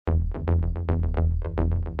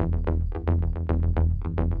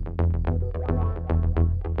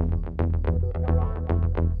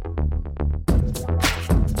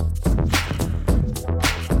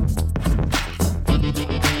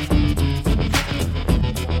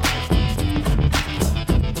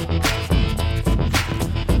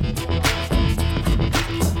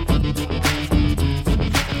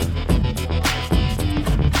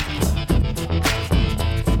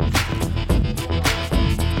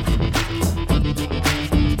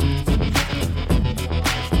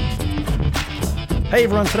Hey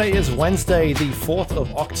everyone, today is Wednesday, the 4th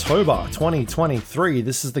of October, 2023.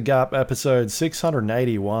 This is The Gap, episode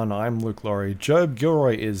 681. I'm Luke Laurie. Job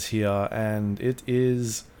Gilroy is here, and it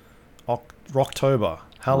is Rocktober,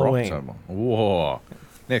 Halloween. Rocktober. Whoa.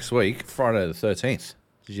 Next week, Friday the 13th.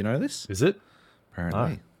 Did you know this? Is it?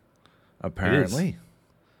 Apparently. No. Apparently.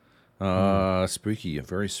 Spooky, a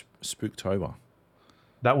very spooktober.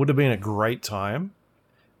 That would have been a great time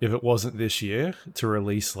if it wasn't this year to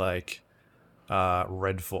release, like,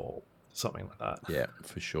 Redfall, something like that. Yeah,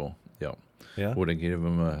 for sure. Yep. Yeah. Would have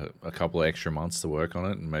given them a couple of extra months to work on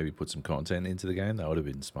it and maybe put some content into the game. That would have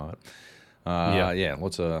been smart. Yeah,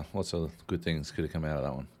 lots of good things could have come out of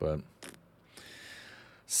that one. But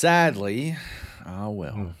sadly,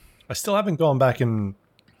 well. I still haven't gone back and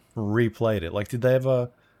replayed it. Like, did they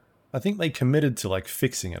ever... I think they committed to, like,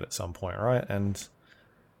 fixing it at some point, right? And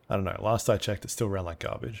I don't know. Last I checked, it still ran like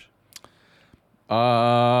garbage.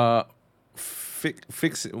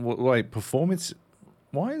 Fix it. Wait,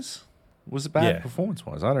 performance-wise? Was it bad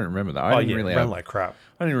performance-wise? I don't remember that. It ran like crap.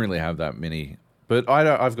 I didn't really have that many. But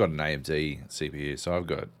I've got an AMD CPU, so I've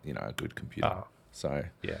got, a good computer. So,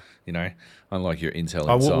 unlike your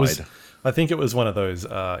Intel Inside. I think it was one of those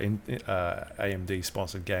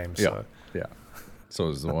AMD-sponsored games. Yeah, yeah. So it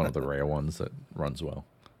was one of the rare ones that runs well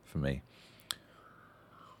for me.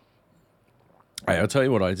 Hey, I'll tell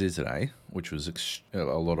you what I did today, which was a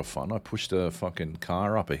lot of fun. I pushed a fucking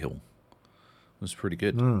car up a hill. It was pretty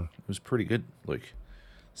good. It was pretty good, Luke.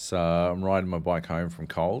 So I'm riding my bike home from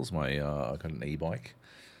Coles. I got an e-bike,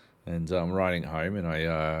 and I'm riding home, and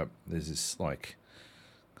there's this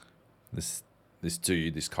this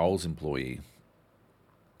dude, this Coles employee,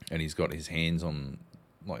 and he's got his hands on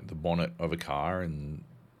like the bonnet of a car, and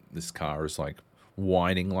this car is like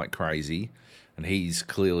whining like crazy, and he's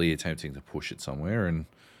clearly attempting to push it somewhere, and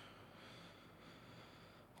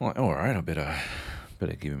I'm like, all right, I better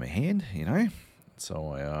give him a hand,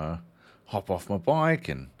 So I hop off my bike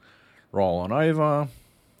and roll on over.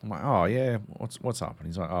 I'm like, oh yeah, what's up? And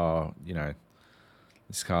he's like, oh,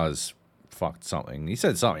 this car's fucked something. He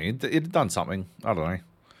said something. It had done something. I don't know.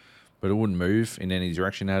 But it wouldn't move in any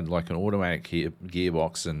direction. It had like an automatic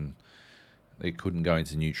gearbox, and it couldn't go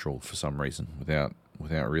into neutral for some reason without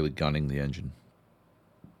really gunning the engine.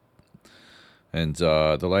 And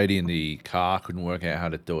the lady in the car couldn't work out how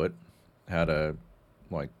to do it, how to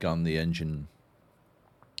like gun the engine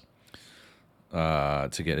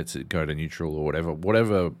to get it to go to neutral or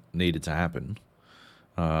whatever needed to happen.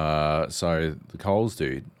 So the Coles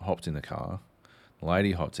dude hopped in the car, the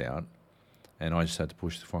lady hopped out, and I just had to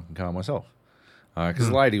push the fucking car myself. Because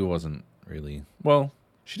the lady wasn't really... Well,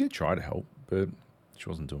 she did try to help, but she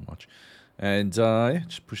wasn't doing much. And,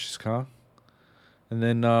 just pushed this car. And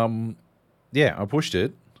then, I pushed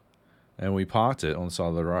it, and we parked it on the side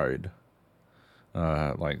of the road.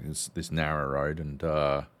 Like this narrow road, and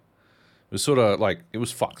it was sort of like... It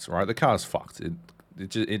was fucked, right? The car's fucked.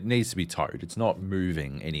 It needs to be towed. It's not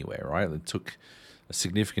moving anywhere, right? It took a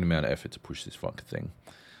significant amount of effort to push this fucking thing.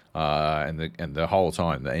 And the whole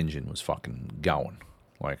time the engine was fucking going,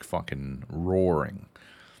 like fucking roaring,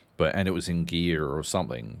 and it was in gear or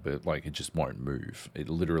something, but like it just won't move. It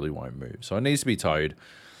literally won't move. So it needs to be towed.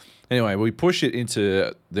 Anyway, we push it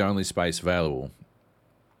into the only space available,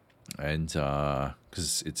 and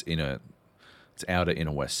because it's outer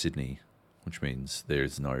inner West Sydney, which means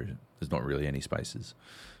there's not really any spaces.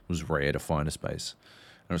 It was rare to find a space,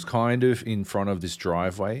 and it was kind of in front of this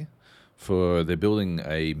driveway. They're building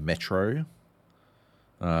a metro,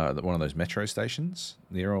 one of those metro stations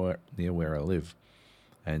near where I live,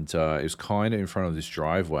 and it was kind of in front of this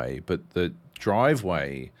driveway, but the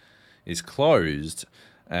driveway is closed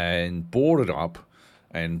and boarded up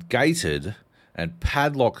and gated and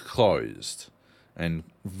padlock closed, and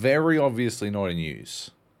very obviously not in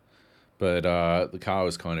use. But the car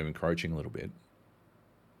was kind of encroaching a little bit,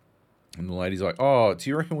 and the lady's like, "Oh, do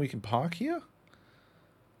you reckon we can park here?"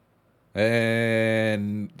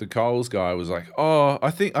 And the Coles guy was like, "Oh,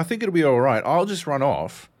 I think it'll be all right. I'll just run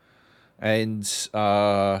off, and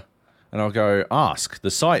I'll go ask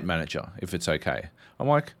the site manager if it's okay." I'm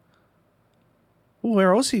like, "Well,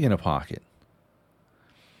 where else are you going to park it?"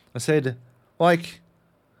 I said, "Like,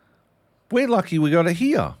 we're lucky we got it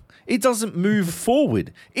here. It doesn't move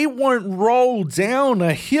forward. It won't roll down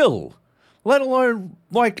a hill, let alone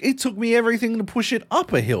like it took me everything to push it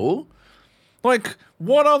up a hill." Like,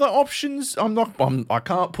 what other options? I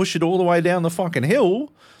can't push it all the way down the fucking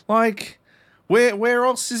hill. Like, where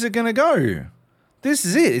else is it going to go? This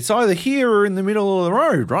is it. It's either here or in the middle of the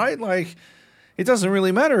road, right? Like, it doesn't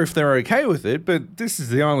really matter if they're okay with it, but this is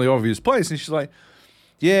the only obvious place. And she's like,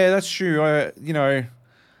 yeah, that's true.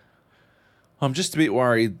 I'm just a bit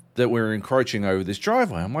worried that we're encroaching over this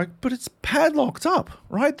driveway. I'm like, but it's padlocked up,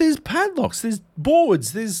 right? There's padlocks, there's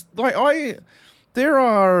boards, there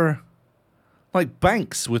are like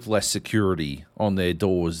banks with less security on their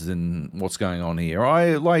doors than what's going on here.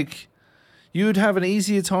 You'd have an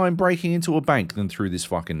easier time breaking into a bank than through this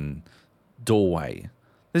fucking doorway.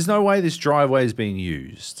 There's no way this driveway is being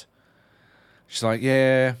used. She's like,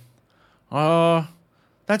 yeah,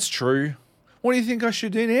 that's true. What do you think I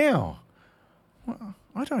should do now? Well,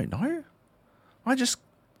 I don't know. I just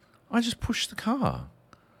pushed the car.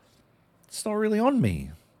 It's not really on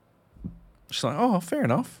me. She's like, oh, fair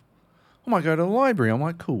enough. I might go to the library. I'm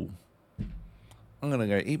like, cool. I'm going to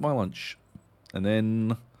go eat my lunch. And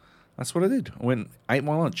then that's what I did. I went, ate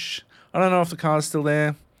my lunch. I don't know if the car's still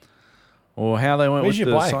there or how they went Where's with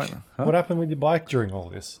your the bike? sign. What happened with your bike during all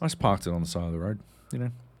this? I just parked it on the side of the road, you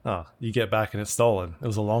know. Oh, you get back and it's stolen. It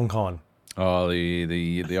was a long con. Oh,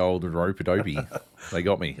 the old rope-a-dopey. They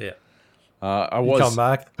got me. Yeah. You come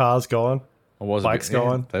back, car's gone. Bike's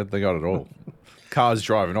gone. They got it all. Car's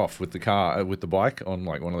driving off with the bike on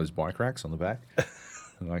like one of those bike racks on the back.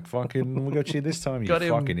 I'm like, fucking, we got you this time, you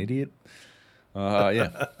fucking idiot.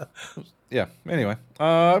 Yeah. Yeah. Anyway,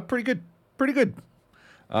 pretty good.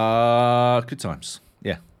 Good times.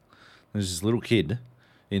 Yeah. There's this little kid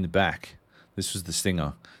in the back. This was the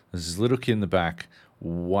stinger. There's this little kid in the back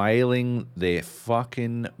wailing their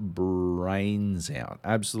fucking brains out.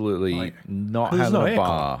 Absolutely like, not having no a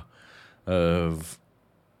bar of...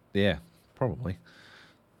 Yeah, probably.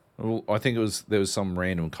 Well, I think there was some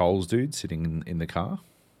random Coles dude sitting in the car.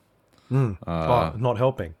 Not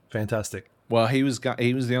helping. Fantastic. Well, he was the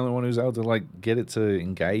only one who was able to like get it to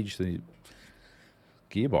engage the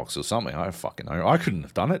gearbox or something. I don't fucking know. I couldn't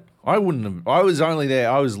have done it. I wouldn't have. I was only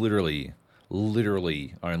there. I was literally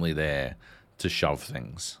only there to shove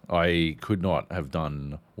things. I could not have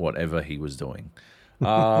done whatever he was doing.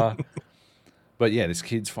 But yeah, this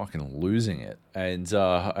kid's fucking losing it, and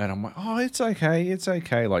I'm like, oh, it's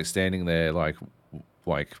okay, like standing there, like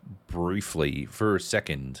briefly for a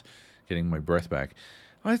second, getting my breath back.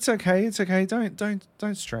 Oh, it's okay,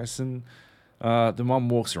 don't stress. And the mum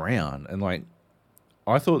walks around, and like,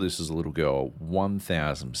 I thought this was a little girl,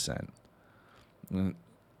 1000%.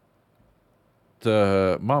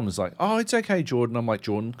 The mum was like, oh, it's okay, Jordan. I'm like,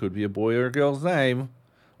 Jordan could be a boy or a girl's name.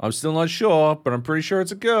 I'm still not sure, but I'm pretty sure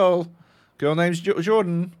it's a girl. Girl name's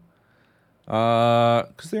Jordan.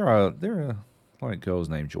 Because there are like girls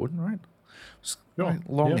named Jordan, right? Like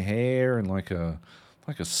long hair and like a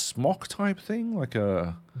smock type thing, like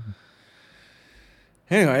a.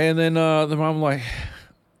 Anyway, and then the mum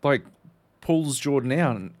like pulls Jordan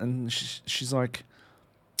out, and she's like,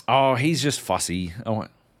 "Oh, he's just fussy." I went,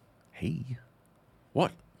 "He,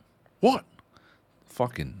 what?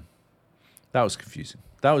 Fucking." That was confusing.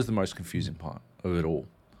 That was the most confusing part of it all.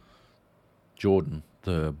 Jordan,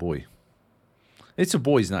 the boy. It's a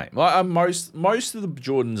boy's name. Like most of the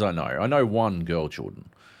Jordans I know one girl Jordan.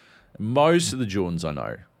 Most of the Jordans I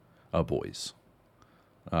know are boys.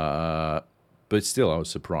 But still, I was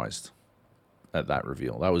surprised at that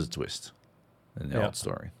reveal. That was a twist in the old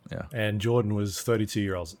story. Yeah. And Jordan was 32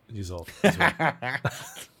 years old. As well.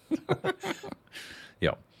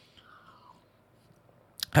 Yeah.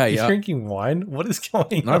 Hey, you're drinking wine? What is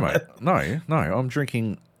going on? No, mate. No. I'm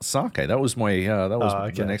drinking sake. That was my.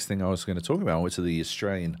 The next thing I was going to talk about. I went to the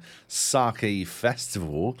Australian Sake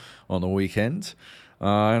Festival on the weekend,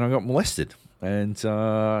 and I got molested. And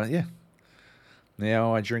yeah,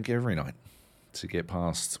 now I drink every night to get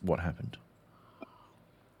past what happened.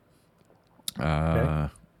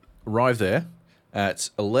 Arrived there at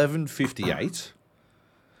 11:58.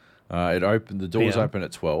 It opened. The doors open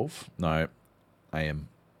at 12. No, a.m.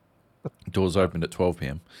 Doors opened at 12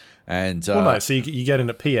 p.m. And no, so you get in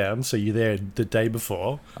at PM, so you're there the day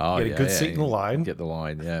before. Get a good seat in the line. Get the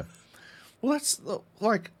line, yeah. Well, that's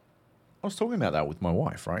like, I was talking about that with my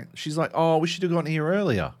wife, right? She's like, "Oh, we should have gotten here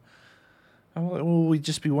earlier." I'm like, "Well, we'd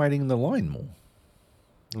just be waiting in the line more."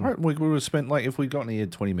 Right? We would have spent like if we'd gotten here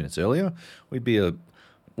 20 minutes earlier, we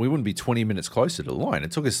wouldn't be 20 minutes closer to the line. It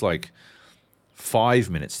took us like 5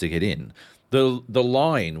 minutes to get in. The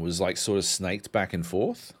line was like sort of snaked back and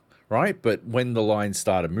forth. Right, but when the line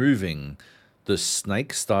started moving, the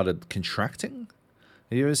snake started contracting.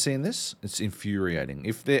 Have you ever seen this? It's infuriating.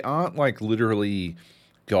 If there aren't like literally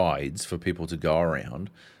guides for people to go around,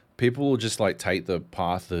 people will just like take the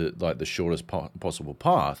path, the shortest possible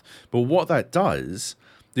path. But what that does,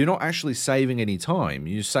 you're not actually saving any time.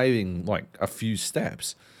 You're saving like a few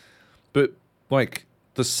steps. But like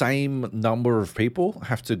the same number of people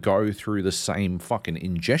have to go through the same fucking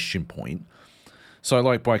ingestion point. So,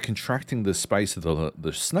 like, by contracting the space of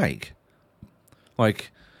the snake,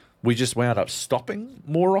 Like, we just wound up stopping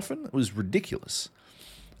more often. It was ridiculous.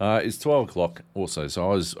 It's 12 o'clock also,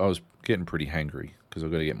 so I was getting pretty hangry because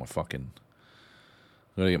I've got to get my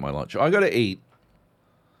lunch. I got to eat.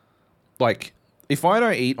 Like, if I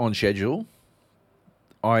don't eat on schedule,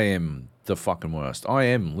 I am the fucking worst. I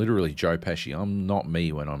am literally Joe Pesci. I'm not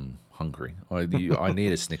me when I'm hungry. I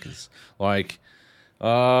need a Snickers. Like,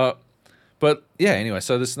 but yeah. Anyway,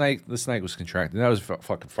 so the snake was contracted. That was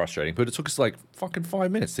fucking frustrating. But it took us like fucking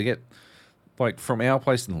 5 minutes to get like from our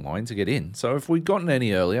place in the line to get in. So if we'd gotten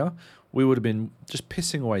any earlier, we would have been just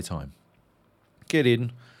pissing away time. Get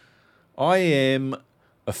in. I am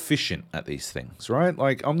efficient at these things, right?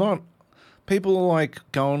 Like, I'm not. People are like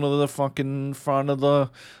going to the fucking front of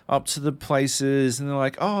up to the places and they're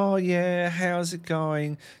like, oh yeah, how's it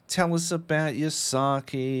going? Tell us about your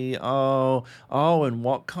sake. Oh, and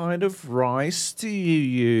what kind of rice do you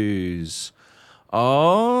use?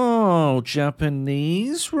 Oh,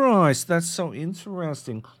 Japanese rice. That's so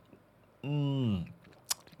interesting. And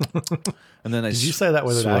then Did you say that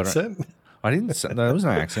with an accent? I didn't say there was no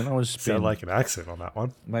accent. I was sound like an accent on that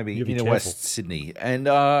one. Maybe in West Sydney.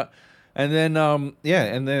 And then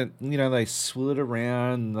they swirl it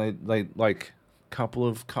around. They like couple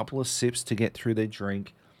of sips to get through their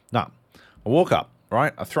drink. No, I walk up,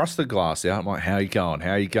 right? I thrust the glass out. I'm like, how you going?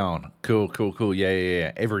 How you going? Cool.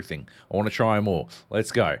 Yeah. Everything. I want to try more.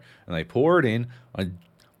 Let's go. And they pour it in.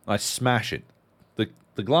 I smash it.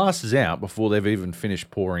 The glass is out before they've even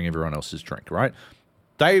finished pouring everyone else's drink, right?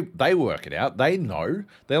 They work it out. They know.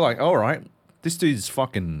 They're like, all right, this dude's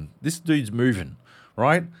moving,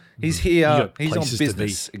 right? He's here. He's on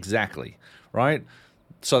business. Exactly. Right?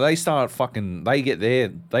 So they start they get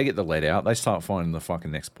the lead out. They start finding the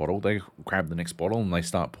fucking next bottle. They grab the next bottle and they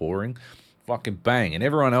start pouring. Fucking bang. And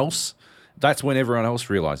everyone else, that's when everyone else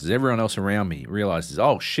around me realizes,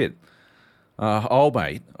 oh shit, old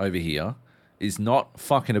mate over here is not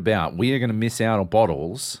fucking about. We are going to miss out on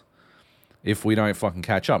bottles if we don't fucking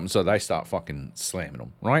catch up. And so they start fucking slamming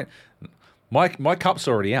them, right? My cup's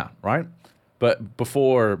already out, right? But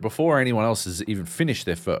before anyone else has even finished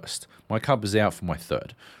their first, my cup is out for my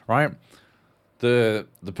third, right? The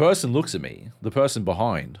person looks at me, the person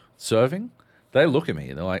behind serving, they look at me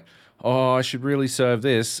and they're like, oh, I should really serve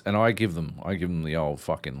this. And I give them the old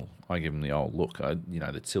look,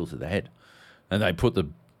 the tilt of the head. And they put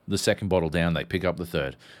the second bottle down, they pick up the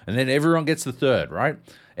third. And then everyone gets the third, right?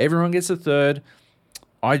 Everyone gets the third.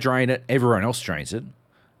 I drain it, everyone else drains it.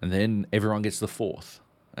 And then everyone gets the fourth.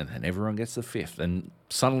 And then everyone gets the fifth. And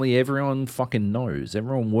suddenly everyone fucking knows.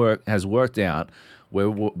 Everyone has worked out we're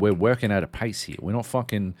working at a pace here. We're not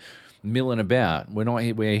fucking milling about.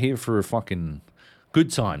 We're here for a fucking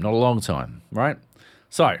good time, not a long time, right?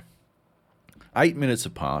 So, 8 minutes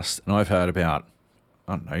have passed, and I've had about,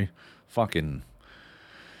 I don't know, fucking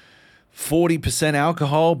 40%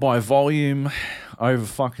 alcohol by volume over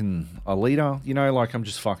fucking a litre. Like I'm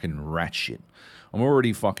just fucking rat shit. I'm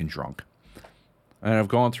already fucking drunk. And I've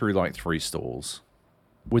gone through like 3 stalls.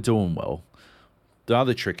 We're doing well. The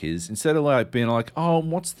other trick is, instead of like being like, oh,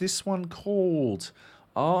 what's this one called?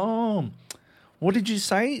 Oh, what did you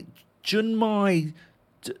say? Junmai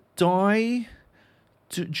Dai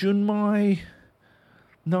Ginjo?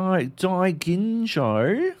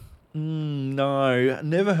 No,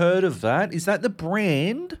 never heard of that. Is that the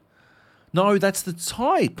brand? No, that's the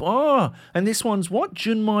type. Oh, and this one's what?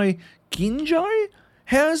 Junmai Ginjo?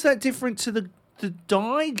 How is that different to the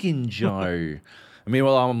Dai Ginjo? I mean,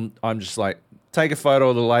 well, I'm just like, take a photo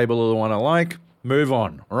of the label of the one I like, move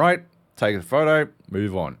on, all right? Take a photo,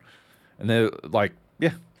 move on. And they're like,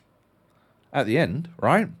 yeah. At the end,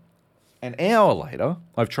 right? An hour later,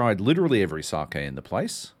 I've tried literally every sake in the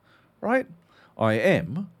place, right? I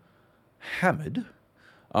am hammered,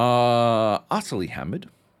 utterly hammered.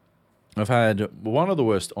 I've had one of the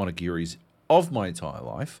worst onigiris of my entire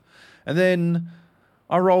life. And then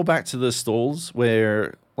I roll back to the stalls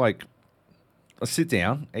where, like, I sit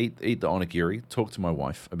down, eat the onigiri, talk to my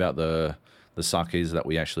wife about the sakes that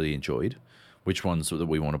we actually enjoyed, which ones that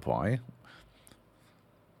we want to buy.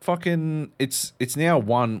 Fucking, it's now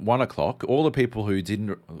 1 o'clock. All the people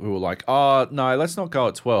who were like, oh, no, let's not go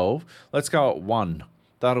at 12. Let's go at 1.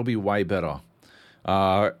 That'll be way better.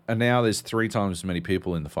 And now there's 3 times as many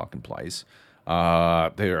people in the fucking place.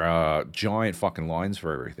 There are giant fucking lines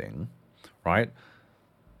for everything, right?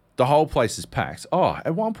 The whole place is packed. Oh,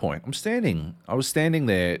 at one point, I was standing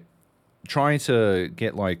there trying to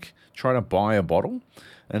buy a bottle.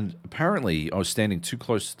 And apparently I was standing too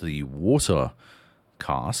close to the water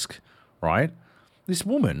cask, right? This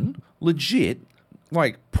woman legit,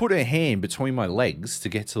 like, put her hand between my legs to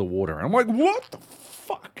get to the water. And I'm like, what the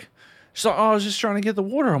fuck? She's like, oh, I was just trying to get the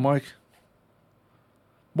water. I'm like,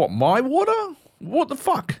 what, my water? What the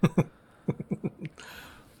fuck?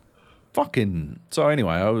 Fucking. So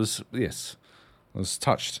anyway, I was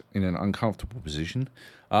touched in an uncomfortable position.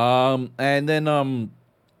 And then,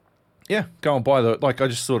 yeah, going by I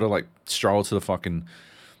just sort of like strolled to the fucking,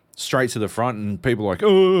 straight to the front, and people were like,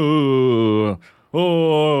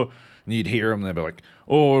 oh, and you'd hear them, they'd be like,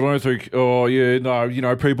 oh, I don't think, oh, yeah, no, you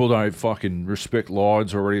know, people don't fucking respect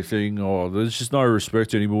lines or anything, or there's just no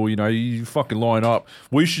respect anymore, you know, you fucking line up,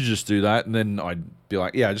 we should just do that. And then I'd be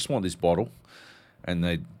like, yeah, I just want this bottle. And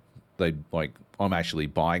they'd like, I'm actually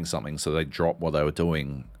buying something, so they drop what they were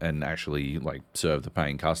doing and actually like serve the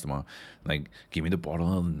paying customer. They give me the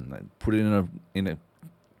bottle and they put it in a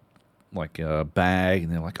like a bag,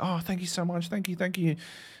 and they're like, oh, thank you so much, thank you.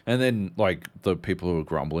 And then like the people who were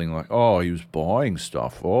grumbling, like, oh, he was buying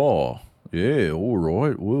stuff. Oh, yeah, all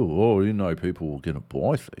right. Well, oh, you know, people were gonna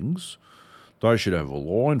buy things. They should have a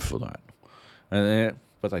line for that. And then,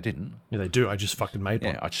 but they didn't. Yeah, they do. I just fucking made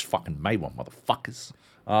one. Yeah, I just fucking made one, motherfuckers.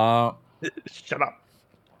 Shut up.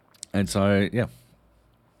 And so, yeah,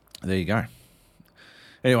 there you go.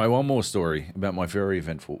 Anyway, one more story about my very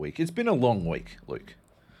eventful week. It's been a long week, Luke,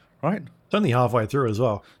 right? It's only halfway through as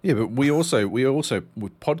well. Yeah, but we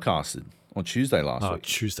podcasted on Tuesday last week.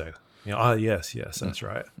 Tuesday. Yeah. Oh, yes, that's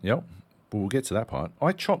right. Yep. We'll get to that part.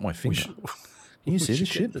 I chopped my finger. Can you see this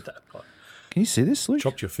shit? That part. Can you see this, Luke?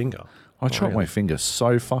 Chopped your finger. I chopped my finger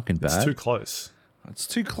so fucking bad. It's too close. It's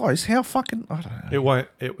too close. How fucking... I don't know.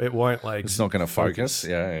 It won't like... It's not going to focus.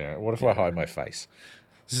 Yeah. What if I hide my face?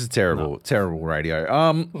 This is terrible radio.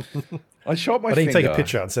 I shot my finger. But you take a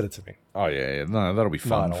picture and send it to me. Oh, yeah. No, that'll be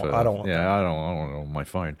fun. No, I don't want that. I don't want it on my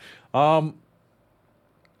phone.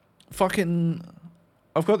 Fucking...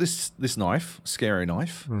 I've got this knife, scary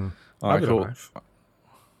knife. I've got a knife.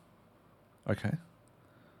 Okay.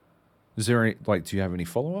 Is there any, like, do you have any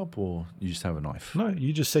follow-up, or you just have a knife? No,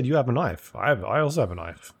 you just said you have a knife. I also have a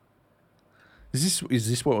knife. Is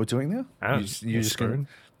this what we're doing now? You just spoon.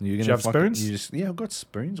 You're gonna do you have spoons? Yeah, I've got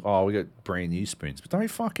spoons. Oh, we got brand new spoons. But don't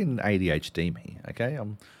fucking ADHD me, okay?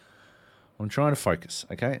 I'm trying to focus,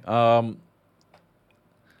 okay? Got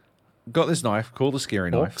this knife called the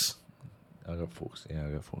scary knife. I got forks. Yeah, I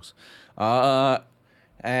got forks.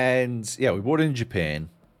 And yeah, we bought it in Japan.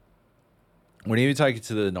 Whenever you take it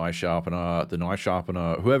to the knife sharpener,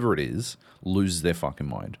 whoever it is, loses their fucking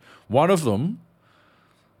mind. One of them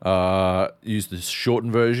used the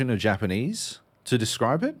shortened version of Japanese to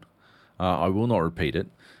describe it. I will not repeat it,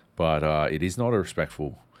 but it is not a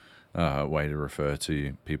respectful way to refer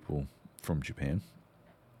to people from Japan.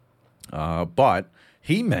 But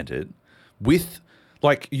he meant it with...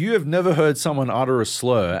 Like, you have never heard someone utter a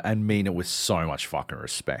slur and mean it with so much fucking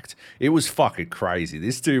respect. It was fucking crazy.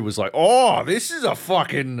 This dude was like, oh, this is a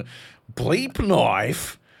fucking bleep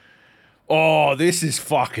knife. Oh, this is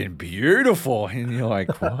fucking beautiful. And you're like,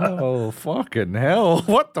 whoa, fucking hell.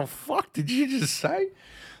 What the fuck did you just say?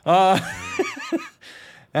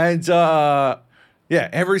 And yeah,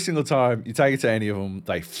 every single time you take it to any of them,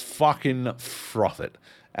 they fucking froth it.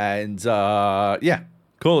 And yeah,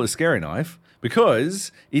 call it a scary knife.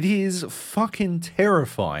 Because it is fucking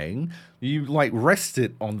terrifying. You like rest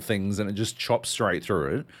it on things and it just chops straight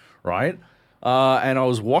through it, right? And I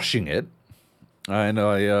was washing it, and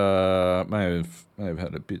I may have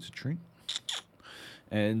had a bit to drink,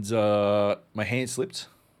 and my hand slipped,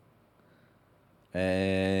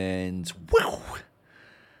 and whew,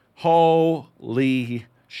 holy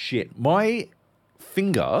shit! My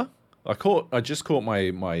finger, I just caught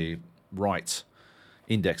my right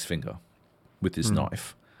index finger with this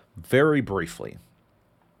knife, very briefly.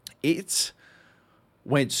 It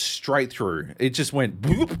went straight through. It just went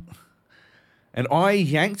boop, and I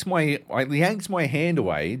yanked my hand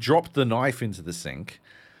away, dropped the knife into the sink,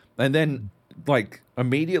 and then like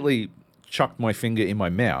immediately chucked my finger in my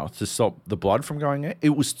mouth to stop the blood from going out.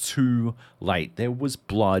 It was too late. There was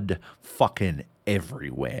blood fucking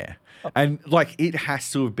everywhere. And like it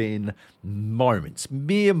has to have been moments,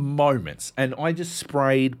 mere moments, and I just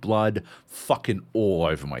sprayed blood fucking all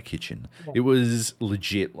over my kitchen. It was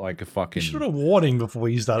legit like a fucking... You should have warning before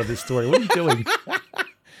you started this story. What are you doing?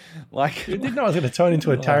 Like, you didn't know I was going to turn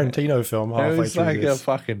into a Tarantino film halfway through this. It was like a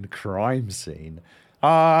fucking crime scene.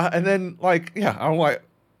 And then like, yeah, I'm like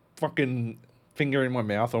fucking finger in my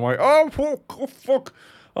mouth. I'm like, oh fuck.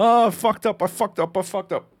 Oh, I fucked up.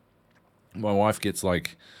 My wife gets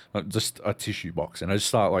like just a tissue box, and I just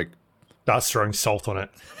start like... Starts throwing salt on it.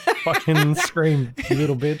 Fucking scream, you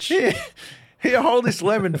little bitch. Here, hold this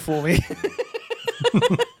lemon for me.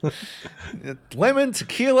 Lemon,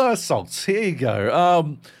 tequila, salts. Here you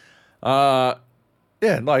go.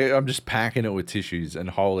 Yeah, like I'm just packing it with tissues and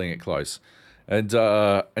holding it close, and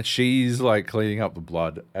she's like cleaning up the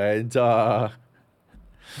blood, and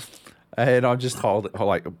I'm just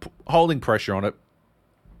holding pressure on it.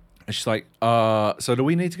 And she's like, so do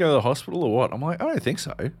we need to go to the hospital or what? I'm like, I don't think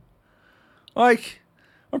so. Like,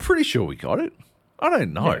 I'm pretty sure we got it. I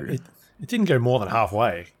don't know. Yeah, it didn't go more than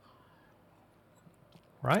halfway,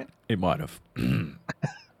 right? It might have.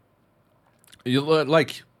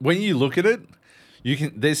 Like when you look at it,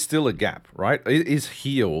 there's still a gap, right? It is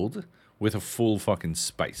healed with a full fucking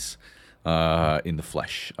space in the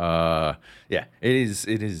flesh. Yeah, it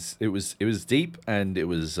is. It was deep and it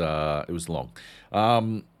was long.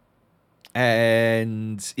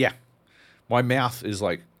 And yeah, my mouth is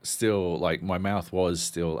my mouth was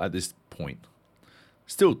still at this point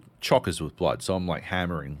still chockers with blood. So I'm like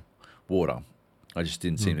hammering water. I just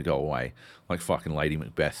didn't seem to go away, like fucking Lady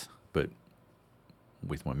Macbeth, but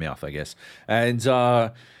with my mouth, I guess. And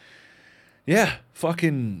yeah,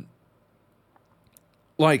 fucking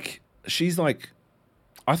like she's like,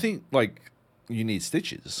 I think like you need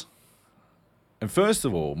stitches. And first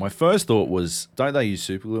of all, my first thought was, don't they use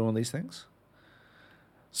super glue on these things?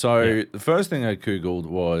 So the first thing I Googled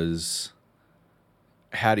was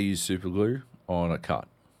how to use super glue on a cut.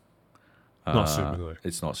 Not super glue.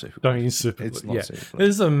 It's not super glue. Don't use super glue. It's not super glue.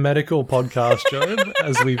 This is a medical podcast, Job,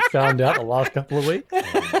 as we've found out the last couple of weeks.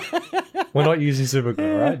 We're not using super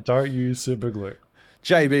glue, right? Don't use super glue.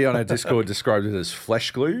 JB on our Discord described it as flesh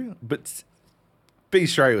glue, but be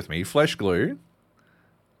straight with me. Flesh glue,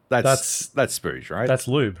 that's spooge, right? That's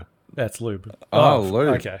lube. That's lube. Oh,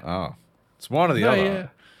 lube. Okay. Oh, it's one or the other. Yeah.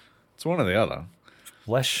 It's one or the other.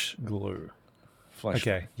 Flesh glue. Flesh.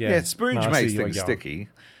 Okay. Yeah. Yeah, spooge makes things sticky.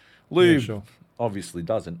 Lube obviously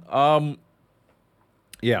doesn't.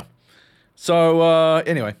 Yeah. So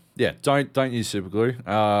anyway, yeah, don't use super glue.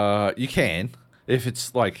 You can if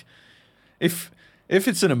it's like if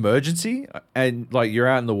it's an emergency and like you're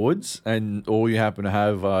out in the woods and all you happen to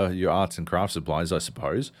have your arts and craft supplies, I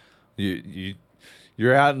suppose.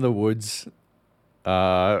 You're out in the woods in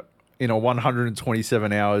a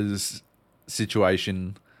 127 hours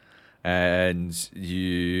situation and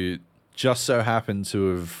you just so happen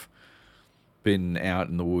to have been out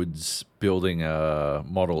in the woods building a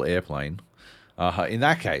model airplane. In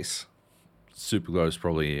that case, super glue is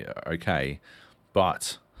probably okay,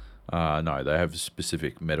 but no, they have a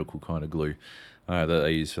specific medical kind of glue that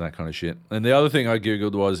they use for that kind of shit. And the other thing I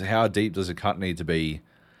Googled was how deep does a cut need to be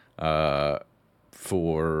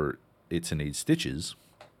for it to need stitches?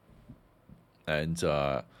 And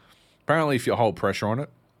apparently if you hold pressure on it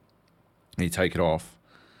and you take it off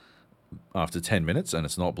after 10 minutes and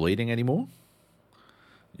it's not bleeding anymore,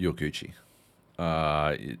 you're Gucci.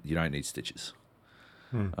 You don't need stitches.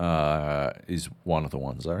 Is one of the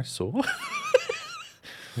ones I saw.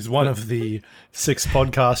 Is one of the 6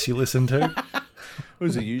 podcasts you listen to. It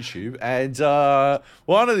was a YouTube. And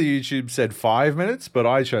one of the YouTube said 5 minutes, but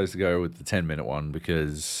I chose to go with the 10-minute one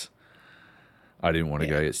because I didn't want to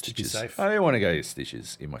go get stitches. I didn't want to go get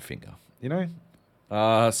stitches in my finger, you know?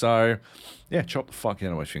 So, yeah, chop the fuck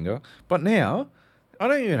out of my finger. But now, I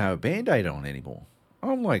don't even have a Band-Aid on anymore.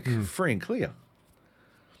 I'm like free and clear.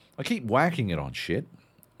 I keep whacking it on shit,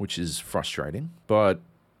 which is frustrating, but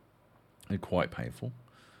and quite painful.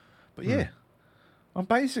 But yeah, I'm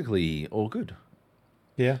basically all good.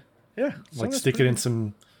 Yeah. Yeah. Like stick it in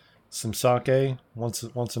some sake once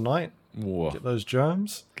a night. Whoa. Get those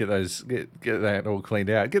germs. Get that all cleaned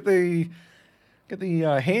out. Get the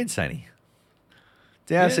hand sanitizer.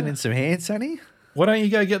 Douse it in some hand sanitizer. Why don't you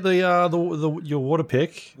go get the your water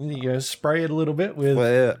pick and you go spray it a little bit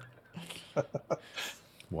with.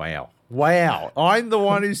 Wow! I'm the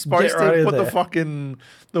one who's supposed to put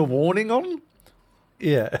the warning on.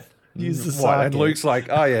 Yeah, use the sake. And Luke's like,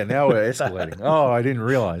 oh yeah, now we're escalating. Oh, I didn't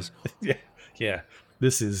realize. Yeah.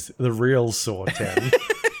 This is the real Saw 10.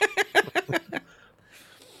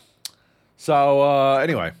 So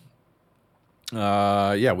anyway,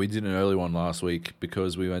 yeah, we did an early one last week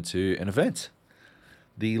because we went to an event.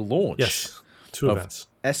 The launch. Yes, 2 events.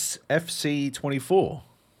 SFC 24.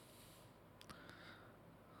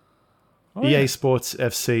 EA Sports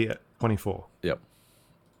FC 24. Yep.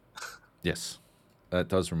 Yes. That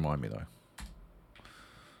does remind me,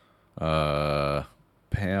 though.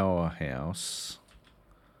 Powerhouse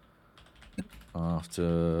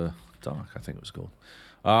After Dark, I think it was called.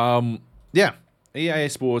 Yeah. EA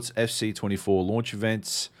Sports FC 24 launch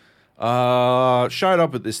events. Showed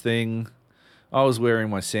up at this thing. I was wearing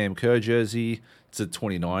my Sam Kerr jersey. It's a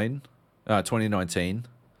 2019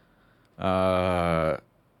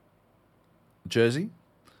 jersey.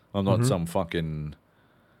 I'm not some fucking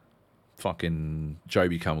fucking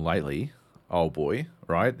Joby Come Lately, old boy,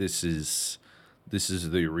 right? This is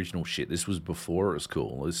the original shit. This was before it was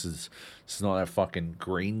cool. This is not that fucking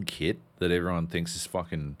green kit that everyone thinks is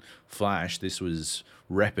fucking flash. This was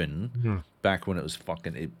reppin' back when it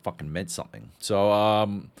fucking meant something.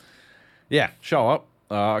 So yeah, show up.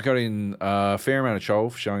 I got in a fair amount of trouble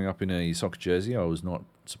for showing up in a soccer jersey. I was not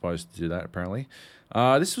supposed to do that, apparently.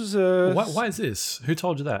 This was a... Why is this? Who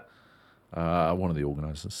told you that? One of the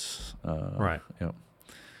organisers. Right. Yep.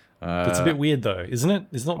 It's a bit weird, though, isn't it?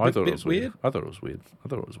 It's not a bit weird? I thought it was weird.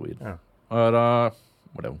 Oh. But,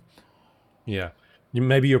 whatever. Yeah.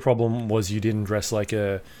 Maybe your problem was you didn't dress like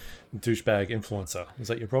a douchebag influencer. Is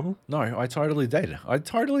that your problem? No, I totally did.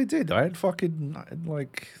 I had fucking,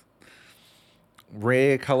 like,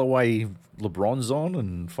 rare colorway LeBrons on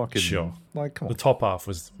and fucking... Sure. Like, come on. The top half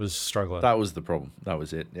was struggling. That was the problem. That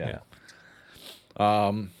was it, yeah.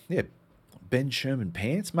 Yeah. Ben Sherman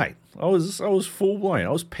pants, mate. I was full blown. I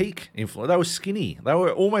was peak influence. They were skinny. They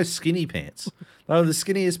were almost skinny pants. They were the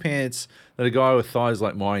skinniest pants that a guy with thighs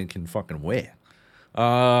like mine can fucking wear.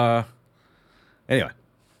 Anyway,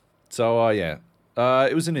 so yeah,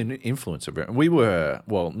 it was an influencer. We were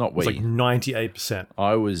not we. It's like 98%.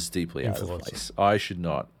 I was deeply out of place. I should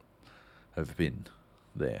not have been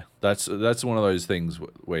there. That's one of those things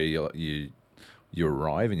where you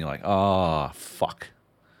arrive and you're like, fuck.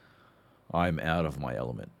 I'm out of my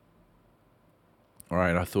element. All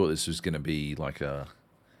right, I thought this was going to be like a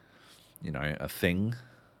thing,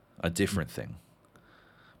 a different thing.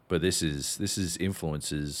 But this is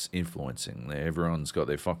influencers influencing. Everyone's got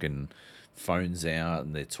their fucking phones out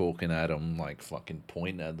and they're talking at them, like fucking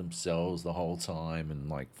pointing at themselves the whole time and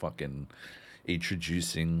like fucking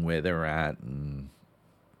introducing where they're at. And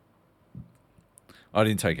I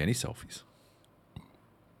didn't take any selfies.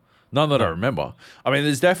 None that I remember. I mean,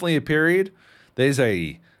 there's definitely a period. There's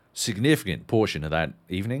a significant portion of that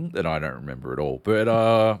evening that I don't remember at all. But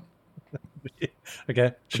Okay,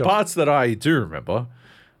 the sure. parts that I do remember,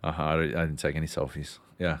 I didn't take any selfies.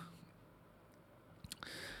 Yeah.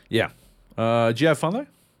 Yeah. Did you have fun, though?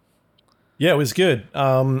 Yeah, it was good.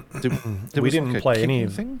 We didn't play any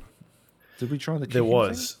of... thing? Did we try the kicking There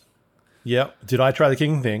was. thing? Yeah. Did I try the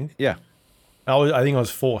kicking thing? Yeah. I think I was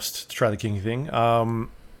forced to try the kicking thing.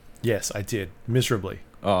 Yes, I did. Miserably.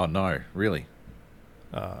 Oh, no. Really?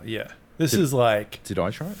 Yeah. This is like... Did I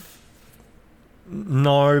try it?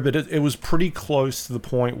 No, but it was pretty close to the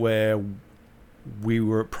point where we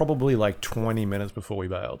were probably like 20 minutes before we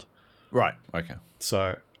bailed. Right. Okay.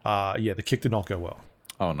 So, yeah, the kick did not go well.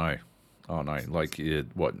 Oh, no. Oh, no. Like, you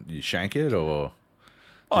shank it or...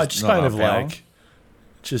 I just not kind of enough power? like...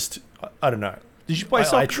 Just, I don't know. Did you play I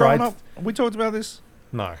soccer tried- growing up? We talked about this?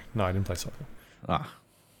 No, I didn't play soccer. Ah.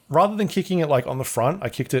 Rather than kicking it like on the front, I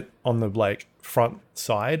kicked it on the like front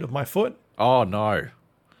side of my foot. Oh, no.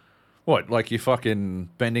 What, like you fucking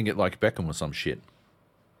bending it like Beckham or some shit?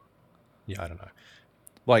 Yeah, I don't know.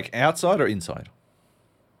 Like outside or inside?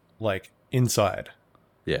 Like inside.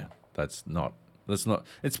 Yeah, that's not...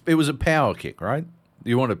 It was a power kick, right?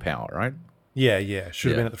 You wanted power, right? Yeah.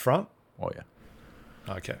 Should have Yeah. been at the front. Oh, yeah.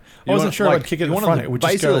 Okay. You I wasn't want- sure like, I'd kick it at you the wanted front. the It would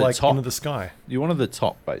just base of go the like top. into the sky. You wanted the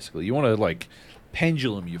top, basically. You want to like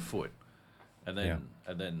pendulum your foot and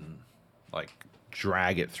then like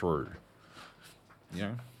drag it through. You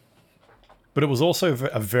know? But it was also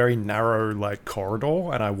a very narrow like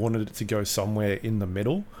corridor, and I wanted it to go somewhere in the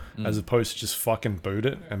middle, as opposed to just fucking boot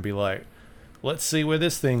it and be like, let's see where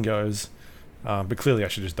this thing goes. But clearly I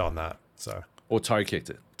should have just done that. So Or toe kicked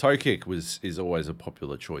it. Toe kick is always a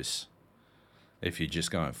popular choice if you're just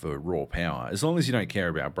going for raw power, as long as you don't care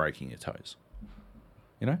about breaking your toes.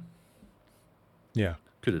 You know? yeah.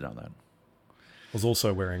 Could have done that. I was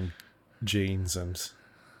also wearing jeans and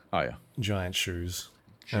Oh, yeah. giant shoes.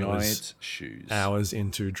 And it was Giant shoes. hours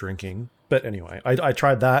into drinking. But anyway, I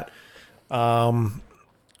tried that.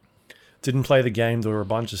 Didn't play the game. There were a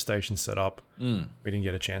bunch of stations set up. We didn't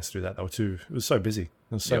get a chance to do that. It was so busy.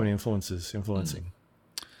 There was so Yep. many influencers influencing.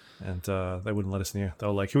 And they wouldn't let us near. They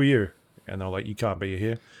were like, who are you? And they were like, you can't be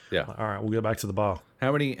here. Yeah. Like, all right, we'll go back to the bar.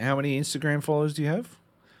 How many Instagram followers do you have?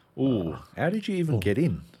 Ooh, how did you even get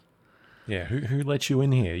in? Yeah, who let you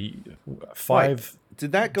in here? Five. Wait,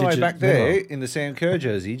 did that guy digit back there minimum. in the Sam Kerr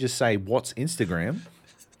jersey just say, "What's Instagram"?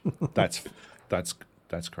 That's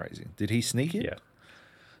crazy. Did he sneak it? Yeah.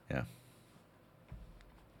 Yeah.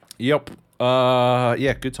 Yep.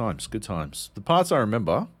 Yeah. Good times. Good times. The parts I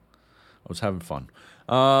remember, I was having fun.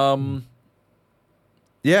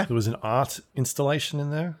 Yeah. There was an art installation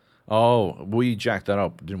in there. Oh, we jacked that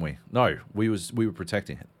up, didn't we? No, we were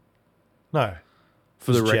protecting it. No.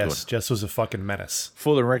 For the record. Jess was a fucking menace.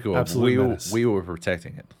 For the record, Absolute menace. we were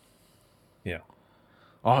protecting it. Yeah.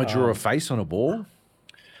 Oh, I drew a face on a ball.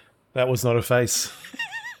 That was not a face.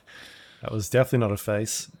 That was definitely not a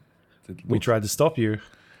face. We tried to stop you,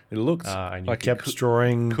 It looked and you like kept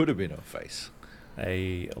drawing could have been a face.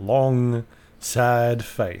 a long, sad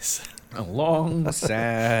face. A long,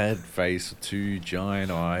 sad face with two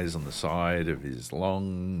giant eyes on the side of his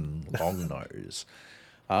long nose.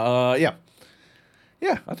 Yeah.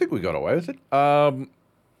 Yeah, I think we got away with it.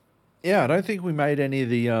 Yeah, I don't think we made any of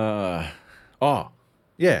the...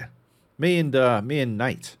 yeah. Me and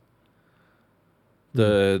Nate.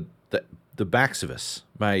 The backs of us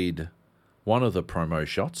made one of the promo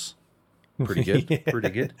shots. Pretty good. Yeah. Pretty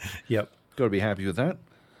good. Yep. Got to be happy with that.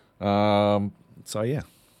 So, yeah.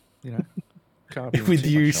 You know, can't be With too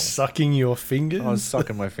you much on. sucking your fingers? I was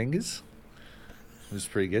sucking my fingers. It was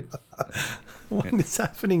pretty good. What is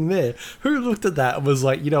happening there? Who looked at that and was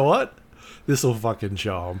like, you know what? This will fucking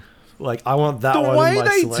charm. Like, I want that The one in way my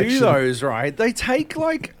they selection. do those, right? They take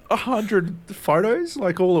like 100 photos,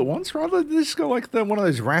 like all at once, right? They just got like one of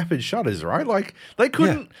those rapid shutters, right? Like they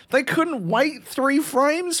couldn't wait 3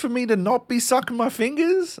 frames for me to not be sucking my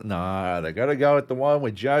fingers. No, they got to go at the one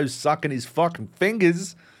where Joe's sucking his fucking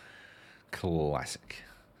fingers. Classic.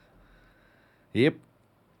 Yep.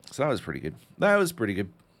 So that was pretty good.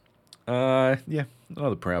 Yeah,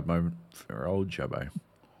 another proud moment for old Jobo.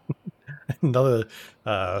 Another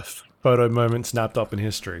photo moment snapped up in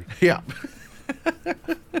history. Yeah.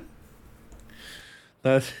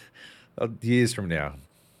 That years from now,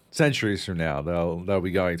 centuries from now, they'll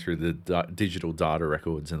be going through the digital data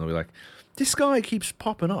records and they'll be like, this guy keeps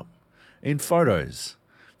popping up in photos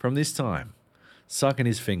from this time, sucking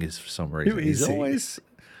his fingers for some reason. Who is He's he? always,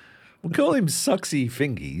 we'll call him Sucksy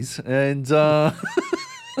Fingies, and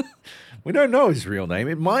we don't know his real name.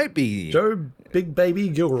 It might be Joe Big Baby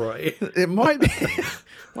Gilroy. It might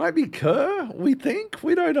be Kerr, we think.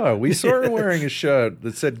 We don't know. We saw him wearing a shirt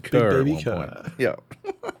that said Kerr Baby at one Kerr. point. Yeah.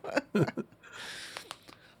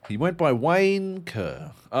 He went by Wayne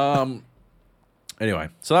Kerr. Anyway,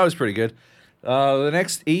 so that was pretty good. The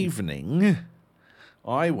next evening,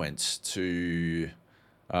 I went to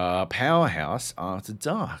Powerhouse After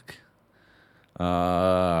Dark,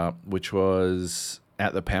 which was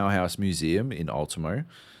at the Powerhouse Museum in Ultimo.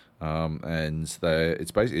 And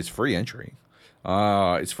it's free entry.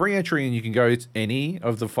 It's free entry and you can go to any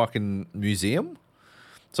of the fucking museum.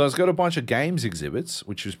 So it's got a bunch of games exhibits,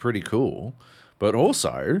 which is pretty cool. But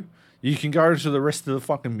also, you can go to the rest of the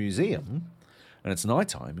fucking museum and it's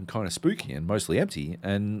nighttime and kind of spooky and mostly empty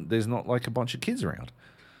and there's not like a bunch of kids around.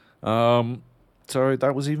 So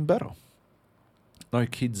that was even better. No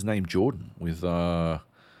kids named Jordan with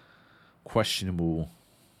questionable...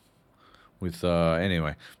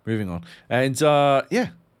 anyway, moving on. And, yeah.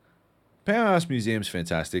 Powerhouse Museum's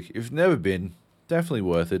fantastic. If you've never been, definitely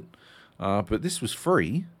worth it. But this was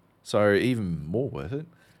free, so even more worth it.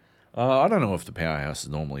 I don't know if the Powerhouse is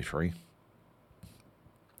normally free.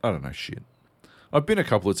 I don't know shit. I've been a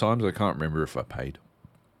couple of times. I can't remember if I paid.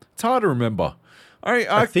 It's hard to remember.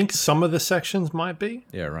 I think some of the sections might be.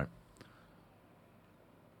 Yeah, right.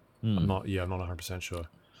 I'm not 100% sure.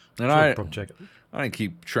 And I I don't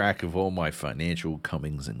keep track of all my financial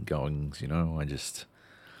comings and goings, you know. I just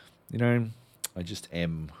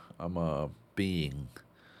am. I'm a being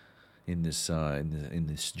in this in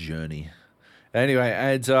this journey. Anyway,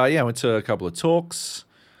 and I went to a couple of talks.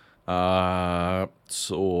 Saw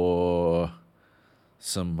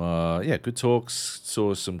some good talks.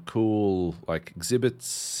 Saw some cool like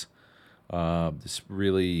exhibits. This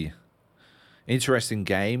really interesting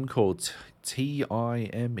game called Time.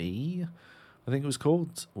 I think it was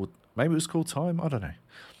called, or maybe it was called Time. I don't know.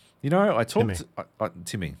 You know, I talked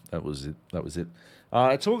Timmy. That was it.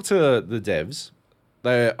 I talked to the devs.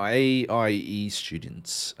 They're AIE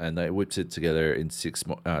students, and they whipped it together in 6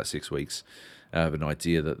 weeks. I have an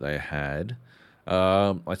idea that they had.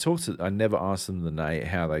 I never asked them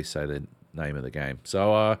how they say the name of the game.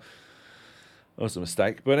 So that was a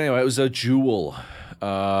mistake. But anyway, it was a duel,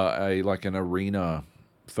 an arena,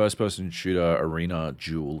 first-person shooter arena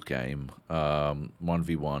duel game,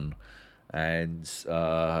 1v1. And,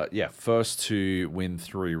 first to win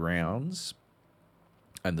 3 rounds.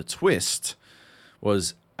 And the twist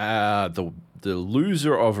was the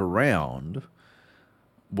loser of a round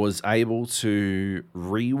was able to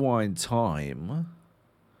rewind time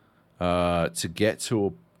to get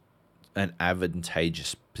to an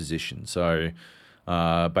advantageous position. So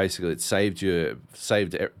basically, it saved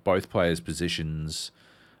both players' positions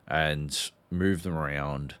and moved them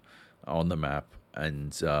around on the map.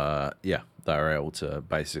 And they were able to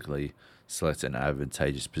basically select an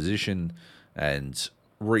advantageous position and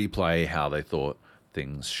replay how they thought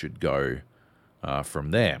things should go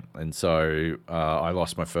from there. And so I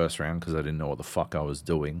lost my first round because I didn't know what the fuck I was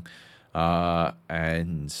doing,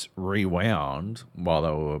 and rewound while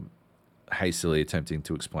they were hastily attempting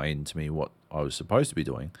to explain to me what I was supposed to be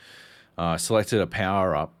doing. Selected a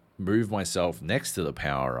power up, moved myself next to the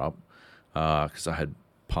power up because I had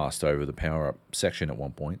passed over the power up section at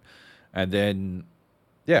one point, and then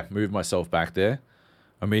moved myself back there.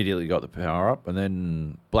 Immediately got the power up, and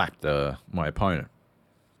then blacked my opponent.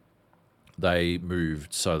 They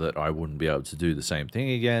moved so that I wouldn't be able to do the same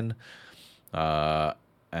thing again, and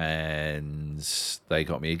they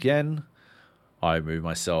got me again. I moved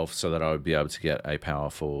myself so that I would be able to get a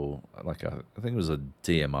powerful, I think it was a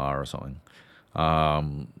DMR or something,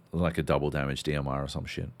 like a double damage DMR or some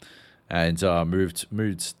shit, and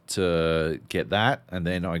moved to get that, and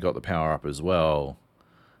then I got the power up as well,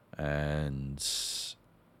 and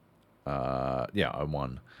I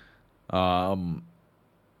won.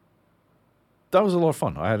 That was a lot of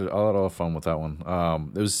fun. I had a lot of fun with that one.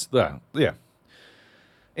 It was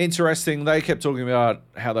interesting. They kept talking about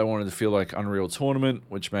how they wanted to feel like Unreal Tournament,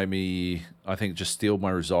 which made me, I think, just steel my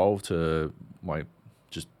resolve to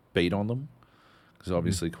just beat on them, because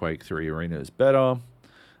obviously Quake 3 Arena is better.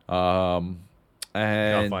 And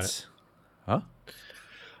Can't find it. Huh? I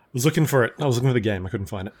was looking for it. I was looking for the game. I couldn't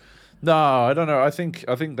find it. No, I don't know. I think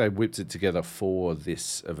they whipped it together for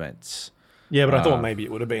this event. Yeah, but I thought maybe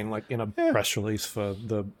it would have been like in a press release for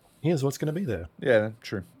the. Here's what's going to be there. Yeah,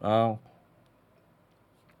 true.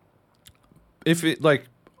 If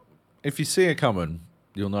you see it coming,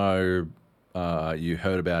 you'll know you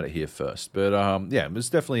heard about it here first. But it was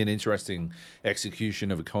definitely an interesting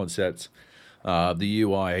execution of a concept. The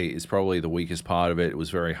UI is probably the weakest part of it. It was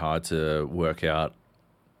very hard to work out,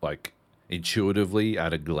 intuitively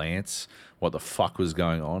at a glance, what the fuck was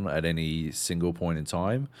going on at any single point in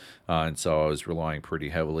time. And so I was relying pretty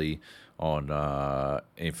heavily on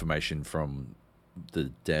information from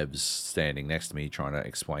the devs standing next to me trying to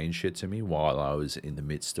explain shit to me while I was in the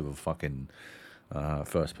midst of a fucking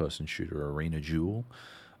first-person shooter arena duel.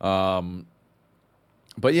 But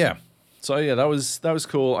yeah. So yeah, that was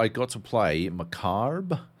cool. I got to play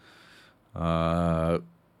Macabre. But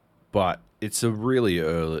it's a really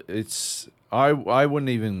early. I wouldn't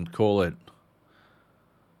even call it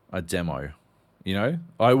a demo. You know,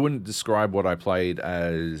 I wouldn't describe what I played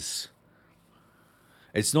as.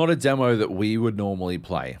 It's not a demo that we would normally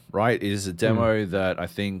play, right? It is a demo that I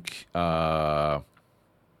think the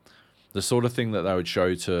sort of thing that they would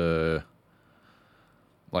show to,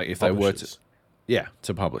 if they were to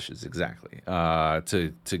publishers, exactly.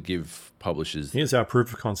 To give publishers. Here's our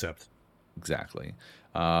proof of concept. Exactly.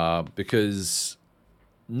 Because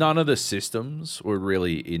none of the systems were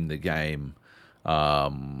really in the game.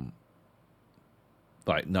 None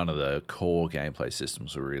of the core gameplay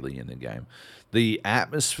systems were really in the game. The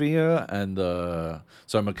atmosphere and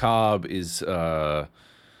so Macabre is a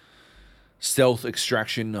stealth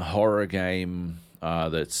extraction horror game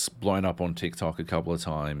that's blown up on TikTok a couple of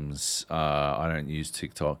times. I don't use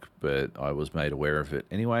TikTok, but I was made aware of it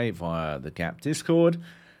anyway via the Gap Discord.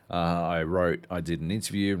 I did an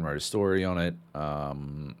interview and wrote a story on it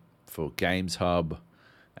for Games Hub,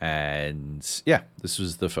 and this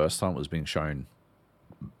was the first time it was being shown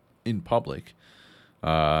in public.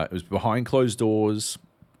 It was behind closed doors.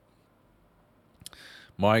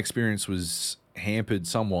 My experience was hampered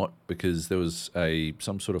somewhat because there was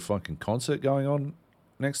some sort of fucking concert going on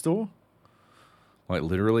next door,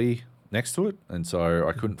 literally next to it, and so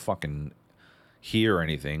I couldn't fucking hear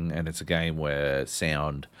anything. And it's a game where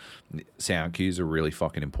sound cues are really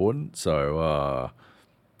fucking important, so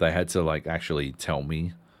they had to actually tell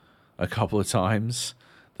me a couple of times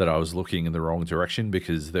that I was looking in the wrong direction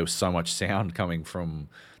because there was so much sound coming from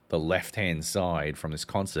the left-hand side from this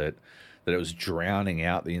concert that it was drowning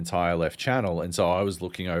out the entire left channel. And so I was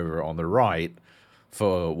looking over on the right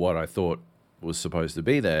for what I thought was supposed to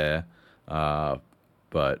be there.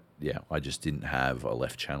 But yeah, I just didn't have a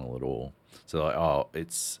left channel at all. So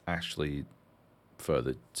it's actually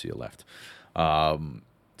further to your left.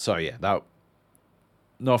 So yeah, that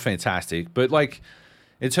not fantastic, but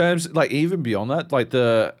in terms, even beyond that,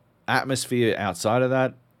 the atmosphere outside of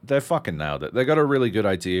that, they fucking nailed it. They got a really good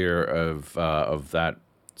idea of that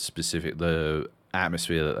specific, the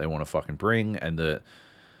atmosphere that they want to fucking bring, and the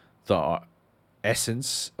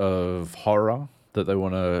essence of horror that they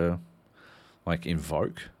want to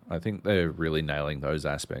invoke. I think they're really nailing those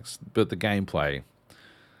aspects. But the gameplay,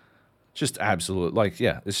 just absolute,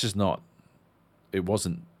 it's just not. It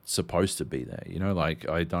wasn't supposed to be there,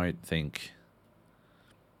 I don't think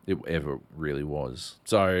it ever really was.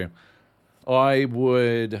 So I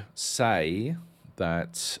would say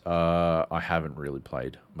that I haven't really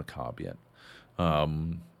played Macabre yet.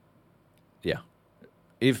 Yeah,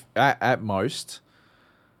 if at most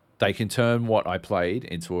they can turn what I played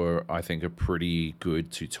into I think a pretty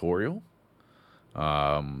good tutorial.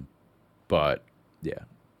 But yeah,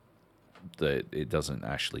 it doesn't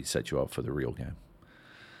actually set you up for the real game.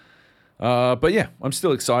 But yeah, I'm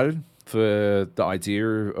still excited for the idea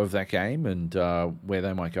of that game and where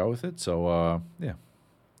they might go with it. So yeah,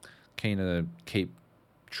 keen to keep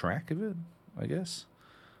track of it, I guess.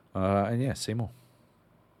 And yeah, see more.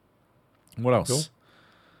 What else?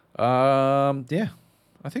 Cool. Yeah,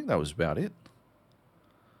 I think that was about it.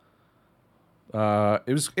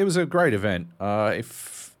 It was a great event.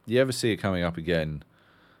 If you ever see it coming up again,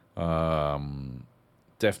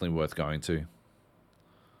 definitely worth going to.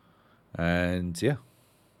 And yeah,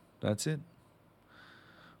 that's it.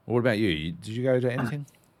 What about you? Did you go to anything?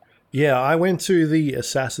 Yeah, I went to the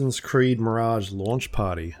Assassin's Creed Mirage launch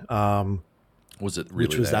party. Was it really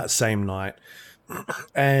which was there? that same night.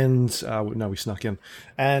 And no, we snuck in.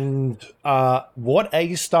 And what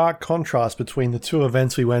a stark contrast between the two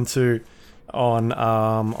events we went to on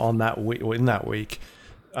that week, or in that week.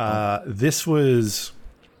 This was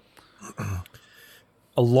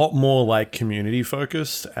a lot more like community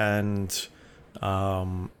focused and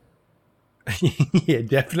yeah,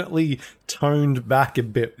 definitely toned back a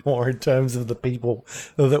bit more in terms of the people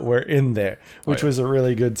that were in there, which was a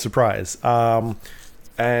really good surprise.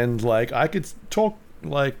 And like I could talk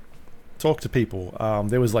to people.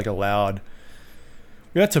 There was like a loud.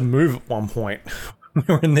 We had to move at one point. We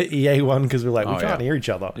were in the EA one because we're like we can't hear each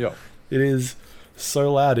other. Yeah, it is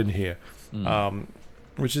so loud in here,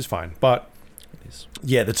 which is fine. But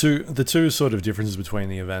yeah, the two sort of differences between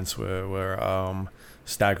the events were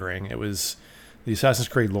staggering. It was the Assassin's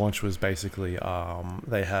Creed launch was basically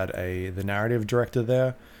they had the narrative director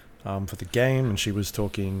there for the game, and she was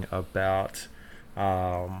talking about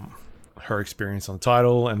her experience on the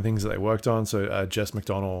title and things that they worked on. So Jess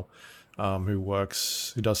McDonnell,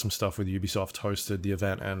 who does some stuff with Ubisoft, hosted the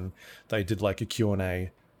event, and they did like a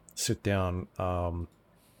Q&A sit down and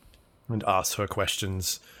asked her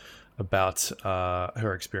questions about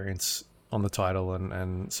her experience on the title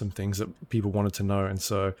and some things that people wanted to know. And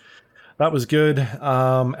so that was good.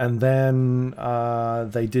 And then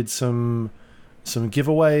they did some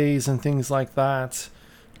giveaways and things like that.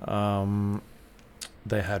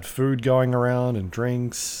 They had food going around and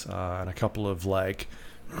drinks and a couple of like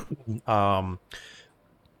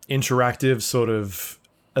interactive sort of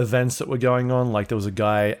events that were going on. Like there was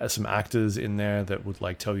some actors in there that would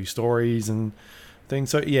like tell you stories and things.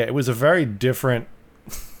 So yeah, it was a very different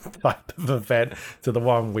type of event to the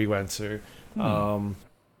one we went to,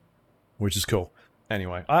 which is cool.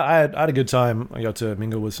 Anyway, I had a good time. I got to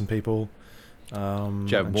mingle with some people. Did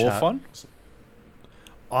you have more fun?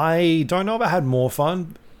 I don't know if I had more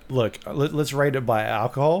fun. Look, let's rate it by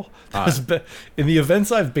alcohol. In the events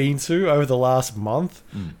I've been to over the last month,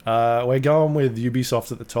 we're going with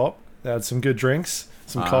Ubisoft at the top. They had some good drinks,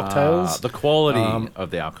 some cocktails. The quality of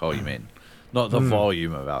the alcohol, you mean? Not the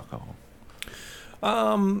volume of alcohol.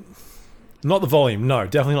 Not the volume. No,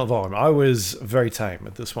 definitely not the volume. I was very tame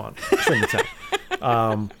at this one. Extremely tame.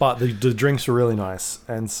 But the drinks were really nice.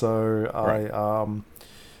 And so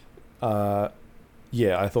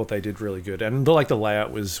I thought they did really good. And the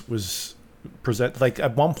layout was present. Like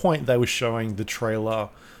at one point they were showing the trailer,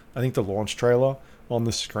 I think the launch trailer on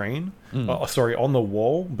the screen. On the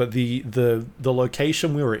wall. But the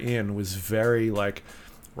location we were in was very like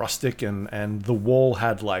rustic, and the wall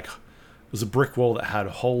had like, it was a brick wall that had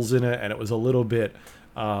holes in it, and it was a little bit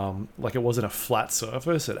like it wasn't a flat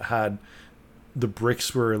surface. It had, the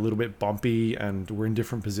bricks were a little bit bumpy and were in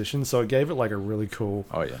different positions, so it gave it like a really cool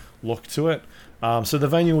look to it. So the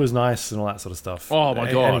venue was nice and all that sort of stuff. Oh my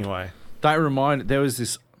god! Anyway, there was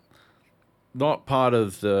this, not part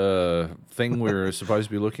of the thing we were supposed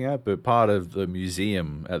to be looking at, but part of the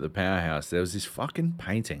museum at the Powerhouse. There was this fucking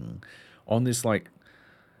painting on this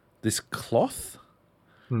cloth.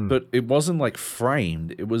 But it wasn't like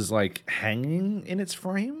framed. It was like hanging in its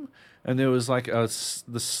frame, and there was like the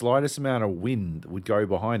slightest amount of wind that would go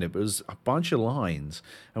behind it. But it was a bunch of lines,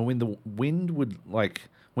 and when the wind would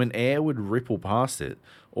when air would ripple past it,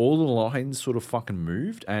 all the lines sort of fucking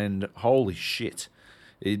moved, and holy shit,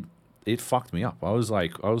 it fucked me up. I was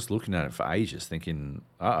looking at it for ages, thinking,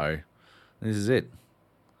 this is it.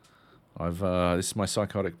 This is my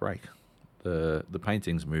psychotic break. The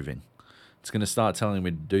painting's moving. It's going to start telling me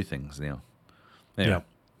to do things now. Anyway,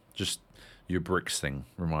 just your bricks thing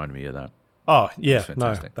reminded me of that. Oh, yeah.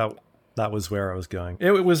 No, that was where I was going. It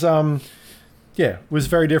was, it was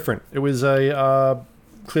very different. It was a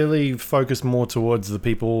clearly focused more towards the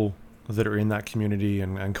people that are in that community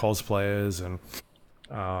and cosplayers, and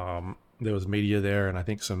there was media there, and I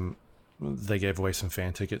think they gave away some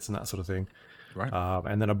fan tickets and that sort of thing. Right.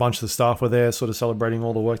 And then a bunch of the staff were there, sort of celebrating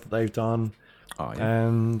all the work that they've done. Oh, yeah.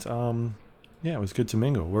 And yeah, it was good to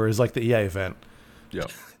mingle. Whereas like the EA event, Yeah.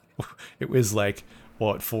 it was like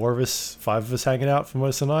what, 5 of us hanging out for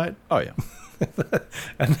most of the night, Oh, yeah.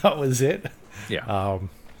 and that was it. Yeah.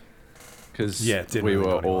 Because yeah, it didn't we really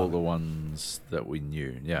were go all anywhere. the ones that we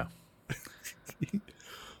knew. Yeah.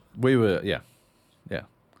 We were, yeah. Yeah.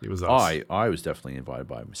 It was us. I was definitely invited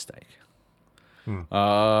by mistake. Hmm.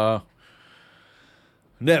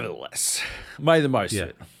 Nevertheless, made the most Yeah. of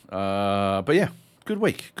it. But yeah, good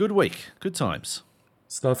week. Good times.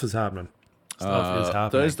 Stuff is happening. Stuff is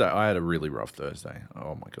happening. Thursday, I had a really rough Thursday.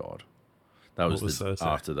 Oh my god, that What was Thursday?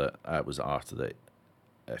 after the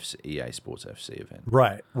EA Sports FC event.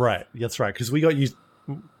 Right. That's right. Because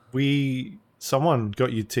someone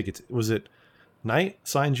got you tickets. Was it Nate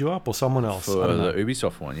signed you up or someone else? I For don't the know.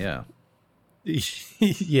 Ubisoft one, yeah.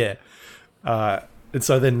 Yeah. And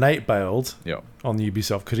so then Nate bailed Yeah. on the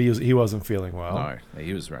Ubisoft because he wasn't feeling well. No,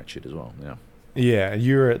 he was ratchet as well. Yeah. Yeah,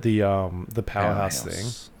 you were at the powerhouse thing.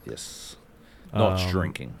 Yes. Not Um,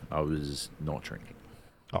 drinking. I was not drinking.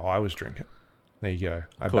 Oh, I was drinking. There you go.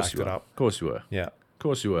 I Of course backed you it were. up. Of course you were. Yeah. Of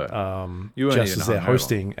course you were. You weren't Jess even was there hungover.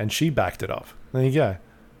 hosting, and she backed it up. There you go.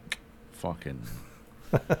 Fucking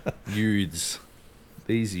youths.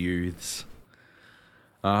 These youths.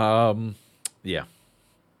 Yeah.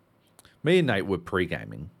 Me and Nate were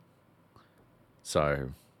pre-gaming.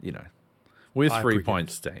 So, we're I 3 pre-gamed.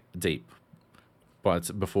 points deep. But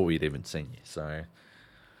it's before we'd even seen you. So,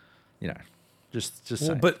 just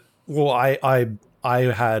saying. I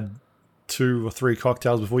had 2 or 3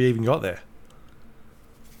 cocktails before you even got there.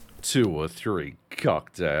 2 or 3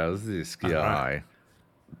 cocktails, this guy. Alright.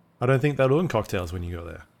 I don't think they were doing cocktails when you got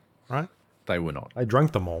there, right? They were not. I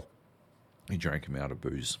drank them all. He drank him out of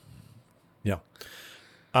booze. Yeah.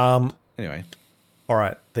 Anyway, All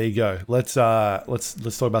right, there you go. Let's talk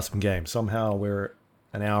about some games. Somehow we're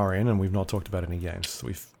an hour in and we've not talked about any games that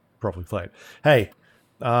we've properly played. Hey,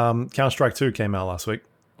 Counter-Strike 2 came out last week.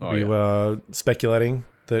 Oh, we yeah. were speculating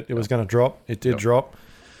that it was going to drop. It did Yep. drop.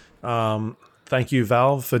 Thank you,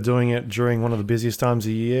 Valve, for doing it during one of the busiest times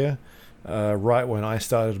of the year, right when I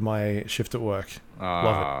started my shift at work.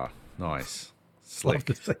 Love nice. it. Love Slick.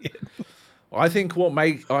 to see it. I think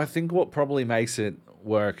what probably makes it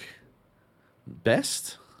work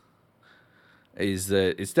best is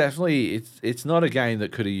that it's not a game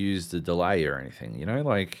that could have used a delay or anything,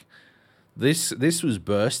 like this was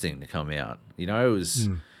bursting to come out.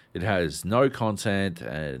 It has no content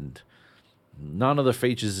and none of the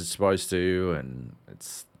features it's supposed to, and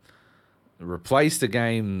it's replaced a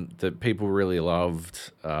game that people really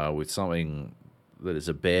loved with something that is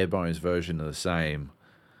a bare bones version of the same.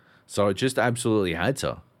 So it just absolutely had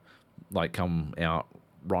to come out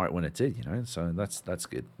right when it did, So that's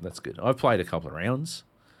good. That's good. I've played a couple of rounds.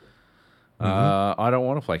 I don't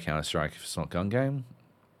want to play Counter-Strike if it's not gun game.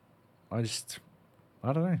 I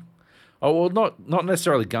don't know. Oh well, not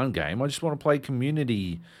necessarily gun game. I just want to play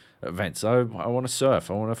community events. I want to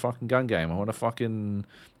surf. I want a fucking gun game. I want a fucking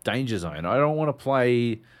Danger Zone. I don't want to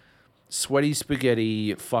play sweaty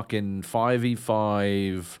spaghetti fucking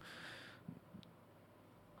 5v5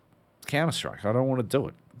 Counter-Strike. I don't want to do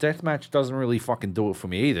it. Deathmatch doesn't really fucking do it for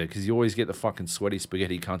me either, because you always get the fucking sweaty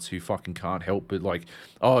spaghetti cunts who fucking can't help but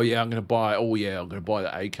I'm gonna buy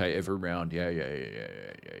the AK every round. Yeah.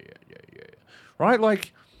 Right?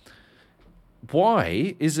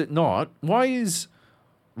 Why is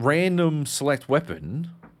random select weapon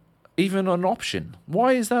even an option?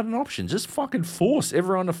 Why is that an option? Just fucking force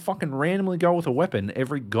everyone to fucking randomly go with a weapon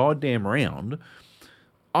every goddamn round.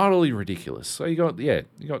 Utterly ridiculous. So you got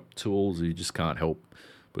tools who just can't help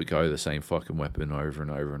but go the same fucking weapon over and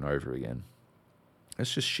over and over again.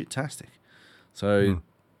 It's just shit-tastic. So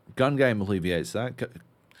gun game alleviates that.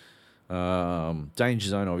 Danger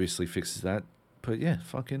Zone obviously fixes that. But yeah,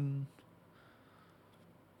 fucking...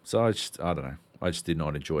 So I don't know. I just did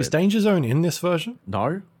not enjoy Is it. Danger Zone in this version?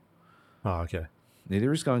 No. Oh, okay.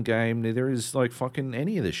 Neither is gun game. Neither is fucking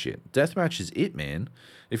any of this shit. Deathmatch is it, man.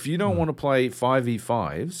 If you don't want to play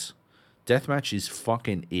 5v5s, deathmatch is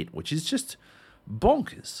fucking it, which is just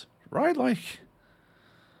bonkers, right?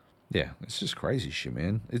 Yeah, it's just crazy shit,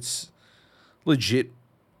 man. It's legit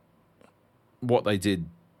what they did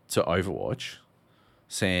to Overwatch,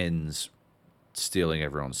 sans stealing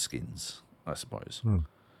everyone's skins, I suppose.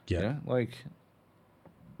 Yeah.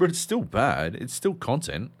 But it's still bad. It's still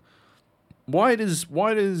content. Why does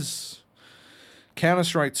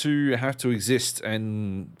Counter-Strike 2 have to exist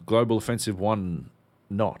and Global Offensive 1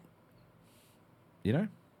 not? You know?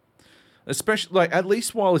 Especially, like, at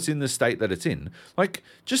least while it's in the state that it's in. Like,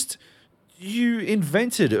 just, you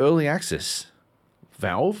invented early access,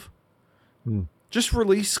 Valve. Just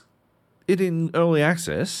release it in early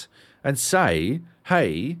access and say,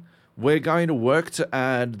 hey, we're going to work to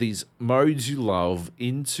add these modes you love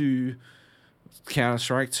into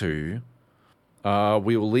Counter-Strike 2.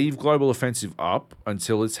 We will leave Global Offensive up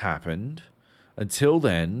until it's happened. Until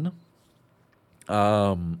then,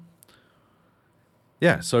 yeah,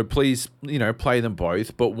 so please, play them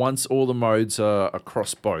both. But once all the modes are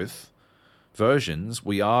across both versions,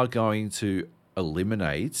 we are going to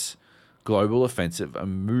eliminate Global Offensive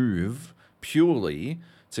and move purely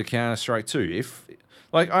to Counter-Strike 2. If,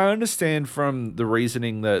 like, I understand from the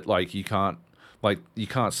reasoning that, like, you can't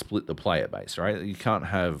split the player base, right? You can't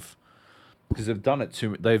have, because they've done it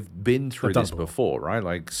too. They've been through this before, right?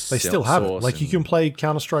 Like, they still have it. Like, you can play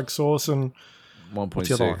Counter-Strike Source and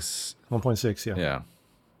 1.6. 1.6, yeah.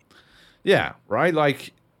 Yeah, right?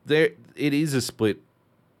 Like, it is a split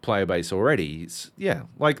player base already.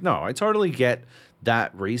 Like, no, I totally get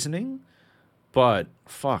that reasoning, but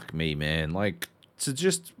fuck me, man. Like, to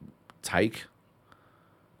just take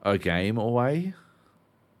a game away,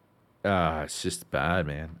 it's just bad,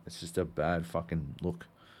 man. It's just a bad fucking look.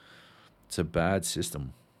 It's a bad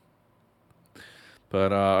system.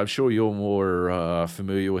 But I'm sure you're more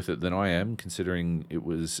familiar with it than I am, considering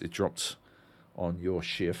it dropped on your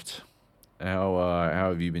shift. How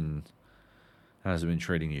have you been? How's it been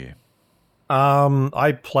treating you?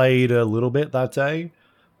 I played a little bit that day.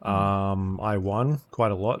 I won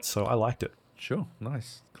quite a lot, so I liked it. Sure,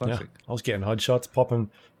 nice, classic. Yeah, I was getting headshots,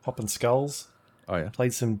 popping skulls. Oh yeah,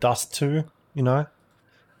 played some Dust 2,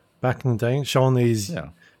 back in the day, showing these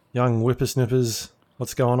young whippersnippers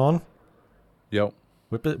what's going on. Yep.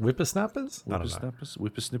 Whippersnappers?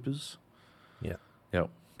 Whippersnippers. Yeah. Yep.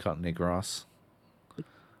 Cutting their grass.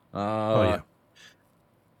 Yeah.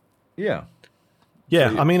 Yeah. Yeah,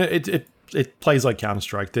 so I mean, it plays like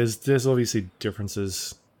Counter-Strike. There's obviously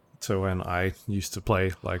differences to when I used to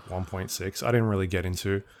play like 1.6. I didn't really get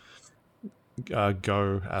into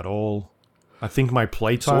Go at all. I think my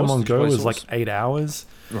playtime on Go was like 8 hours.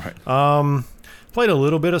 Right. Played a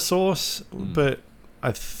little bit of Source, but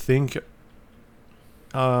I think,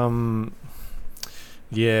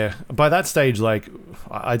 yeah, by that stage, like,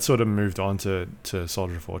 I'd sort of moved on to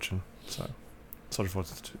Soldier of Fortune. So, Soldier of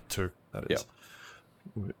Fortune 2, that is.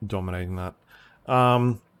 Dominating that.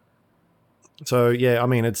 So yeah, I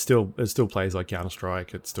mean, it still plays like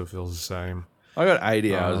Counter-Strike. It still feels the same. I got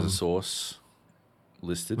 80 hours of Source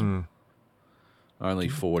listed. Only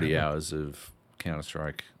 40 hours of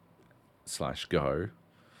Counter-Strike /Go.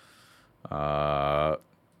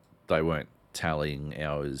 They weren't tallying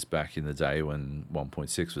hours back in the day when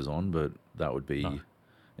 1.6 was on, but that would be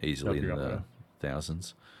easily in the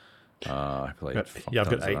thousands. I played. I've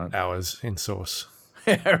got 8 hours in Source.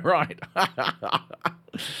 Yeah, right.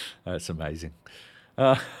 That's amazing.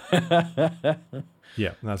 Yeah,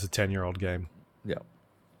 that's a 10-year-old game. Yeah.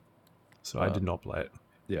 So I did not play it.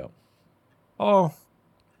 Yeah. Oh.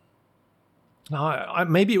 No,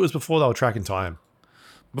 maybe it was before they were tracking time.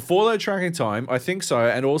 Before they were tracking time, I think so.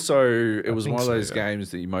 And also, it was one of those games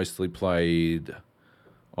that you mostly played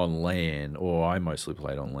on LAN, or I mostly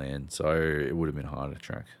played on LAN, so it would have been hard to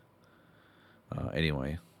track.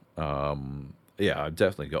 Anyway. Yeah, I've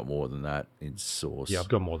definitely got more than that in Source. Yeah, I've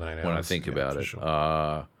got more than 8 hours. When I think about it.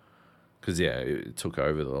 Because, it took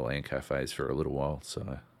over the LAN cafes for a little while,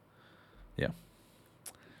 so, yeah.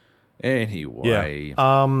 Anyway.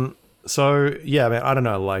 Yeah. So, yeah, man, I don't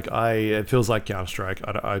know. Like, it feels like Counter-Strike.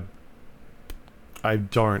 I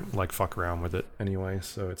don't, like, fuck around with it anyway,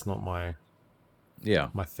 so it's not my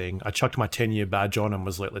thing. I chucked my 10-year badge on and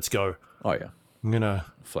was like, let's go. Oh, yeah. I'm going to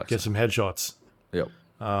get some headshots. Yep.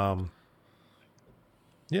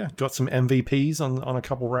 Yeah, got some MVPs on a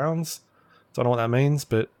couple rounds. Don't know what that means,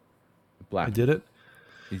 but I did it.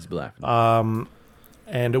 He's black. And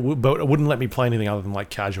but it wouldn't let me play anything other than like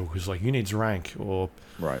casual, because like you need rank or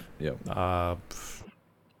right. Yeah. I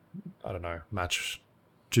don't know,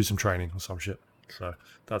 do some training or some shit. So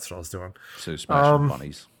that's what I was doing. So smashing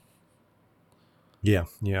bunnies. Yeah.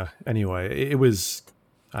 Anyway, it was,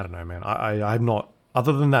 I don't know, man. I'm not,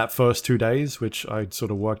 other than that first 2 days, which I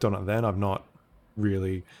sort of worked on it then, I've not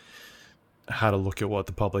really had a look at what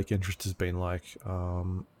the public interest has been like.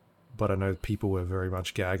 But I know people were very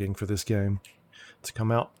much gagging for this game to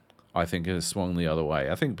come out. I think it swung the other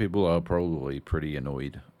way. I think people are probably pretty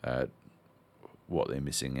annoyed at what they're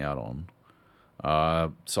missing out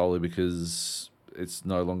on. Solely because it's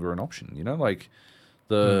no longer an option. You know, like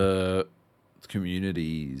the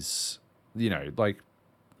communities. You know, like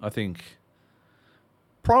I think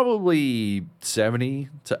probably 70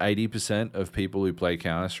 to 80% of people who play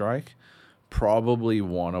Counter Strike probably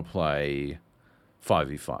want to play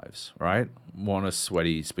 5v5s, right? Want to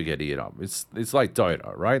sweaty spaghetti it up. It's like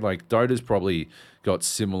Dota, right? Like Dota's probably got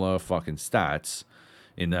similar fucking stats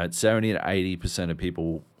in that 70 to 80% of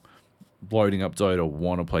people loading up Dota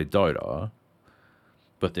want to play Dota,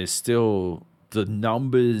 but there's still the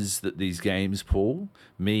numbers that these games pull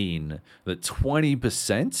mean that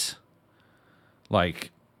 20%,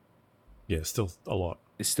 like, Yeah, still a lot.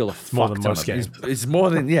 it's still a more fuck than ton most of games. It's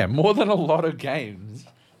more than more than a lot of games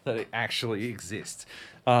that actually exist.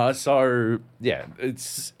 So yeah,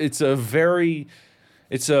 it's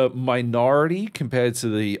a minority compared to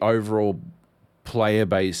the overall player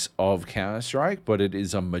base of Counter-Strike, but it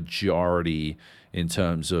is a majority in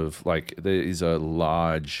terms of, like, there is a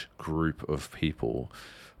large group of people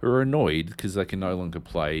who are annoyed because they can no longer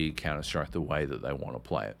play Counter-Strike the way that they want to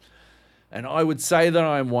play it. And I would say that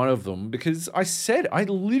I'm one of them because I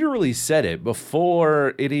literally said it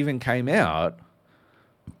before it even came out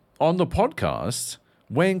on the podcast.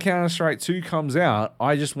 When Counter-Strike 2 comes out,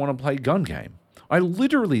 I just want to play gun game. I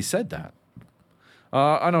literally said that.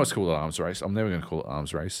 I know it's called Arms Race. I'm never going to call it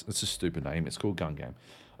Arms Race. It's a stupid name. It's called gun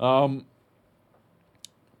game.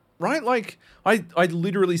 Right? Like, I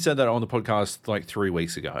literally said that on the podcast like 3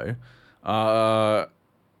 weeks ago. I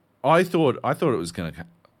thought it was going to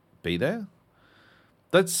be there.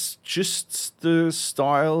 That's just the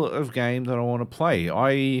style of game that I want to play.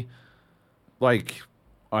 I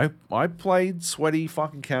played sweaty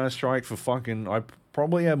fucking Counter-Strike for fucking... I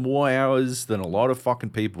probably had more hours than a lot of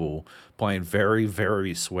fucking people playing very,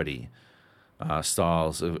 very sweaty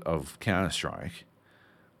styles of Counter-Strike.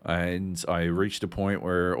 And I reached a point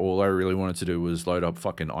where all I really wanted to do was load up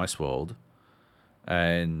fucking Ice World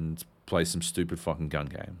and play some stupid fucking gun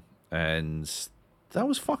game. And that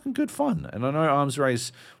was fucking good fun. And I know Arms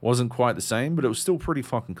Race wasn't quite the same, but it was still pretty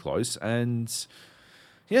fucking close. And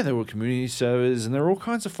yeah, there were community servers and there were all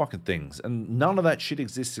kinds of fucking things. And none of that shit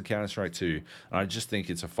exists in Counter-Strike 2. And I just think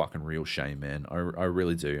it's a fucking real shame, man. I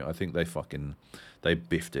really do. I think they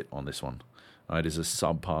biffed it on this one. It is a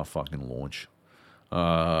subpar fucking launch.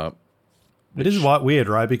 It is weird,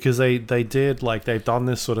 right? Because they did, like, they've done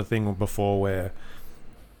this sort of thing before where,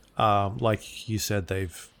 like you said,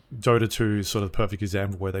 Dota 2 is sort of the perfect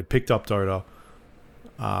example where they picked up Dota,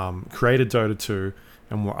 created Dota 2,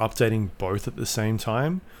 and were updating both at the same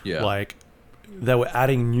time. Yeah. Like, they were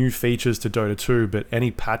adding new features to Dota 2, but any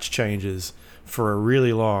patch changes for a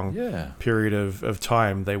really long period of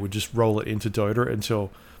time, they would just roll it into Dota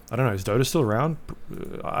until... I don't know, is Dota still around?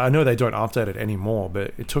 I know they don't update it anymore,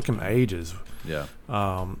 but it took them ages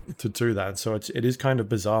to do that. So it is kind of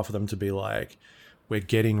bizarre for them to be like, we're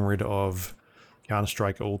getting rid of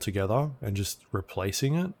Counter-Strike altogether and just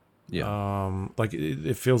replacing it. Yeah. Like,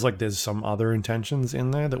 it feels like there's some other intentions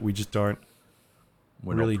in there that we just don't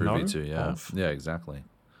really not privy know to, yeah. of. Yeah, exactly.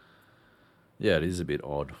 Yeah, it is a bit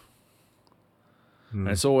odd. And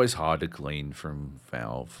it's always hard to glean from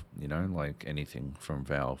Valve, you know, like anything from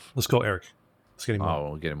Valve. Let's call Eric. Let's get him on. Oh,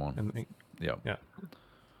 we'll get him on. Yeah. We'll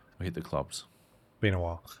hit the clubs. Been a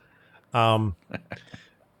while.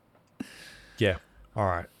 Yeah. All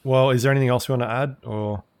right. Well, is there anything else you want to add,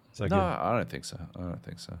 or is that No, good? I don't think so.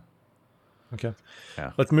 Okay.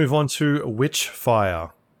 Yeah. Let's move on to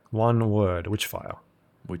Witchfire. One word. Witchfire.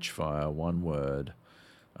 Witchfire, one word.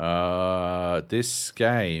 This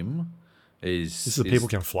game is... This is People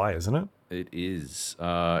Can Fly, isn't it? It is.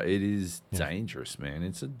 It is dangerous, man.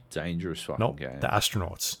 It's a dangerous fucking game. The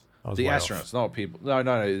astronauts. The astronauts, not people. No.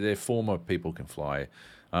 They're former People Can Fly.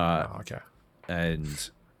 Okay. And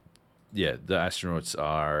yeah, the astronauts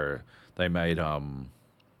are... They made... what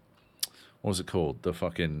was it called? The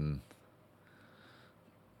fucking...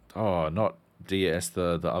 Oh, not DS,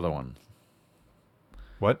 the other one.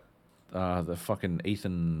 What? The fucking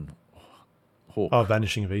Ethan Hawke. Oh,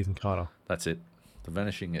 Vanishing of Ethan Carter. That's it. The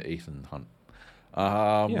Vanishing of Ethan Hunt.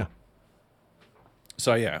 Yeah.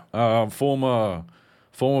 So yeah, former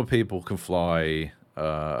People Can Fly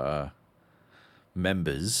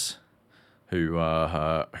members who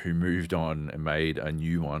moved on and made a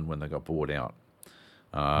new one when they got bought out.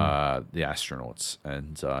 The astronauts,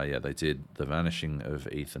 and they did The Vanishing of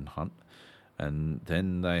Ethan Hunt, and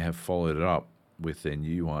then they have followed it up with their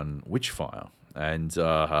new one, Witchfire, and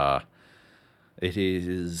it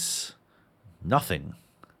is nothing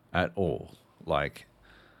at all like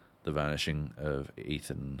The Vanishing of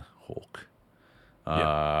Ethan Hawke.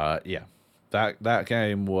 That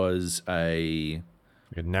game was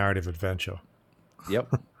Like a narrative adventure.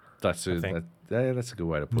 Yep, that's I think. that's a good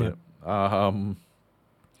way to put Yeah. it.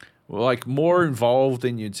 Like more involved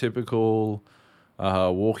than your typical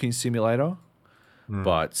walking simulator, Mm.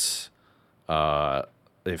 but uh,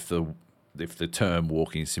 if the term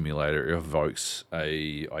walking simulator evokes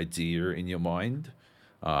a idea in your mind,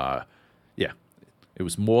 uh, yeah, it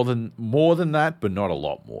was more than that, but not a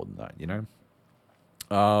lot more than that, you know.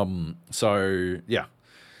 So yeah,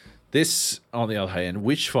 this on the other hand,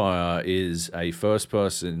 Witchfire is a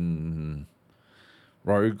first-person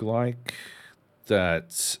roguelike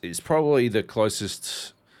that is probably the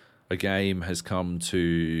closest a game has come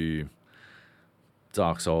to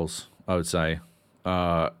Dark Souls, I would say.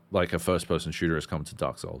 Like a first-person shooter has come to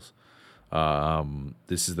Dark Souls.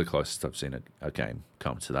 This is the closest I've seen a game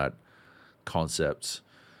come to that concept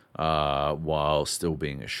while still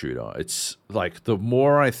being a shooter. It's like the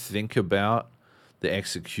more I think about the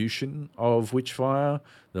execution of Witchfire,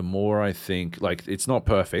 the more I think like it's not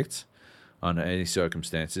perfect under any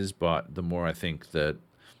circumstances, but the more I think that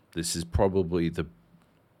this is probably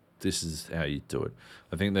this is how you do it.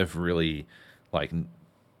 I think they've really like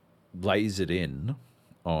lasered in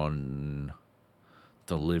on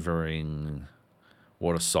delivering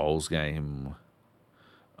what a Souls game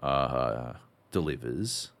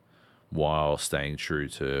delivers while staying true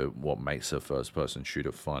to what makes a first-person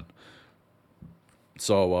shooter fun.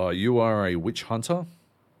 So you are a witch hunter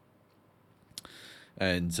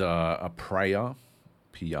and a prayer,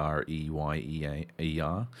 Preyear,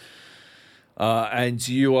 and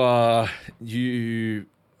you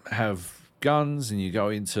have guns and you go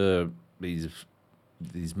into these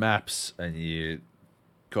maps and you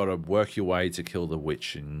got to work your way to kill the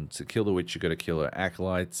witch. And to kill the witch, you got to kill her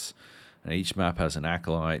acolytes. And each map has an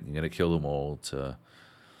acolyte. You got to kill them all to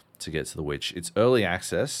get to the witch. It's early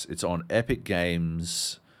access. It's on Epic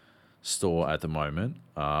Games store at the moment,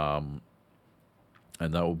 and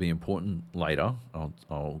that will be important later.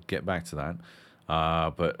 I'll get back to that.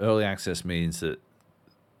 But early access means that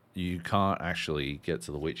you can't actually get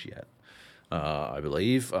to the witch yet. I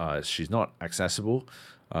believe she's not accessible.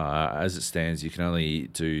 As it stands, you can only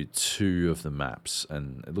do 2 of the maps,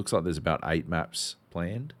 and it looks like there's about 8 maps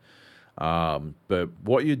planned. But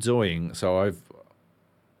what you're doing, so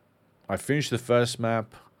I finished the first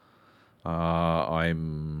map.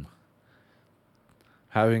 I'm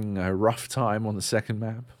having a rough time on the second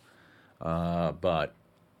map. But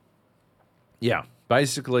yeah,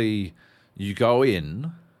 basically you go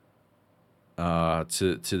in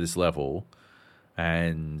to this level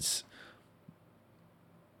and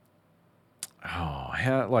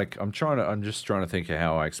I'm just trying to think of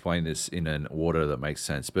how I explain this in an order that makes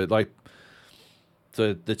sense. But like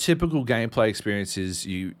the typical gameplay experience is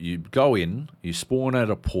you go in, you spawn at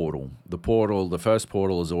a portal. The first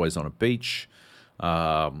portal is always on a beach,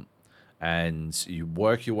 and you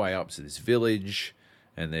work your way up to this village,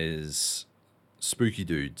 and there's spooky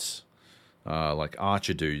dudes, like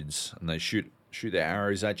archer dudes, and they shoot their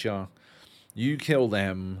arrows at you. You kill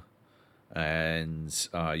them, and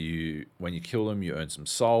when you kill them, you earn some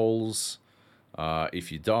souls.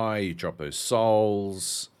 If you die, you drop those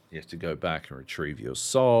souls. You have to go back and retrieve your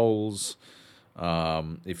souls.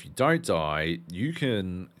 If you don't die, you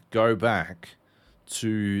can go back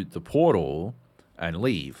to the portal and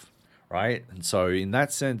leave, right? And so in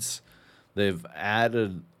that sense, they've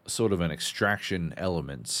added sort of an extraction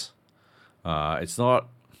element. It's not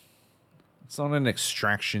an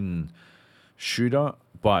extraction shooter,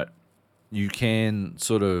 but you can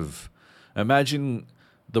sort of imagine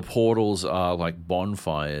the portals are like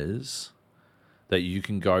bonfires that you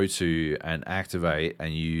can go to and activate,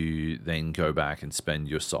 and you then go back and spend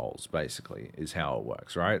your souls, basically, is how it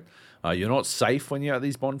works, right? You're not safe when you're at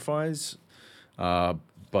these bonfires,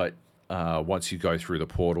 but once you go through the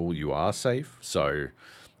portal, you are safe. So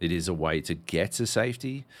it is a way to get to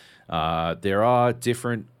safety. There are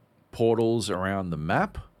different portals around the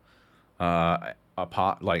map,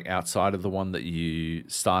 apart, like outside of the one that you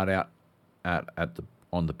start out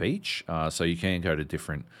on the beach. So you can go to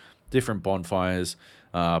different bonfires,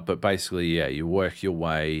 but basically, yeah, you work your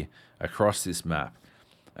way across this map,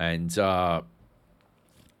 and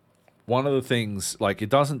one of the things, like, it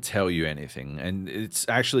doesn't tell you anything, and it's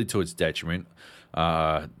actually to its detriment.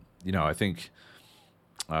 I think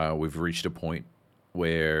we've reached a point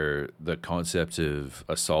where the concept of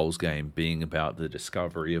a Souls game being about the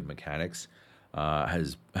discovery of mechanics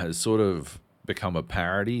has sort of become a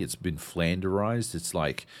parody. It's been flanderized. It's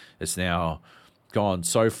like it's now gone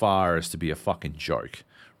so far as to be a fucking joke,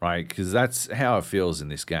 right? Because that's how it feels in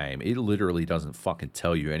this game. It literally doesn't fucking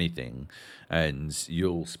tell you anything, and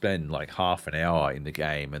you'll spend like half an hour in the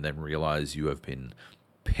game and then realize you have been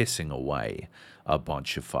pissing away a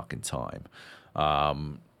bunch of fucking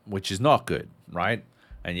time, which is not good, right?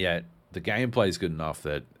 And yet the gameplay is good enough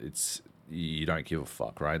that you don't give a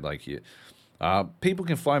fuck, right? Like people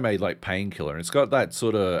can find a like Painkiller, and it's got that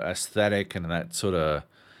sort of aesthetic and that sort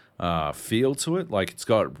of feel to it. Like it's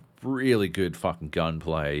got really good fucking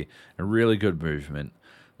gunplay and really good movement.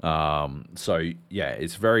 So yeah,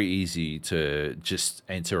 it's very easy to just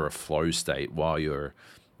enter a flow state while you're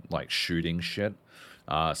like shooting shit.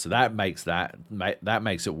 So that makes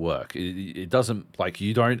it work. It doesn't like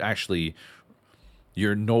you don't actually.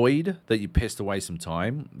 You're annoyed that you pissed away some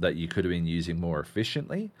time that you could have been using more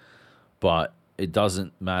efficiently, but it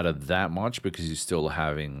doesn't matter that much because you're still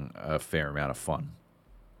having a fair amount of fun.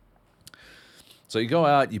 So you go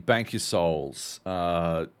out, you bank your souls.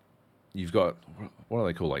 You've got, what are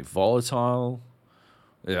they called? Like volatile?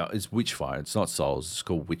 Yeah, it's Witchfire. It's not souls. It's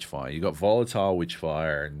called Witchfire. You got volatile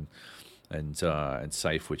Witchfire and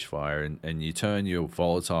safe Witchfire, and you turn your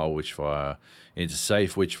volatile Witchfire into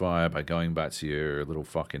safe Witchfire by going back to your little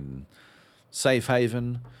fucking safe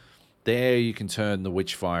haven. There you can turn the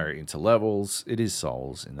Witchfire into levels. It is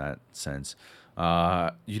souls in that sense.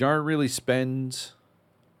 You don't really spend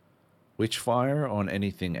Witchfire on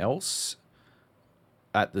anything else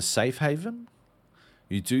at the safe haven.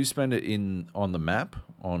 You do spend it on the map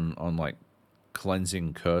on like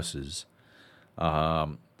cleansing curses.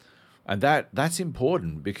 And that's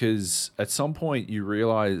important because at some point you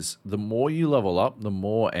realize the more you level up, the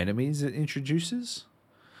more enemies it introduces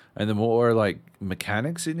and the more like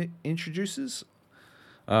mechanics it introduces.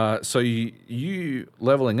 So you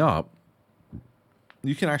leveling up,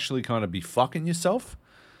 you can actually kind of be fucking yourself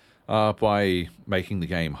by making the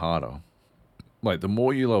game harder. Like the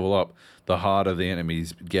more you level up, the harder the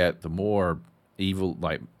enemies get, the more evil,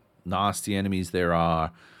 like nasty enemies there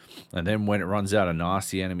are. And then when it runs out of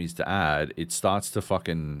nasty enemies to add, it starts to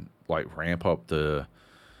fucking like ramp up the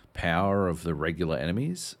power of the regular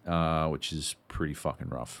enemies, which is pretty fucking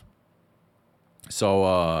rough.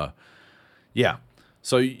 So, yeah.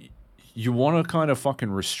 So you want to kind of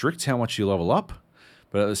fucking restrict how much you level up,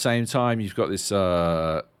 but at the same time, you've got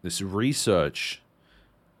this research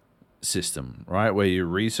system, right, where you're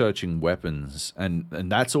researching weapons, and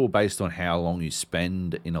that's all based on how long you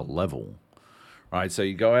spend in a level. Right, so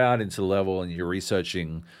you go out into the level and you're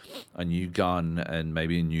researching a new gun and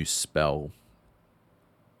maybe a new spell.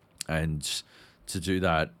 And to do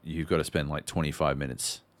that, you've got to spend like 25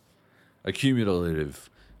 minutes accumulative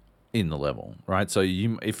in the level, right? So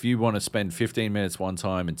if you want to spend 15 minutes one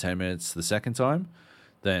time and 10 minutes the second time,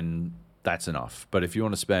 then that's enough. But if you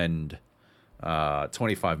want to spend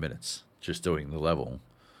 25 minutes just doing the level,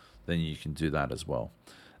 then you can do that as well.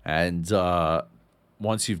 And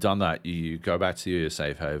once you've done that, you go back to your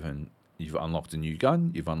safe haven. You've unlocked a new gun.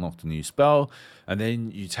 You've unlocked a new spell, and then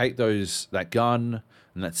you take that gun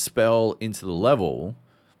and that spell into the level,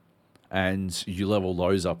 and you level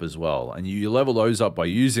those up as well. And you level those up by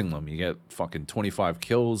using them. You get fucking 25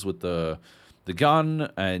 kills with the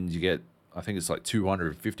gun, and you get, I think it's like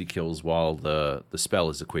 250 kills while the spell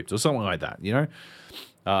is equipped or something like that. You know.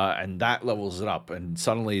 And that levels it up, and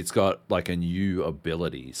suddenly it's got like a new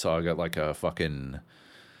ability. So I got like a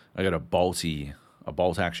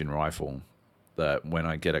bolt action rifle that when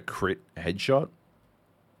I get a crit headshot,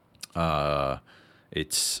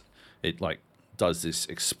 it like does this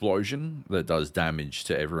explosion that does damage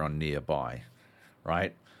to everyone nearby,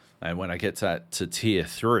 right? And when I get to tier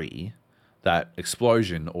 3, that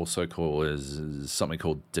explosion also causes something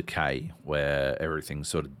called decay, where everything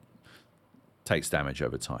sort of takes damage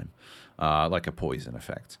over time, like a poison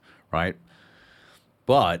effect, right?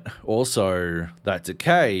 But also that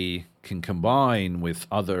decay can combine with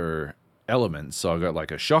other elements. So I got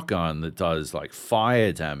like a shotgun that does like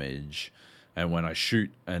fire damage, and when I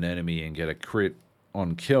shoot an enemy and get a crit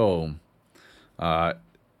on kill,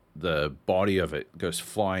 the body of it goes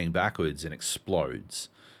flying backwards and explodes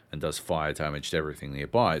and does fire damage to everything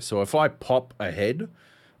nearby. So if I pop ahead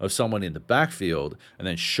of someone in the backfield and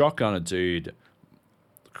then shotgun a dude,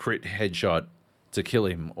 crit headshot to kill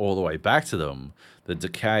him all the way back to them, the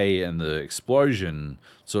decay and the explosion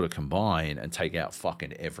sort of combine and take out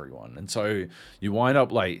fucking everyone. And so you wind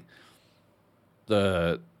up like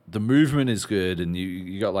the movement is good, and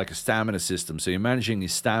you got like a stamina system. So you're managing your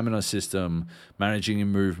stamina system, managing your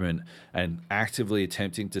movement, and actively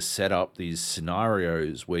attempting to set up these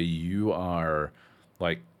scenarios where you are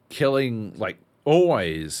like killing, like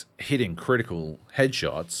always hitting critical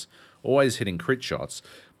headshots, always hitting crit shots,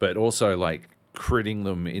 but also like critting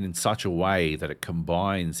them in such a way that it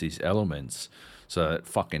combines these elements so that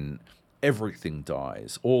fucking everything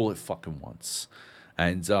dies all at fucking once.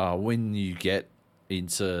 And when you get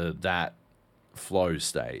into that flow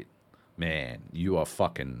state, man, you are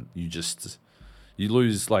fucking. You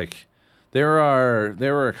lose like. There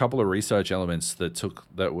are a couple of research elements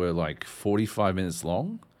that were like 45 minutes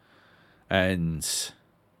long, and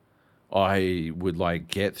I would like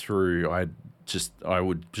get through. I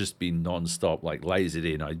would just be nonstop, like lasered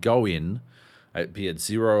in. I'd go in, I'd be at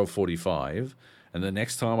 0 or 45, and the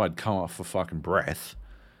next time I'd come up for fucking breath,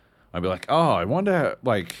 I'd be like, oh, I wonder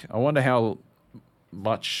how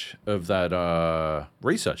much of that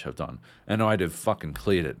research I've done, and I'd have fucking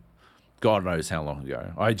cleared it. God knows how long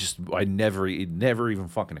ago. It never even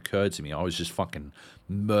fucking occurred to me. I was just fucking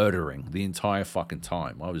murdering the entire fucking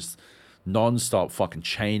time. I was non-stop fucking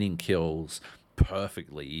chaining kills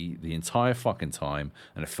perfectly the entire fucking time,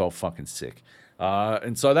 and it felt fucking sick.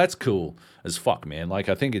 And so that's cool as fuck, man. Like,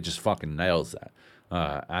 I think it just fucking nails that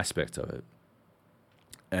aspect of it.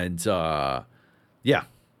 And yeah,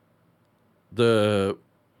 the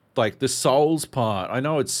souls part. I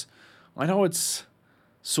know it's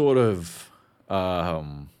sort of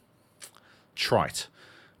trite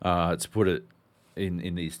to put it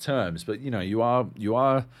in these terms, but you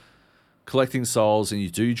are collecting souls, and you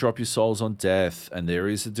do drop your souls on death, and there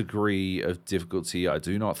is a degree of difficulty. I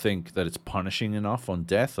do not think that it's punishing enough on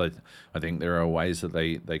death. I think there are ways that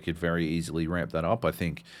they could very easily ramp that up. I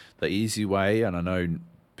think the easy way, and I know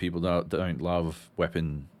people don't love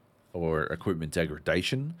weapon or equipment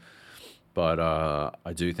degradation, but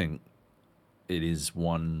I do think it is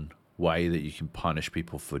one way that you can punish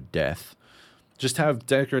people for death. Just have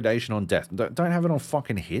degradation on death. Don't have it on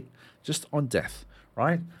fucking hit, just on death,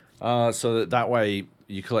 right? So that way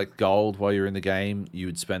you collect gold while you're in the game. You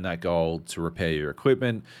would spend that gold to repair your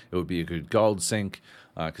equipment. It would be a good gold sink,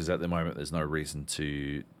 because at the moment there's no reason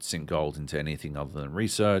to sink gold into anything other than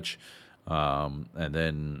research. And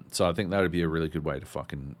then, so I think that would be a really good way to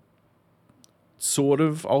fucking sort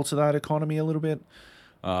of alter that economy a little bit.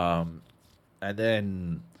 And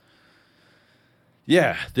then,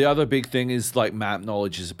 yeah, the other big thing is like map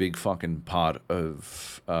knowledge is a big fucking part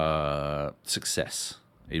of success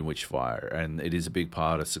in Witchfire, and it is a big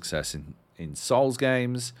part of success in Souls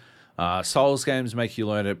games. Souls games make you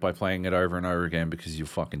learn it by playing it over and over again because you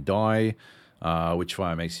fucking die.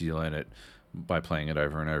 Witchfire makes you learn it by playing it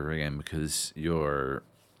over and over again because you're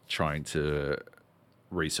trying to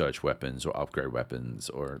research weapons or upgrade weapons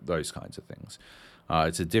or those kinds of things.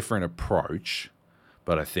 It's a different approach,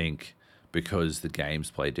 but I think because the games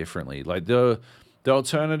play differently, like the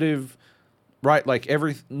alternative, right? Like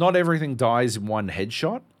not everything dies in one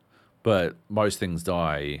headshot, but most things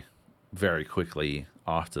die very quickly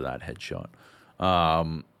after that headshot.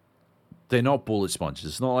 They're not bullet sponges.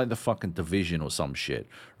 It's not like the fucking Division or some shit,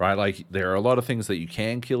 right? Like there are a lot of things that you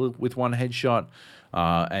can kill with one headshot,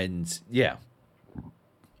 and yeah,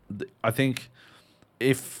 I think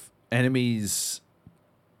if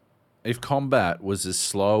combat was as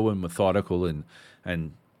slow and methodical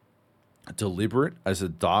and deliberate as a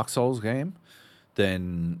Dark Souls game,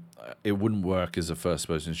 then it wouldn't work as a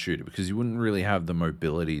first-person shooter because you wouldn't really have the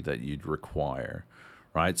mobility that you'd require,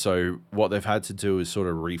 right? So what they've had to do is sort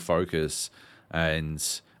of refocus and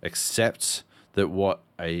accept that what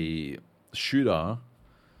a shooter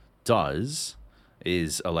does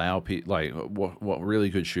is allow people, like what really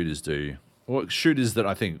good shooters do, what shooters that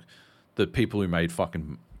I think the people who made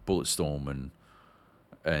fucking Bulletstorm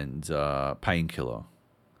and Painkiller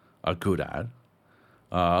are good at.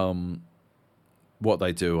 What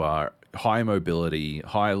they do are high mobility,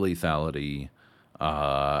 high lethality,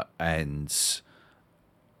 and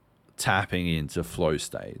tapping into flow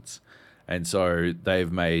states. And so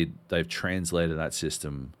they've translated that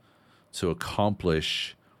system to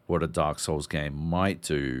accomplish what a Dark Souls game might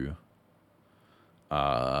do,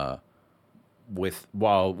 with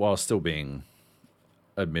while still being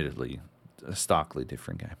admittedly a starkly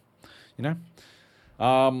different game,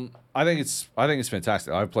 I think it's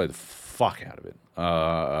fantastic. I've played the fuck out of it.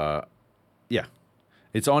 Yeah,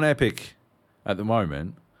 it's on Epic at the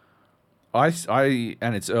moment.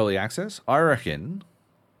 And it's early access. I reckon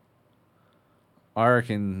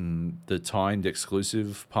the timed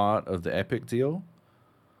exclusive part of the Epic deal,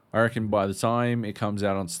 I reckon by the time it comes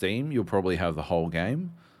out on Steam, you'll probably have the whole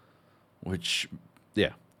game. Which,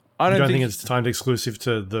 yeah, I don't think it's timed exclusive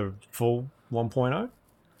to the full 1.0.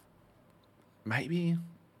 Maybe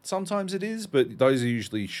sometimes it is, but those are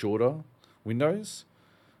usually shorter windows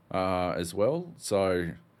as well.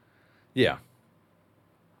 So, yeah,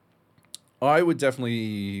 I would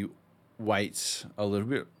definitely wait a little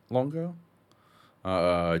bit longer,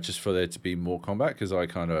 just for there to be more combat, because I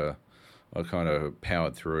kind of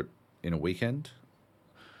powered through it in a weekend.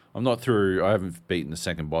 I haven't beaten the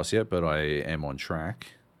second boss yet, but I am on track.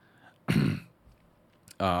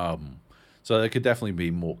 So there could definitely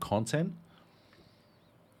be more content.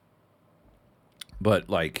 But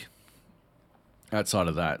like outside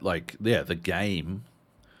of that, like yeah, the game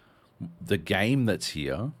that's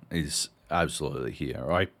here is absolutely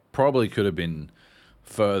here. I probably could have been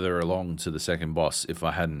further along to the second boss if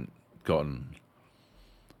I hadn't gotten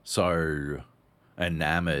so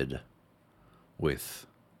enamored with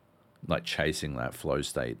like chasing that flow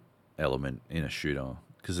state element in a shooter,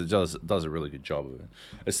 because it does a really good job of it.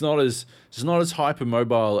 It's not as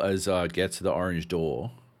hypermobile as Get to the Orange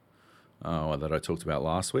Door that I talked about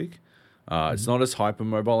last week. It's not as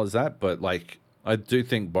hypermobile as that, but like I do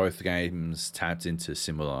think both games tapped into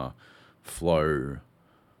similar flow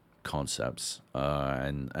concepts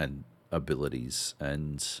and abilities,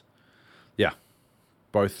 and yeah,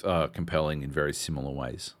 both are compelling in very similar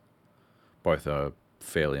ways. Both are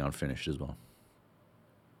fairly unfinished as well.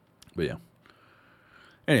 But yeah.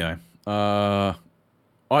 Anyway,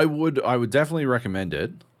 I would definitely recommend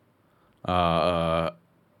it.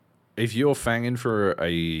 If you're fanging for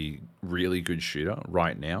a really good shooter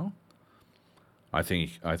right now, I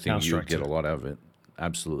think you'll get a lot out of it.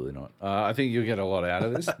 Absolutely not. I think you'll get a lot out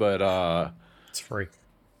of this, but it's free.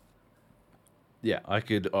 Yeah, I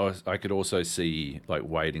could also see like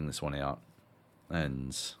waiting this one out,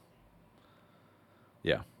 and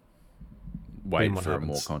yeah, wait for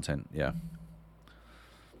more content. Yeah.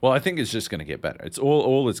 Well, I think it's just going to get better. It's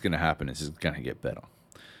all that's going to happen is it's going to get better.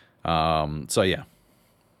 So yeah,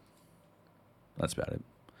 that's about it.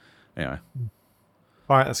 Anyway.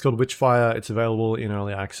 All right, it's called Witchfire. It's available in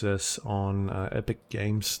early access on Epic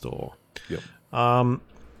Games Store. Yep. All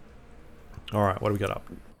right, what do we got up?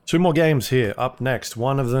 2 more games here. Up next,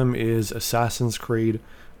 one of them is Assassin's Creed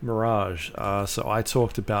Mirage. So I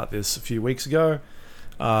talked about this a few weeks ago.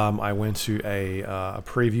 I went to a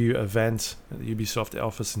preview event at the Ubisoft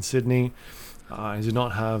office in Sydney. I did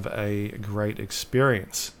not have a great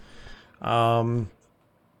experience. I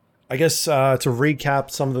guess to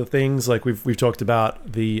recap some of the things, like we've talked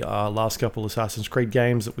about the last couple Assassin's Creed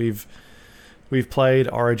games that we've played,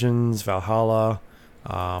 Origins, Valhalla,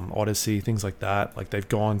 Odyssey, things like that. Like they've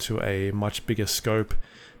gone to a much bigger scope,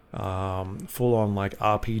 full on like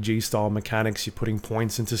RPG style mechanics. You're putting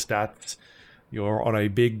points into stats. You're on a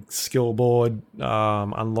big skill board,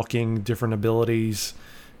 unlocking different abilities.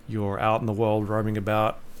 You're out in the world roaming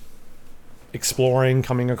about, exploring,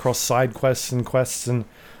 coming across side quests and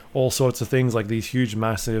all sorts of things, like these huge,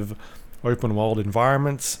 massive open world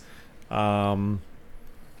environments that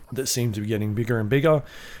seem to be getting bigger and bigger.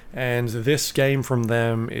 And this game from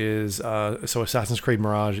them is, so Assassin's Creed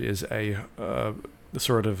Mirage is a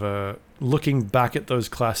sort of looking back at those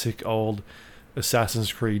classic old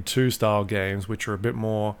Assassin's Creed 2 style games, which are a bit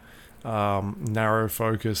more narrow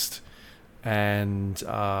focused and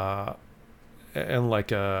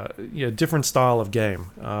like a different style of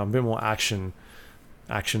game, a bit more action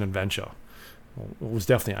adventure. Well, it was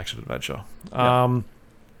definitely action adventure. Yeah.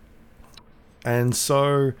 And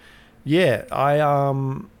so yeah, I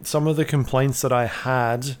some of the complaints that I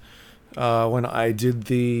had when I did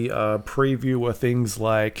the preview were things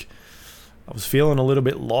like I was feeling a little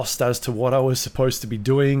bit lost as to what I was supposed to be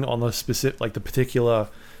doing on the specific, like the particular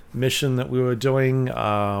mission that we were doing.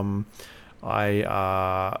 A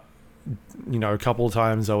couple of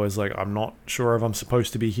times I was like, I'm not sure if I'm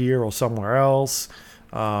supposed to be here or somewhere else.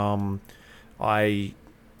 I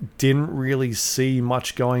didn't really see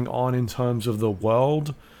much going on in terms of the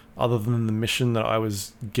world other than the mission that I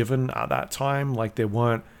was given at that time. Like there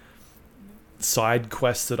weren't side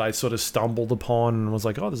quests that I sort of stumbled upon and was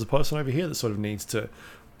like, oh, there's a person over here that sort of needs to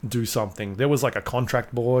do something. There was like a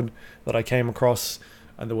contract board that I came across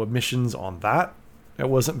and there were missions on that. It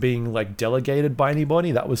wasn't being like delegated by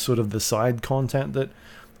anybody. That was sort of the side content that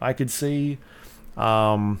I could see.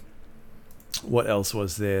 What else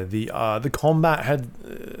was there? The combat had,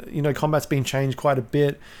 combat's been changed quite a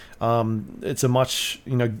bit. It's a much,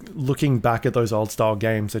 looking back at those old style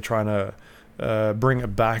games, they're trying to bring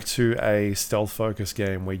it back to a stealth focused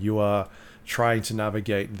game where you are trying to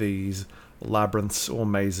navigate these labyrinths or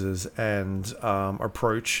mazes and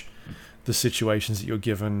approach the situations that you're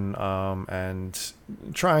given and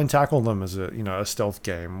try and tackle them as a stealth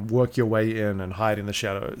game. Work your way in and hide in the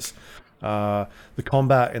shadows. The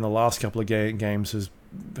combat in the last couple of games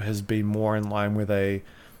has been more in line with the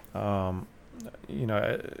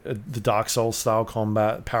Dark Souls style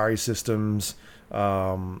combat, parry systems,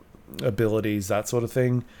 abilities, that sort of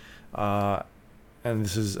thing. And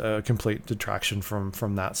this is a complete detraction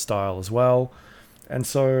from that style as well. And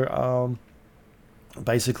so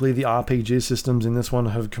basically the RPG systems in this one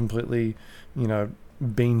have completely,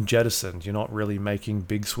 been jettisoned. You're not really making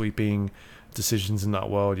big sweeping decisions in that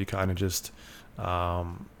world. You're kind of just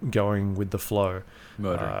going with the flow.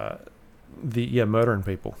 Murder. Murdering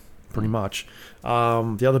people, pretty much.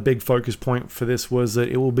 The other big focus point for this was that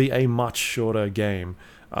it will be a much shorter game.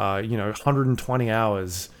 120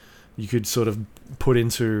 hours you could sort of put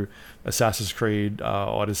into Assassin's Creed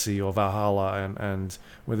Odyssey or Valhalla, and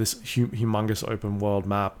with this humongous open world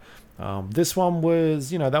map. This one was,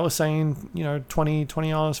 they were saying,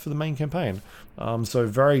 20 hours for the main campaign. So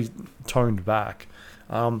very toned back.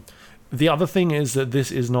 The other thing is that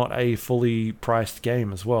this is not a fully priced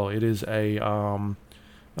game as well. It is I don't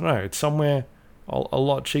know, it's somewhere a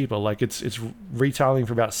lot cheaper. Like it's retailing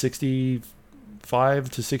for about $65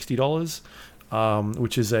 to $60,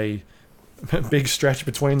 which is a big stretch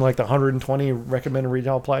between like the 120 recommended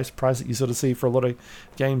retail price that you sort of see for a lot of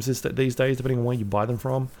games these days, depending on where you buy them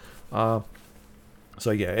from.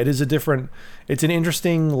 So yeah, it's an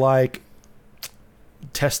interesting, like,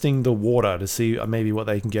 testing the water to see maybe what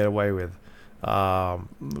they can get away with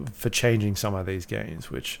for changing some of these games,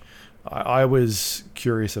 which I was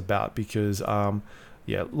curious about because,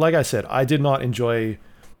 like I said, I did not enjoy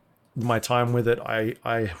my time with it.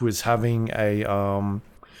 I was having I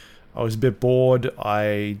was a bit bored.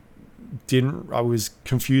 I was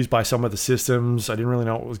confused by some of the systems. I didn't really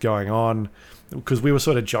know what was going on because we were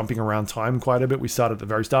sort of jumping around time quite a bit. We started at the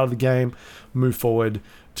very start of the game, moved forward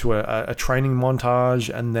to a training montage,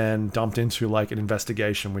 and then dumped into like an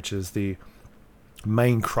investigation, which is the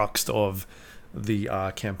main crux of the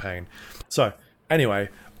campaign. So anyway,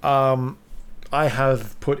 I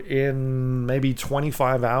have put in maybe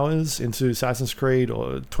 25 hours into Assassin's Creed,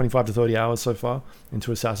 or 25 to 30 hours so far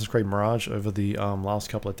into Assassin's Creed Mirage over the last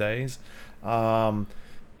couple of days. I'm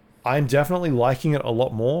definitely liking it a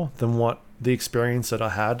lot more than what the experience that I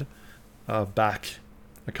had back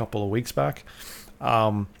a couple of weeks back.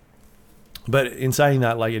 But in saying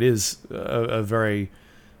that, like, it is a very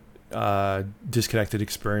disconnected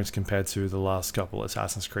experience compared to the last couple of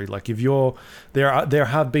Assassin's Creed. Like, if there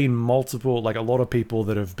have been multiple, like, a lot of people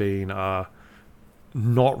that have been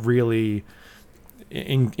not really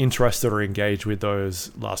interested or engaged with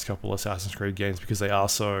those last couple of Assassin's Creed games because they are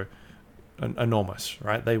so enormous,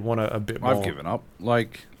 right? They want a bit more. I've given up.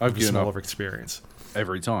 Like, I've given up experience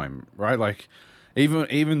every time, right? Like,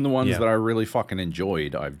 even the ones that I really fucking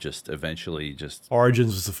enjoyed, I've just eventually just.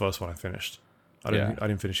 Origins was the first one I finished. I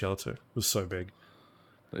didn't finish the other two. It was so big.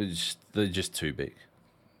 They're just too big.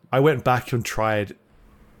 I went back and tried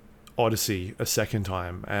Odyssey a second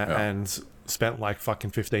time and spent like fucking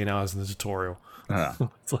 15 hours in the tutorial. Yeah.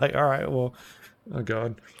 It's like, all right, well, oh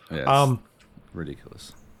god. Yeah,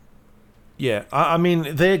 ridiculous. Yeah, I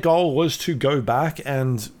mean, their goal was to go back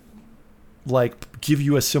and like give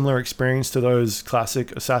you a similar experience to those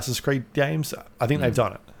classic Assassin's Creed games. I think they've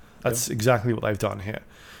done it. That's exactly what they've done here.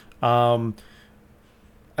 And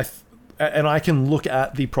I can look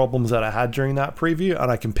at the problems that I had during that preview,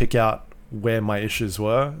 and I can pick out where my issues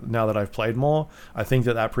were now that I've played more. I think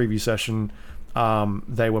that preview session,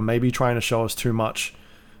 they were maybe trying to show us too much,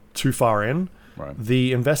 too far in. Right.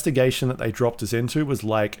 The investigation that they dropped us into was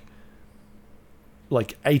like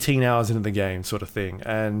 18 hours into the game sort of thing,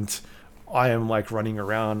 and I am like running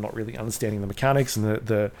around not really understanding the mechanics and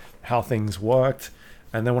the how things worked.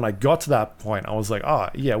 And then when I got to that point, I was like,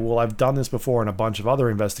 well, I've done this before in a bunch of other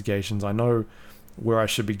investigations. I know where I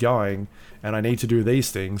should be going, and I need to do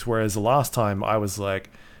these things. Whereas the last time I was like,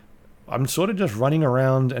 I'm sort of just running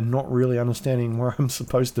around and not really understanding where I'm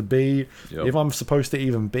supposed to be, if I'm supposed to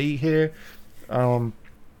even be here. And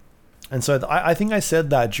so I think I said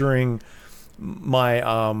that during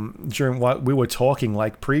during what we were talking.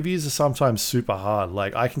 Like, previews are sometimes super hard.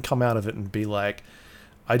 Like, I can come out of it and be like,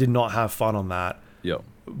 I did not have fun on that. Yep.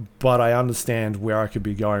 But I understand where I could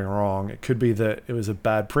be going wrong. It could be that it was a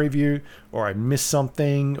bad preview, or I missed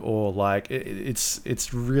something, or like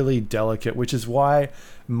it's really delicate, which is why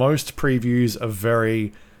most previews are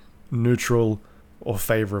very neutral or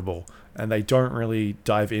favorable, and they don't really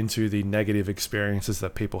dive into the negative experiences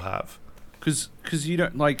that people have. Because you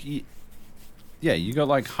don't like, you got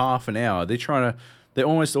like half an hour. They're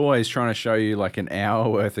almost always trying to show you like an hour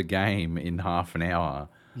worth of game in half an hour.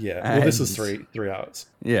 Yeah, well, this was three hours.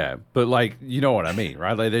 Yeah, but like, you know what I mean,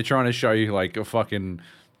 right? Like, they're trying to show you like a fucking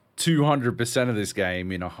 200% of this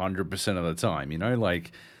game in 100% of the time. You know,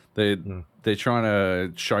 like they're trying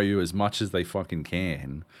to show you as much as they fucking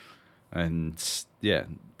can, and yeah,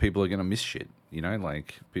 people are gonna miss shit. You know,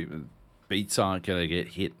 like beats aren't gonna get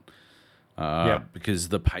hit because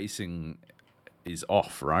the pacing is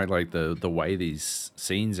off, right? Like the way these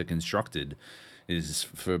scenes are constructed is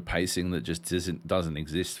for pacing that just doesn't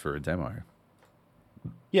exist for a demo.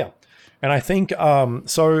 Yeah, and I think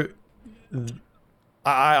so.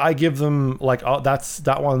 I give them like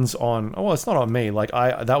that one's on. Oh, well, it's not on me. Like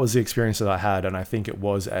that was the experience that I had, and I think it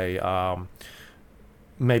was a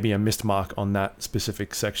maybe a missed mark on that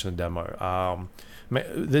specific section of demo.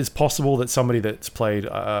 It's possible that somebody that's played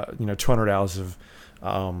 200 hours of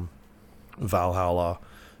Valhalla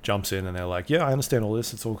jumps in and they're like, yeah, I understand all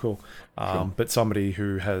this, it's all cool. Sure. But somebody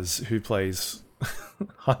who plays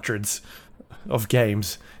hundreds of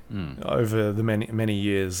games over the many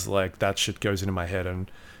years, like that shit goes into my head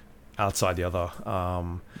and outside the other.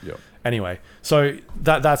 Yep. Anyway, so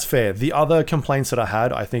that's fair. The other complaints that I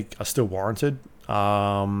had, I think, are still warranted.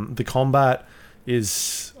 The combat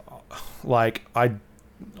is like I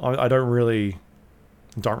don't really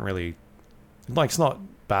like, it's not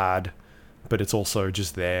bad, but it's also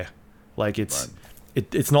just there. Like it's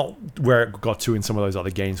it's not where it got to in some of those other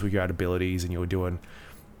games where you had abilities and you were doing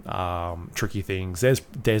tricky things.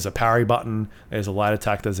 There's a parry button, there's a light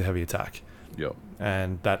attack, there's a heavy attack. Yep.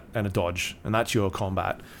 And a dodge, and that's your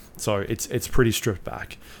combat. So it's pretty stripped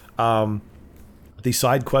back. The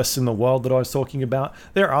side quests in the world that I was talking about,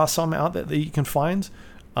 there are some out there that you can find.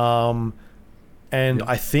 And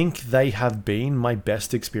I think they have been my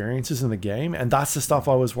best experiences in the game, and that's the stuff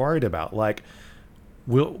I was worried about. Like,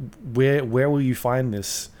 where will you find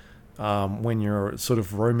this when you're sort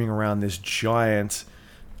of roaming around this giant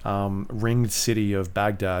ringed city of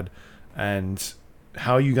Baghdad, and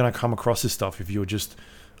how are you going to come across this stuff if you're just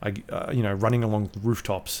running along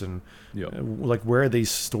rooftops and like, where are these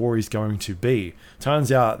stories going to be?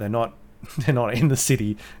 Turns out they're not in the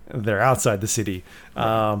city, they're outside the city.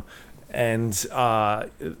 Right. And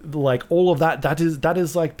like all of that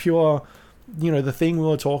is like pure, the thing we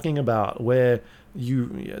were talking about, where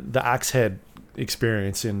the axe head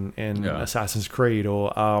experience in Assassin's Creed,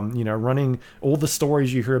 or running all the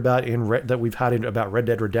stories you hear about that we've had about Red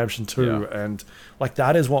Dead Redemption 2, and like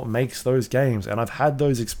that is what makes those games. And I've had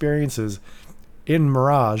those experiences in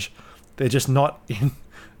Mirage. They're just not in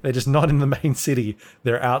the main city.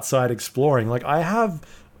 They're outside exploring. Like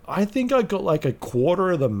I think I got like a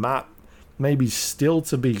quarter of the map maybe still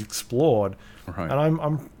to be explored, right. And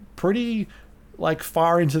I'm pretty like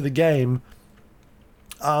far into the game.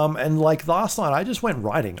 And like last night, I just went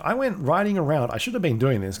riding. I went riding around. I should have been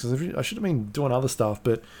doing this because I should have been doing other stuff.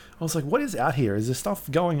 But I was like, what is out here? Is there stuff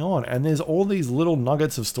going on? And there's all these little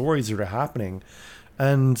nuggets of stories that are happening.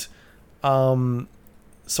 And so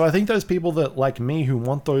I think those people that, like me, who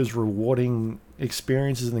want those rewarding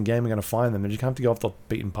experiences in the game are going to find them. They're just going to have to go off the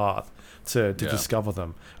beaten path to discover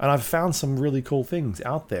them. And I've found some really cool things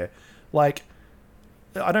out there. Like,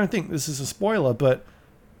 I don't think this is a spoiler, but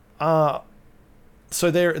so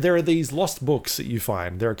there are these lost books that you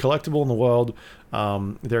find. They're a collectible in the world.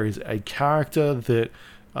 There is a character that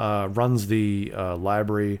runs the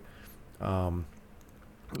library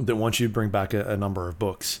that wants you to bring back a number of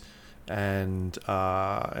books. And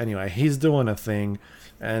anyway, he's doing a thing.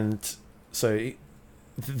 And so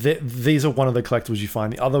these are one of the collectibles you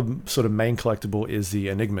find. The other sort of main collectible is the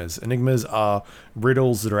enigmas. Enigmas are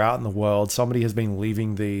riddles that are out in the world. Somebody has been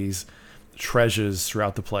leaving these treasures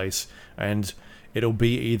throughout the place, and it'll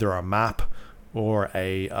be either a map or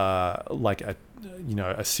a letter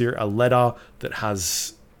that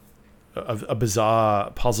has a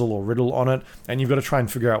bizarre puzzle or riddle on it, and you've got to try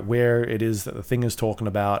and figure out where it is that the thing is talking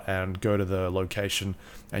about and go to the location,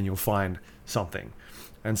 and you'll find something.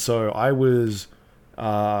 And so I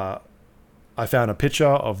found a picture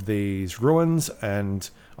of these ruins, and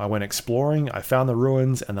I went exploring. I found the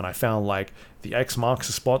ruins, and then I found like the X marks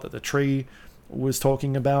the spot that the tree was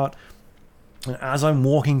talking about. And as I'm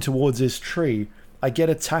walking towards this tree, I get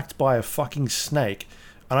attacked by a fucking snake.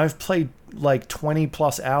 And I've played like 20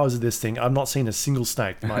 plus hours of this thing. I've not seen a single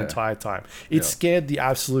snake my entire time. It scared the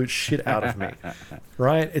absolute shit out of me.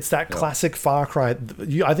 Right? It's that classic Far Cry.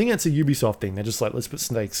 I think it's a Ubisoft thing. They're just like, let's put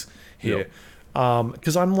snakes here.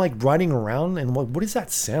 Because I'm like riding around and what is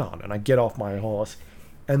that sound? And I get off my horse,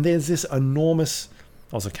 and there's this enormous...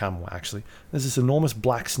 I was a camel, actually. There's this enormous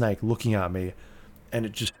black snake looking at me, and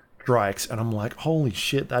it just strikes, and I'm like, holy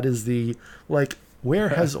shit, that is the... Like, where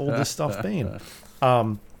has all this stuff been?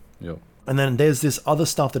 And then there's this other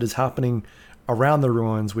stuff that is happening around the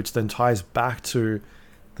ruins, which then ties back to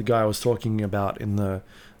the guy I was talking about in the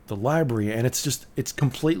library, and it's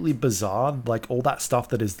completely bizarre, like all that stuff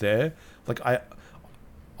that is there. Like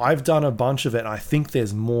I've done a bunch of it, and I think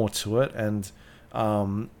there's more to it, and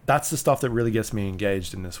that's the stuff that really gets me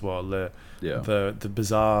engaged in this world. The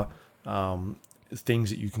bizarre things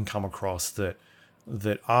that you can come across that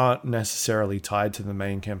aren't necessarily tied to the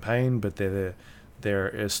main campaign, but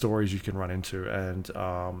they're stories you can run into, and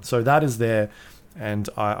so that is there. and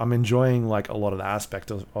I'm enjoying like a lot of the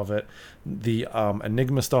aspect of it. The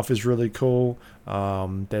Enigma stuff is really cool.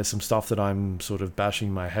 There's some stuff that I'm sort of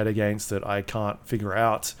bashing my head against that I can't figure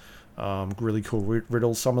out. Really cool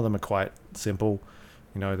riddles. Some of them are quite simple.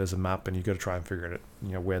 There's a map and you got to try and figure it.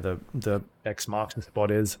 Where the X marks the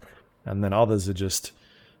spot is, and then others are just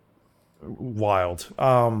wild.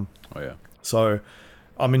 Oh yeah. So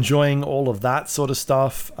I'm enjoying all of that sort of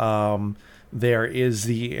stuff. There is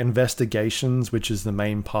the investigations, which is the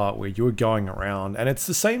main part where you're going around, and it's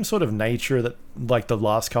the same sort of nature that like the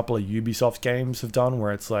last couple of Ubisoft games have done,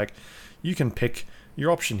 where it's like you can pick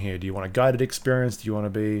your option here. Do you want a guided experience? Do you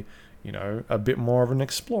want to be, a bit more of an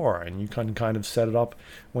explorer? And you can kind of set it up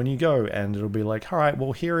when you go, and it'll be like, all right,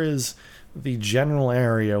 well, here is the general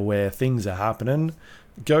area where things are happening.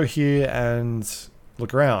 Go here and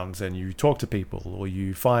look around, and you talk to people, or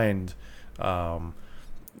you find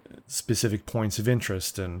specific points of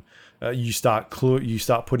interest, and you start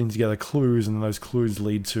putting together clues, and those clues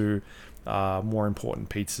lead to more important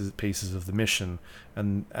pieces of the mission,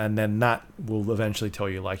 and then that will eventually tell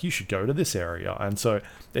you like you should go to this area. And so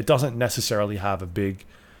it doesn't necessarily have a big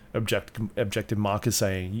objective marker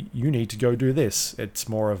saying you need to go do this. It's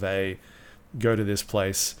more of a go to this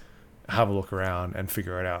place, have a look around, and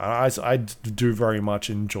figure it out. I do very much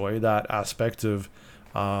enjoy that aspect of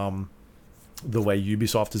the way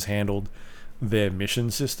Ubisoft has handled their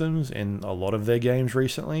mission systems in a lot of their games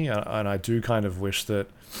recently, and I do kind of wish that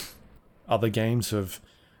other games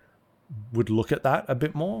would look at that a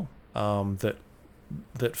bit more, that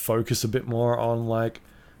focus a bit more on like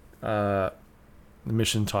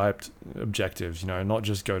mission typed objectives, not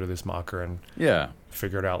just go to this marker and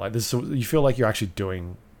figure it out. Like this, you feel like you're actually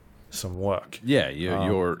doing some work. Yeah,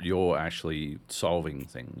 you're actually solving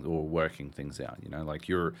things or working things out. Like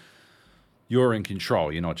you're in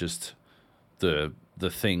control. You're not just the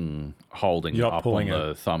thing holding up on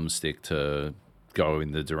the thumbstick to go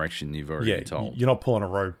in the direction you've already been told. You're not pulling a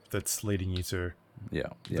rope that's leading you to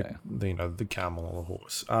the camel or the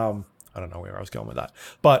horse. I don't know where I was going with that,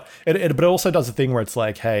 but it also does a thing where it's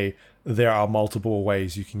like, hey, there are multiple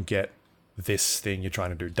ways you can get this thing you're trying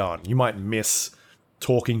to do done. You might miss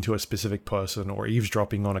talking to a specific person, or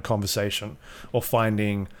eavesdropping on a conversation, or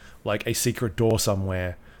finding like a secret door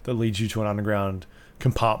somewhere that leads you to an underground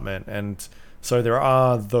compartment. And so there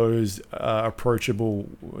are those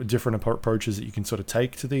different approaches that you can sort of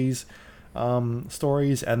take to these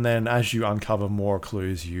stories, and then as you uncover more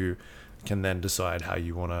clues, you can then decide how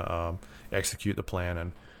you want to execute the plan.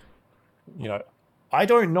 And I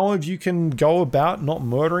don't know if you can go about not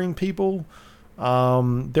murdering people.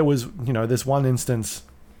 There was there's one instance,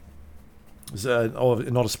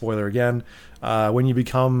 not a spoiler again, when you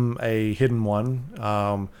become a hidden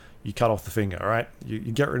one, you cut off the finger, right? You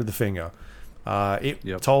get rid of the finger.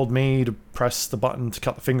 It told me to press the button to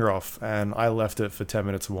cut the finger off, and I left it for 10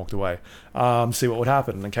 minutes and walked away, see what would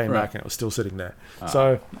happen, and came back and it was still sitting there.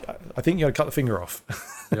 So I think you got to cut the finger off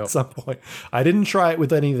at some point. I didn't try it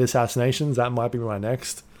with any of the assassinations. That might be my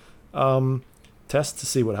next test to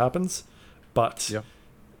see what happens. But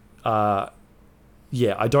I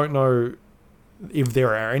don't know if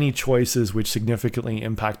there are any choices which significantly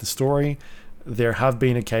impact the story. There have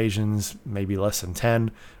been occasions, maybe less than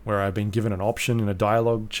 10, where I've been given an option in a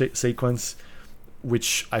dialogue sequence,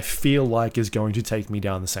 which I feel like is going to take me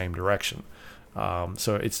down the same direction.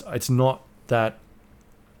 So it's not that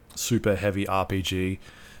super heavy RPG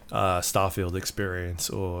Starfield experience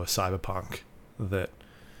or Cyberpunk that,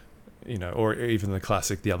 or even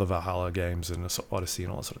the other Valhalla games and Odyssey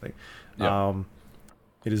and all that sort of thing. Yep.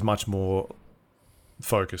 It is much more a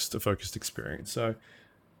focused experience. So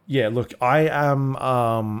yeah, look, I am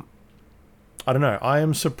I don't know, I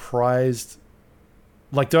am surprised.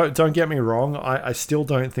 Like, don't get me wrong, I still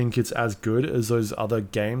don't think it's as good as those other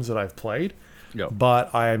games that I've played. Yep.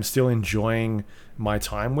 But I am still enjoying my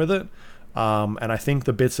time with it. And I think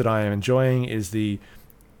the bits that I am enjoying is the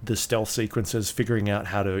stealth sequences, figuring out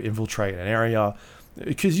how to infiltrate an area,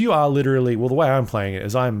 because you are literally, well, the way I'm playing it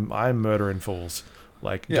is I'm murdering fools,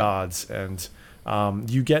 like guards, and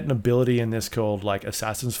you get an ability in this called like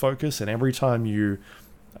Assassin's Focus, and every time you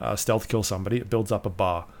stealth kill somebody, it builds up a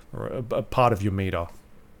bar or a part of your meter,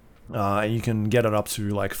 and you can get it up to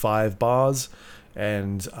like 5 bars,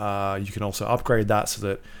 and you can also upgrade that so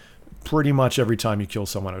that pretty much every time you kill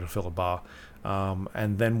someone it'll fill a bar,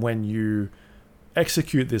 and then when you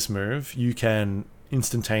execute this move, you can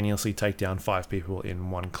instantaneously take down 5 people in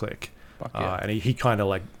one click. And he kind of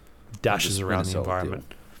like dashes around the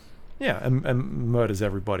environment. And murders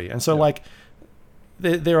everybody. And so like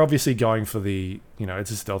they're obviously going for the,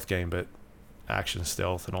 it's a stealth game, but action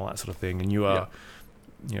stealth and all that sort of thing. And you are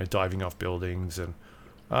diving off buildings, and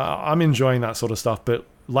I'm enjoying that sort of stuff. But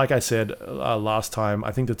like I said last time,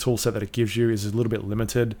 I think the tool set that it gives you is a little bit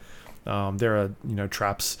limited. There are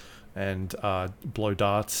traps and blow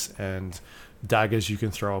darts and daggers you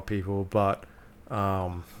can throw at people, but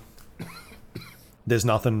there's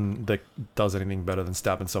nothing that does anything better than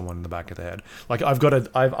stabbing someone in the back of the head. Like I've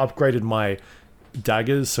upgraded my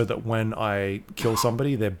daggers so that when I kill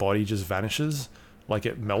somebody, their body just vanishes, like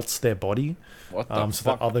it melts their body, What the so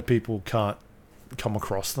fuck? that other people can't come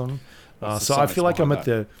across them. What's the So I science feel like I'm behind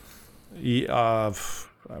at the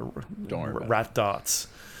Don't worry about rat darts,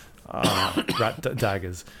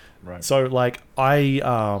 daggers. Right. So like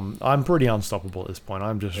I'm pretty unstoppable at this point.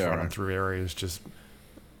 I'm just running right. through areas, just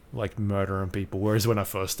like murdering people. Whereas when I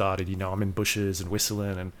first started, I'm in bushes and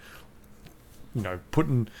whistling and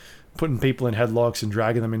putting people in headlocks and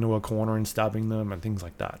dragging them into a corner and stabbing them and things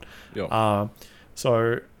like that. Yep.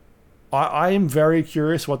 So I am very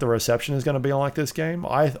curious what the reception is going to be like this game.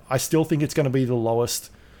 I still think it's going to be the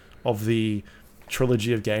lowest of the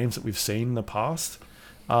trilogy of games that we've seen in the past.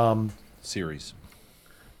 Series.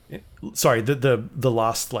 Sorry, the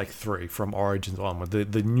last like three from Origins onward,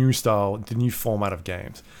 the new style, the new format of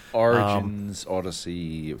games. Origins,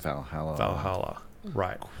 Odyssey, Valhalla.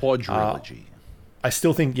 Right. Quadrilogy. I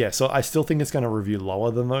still think so I still think it's going to review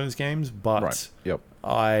lower than those games, but Right. Yep.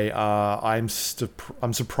 I'm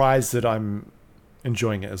surprised that I'm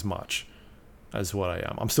enjoying it as much as what I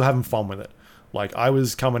am. I'm still having fun with it. Like I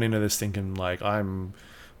was coming into this thinking like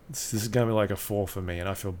this is going to be like a 4 for me, and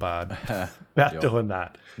I feel bad about Yep. doing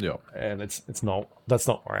that. Yep. And it's not, that's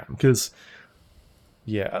not where I am, because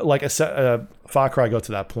like I said, Far Cry got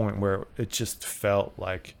to that point where it just felt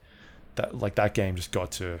like that game just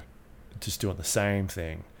got to just doing the same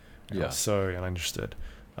thing. And I was so uninterested.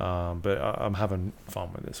 But I'm having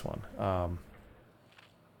fun with this one.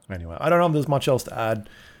 Anyway, I don't know if there's much else to add.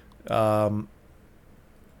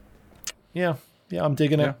 Yeah, I'm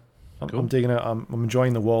digging it. Cool. I'm digging it. I'm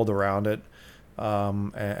enjoying the world around it.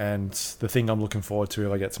 And the thing I'm looking forward to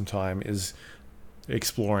if I get some time is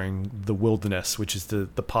exploring the wilderness, which is the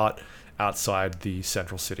part outside the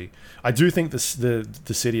central city. I do think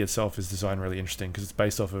the city itself is designed really interesting because it's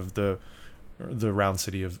based off of the round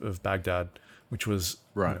city of Baghdad, which was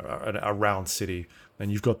Right. a round city.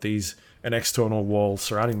 And you've got an external wall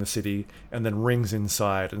surrounding the city and then rings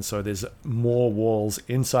inside. And so there's more walls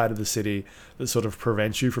inside of the city that sort of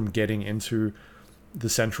prevent you from getting into the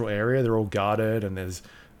central area. They're all guarded, and there's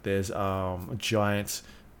giant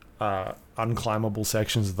unclimbable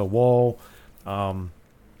sections of the wall. And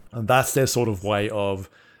that's their sort of way of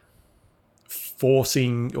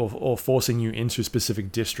forcing you into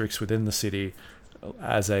specific districts within the city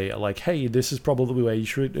as a like, hey, this is probably where you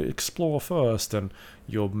should explore first, and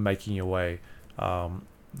you're making your way. You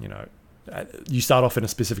start off in a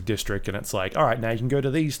specific district, and it's like, all right, now you can go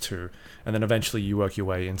to these two, and then eventually you work your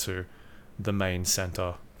way into the main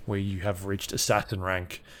center where you have reached assassin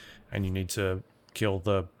rank, and you need to kill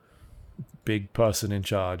the big person in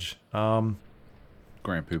charge. Grand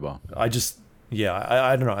Poobah. I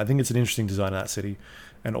don't know. I think it's an interesting design of that city,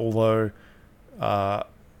 and although,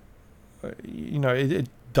 it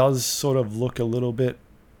does sort of look a little bit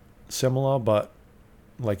similar, but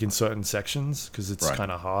like in certain sections, because it's Right.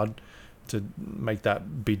 kind of hard to make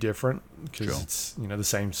that be different, because Sure. it's the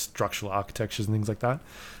same structural architectures and things like that.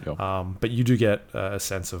 Yep. But you do get a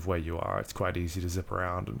sense of where you are. It's quite easy to zip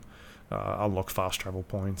around and unlock fast travel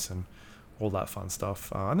points and all that fun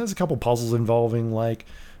stuff. And there's a couple puzzles involving like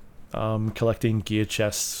collecting gear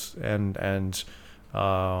chests and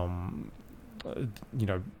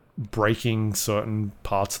breaking certain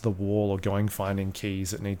parts of the wall, or finding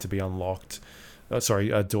keys that need to be unlocked.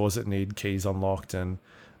 Doors that need keys unlocked, and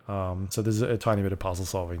so there's a tiny bit of puzzle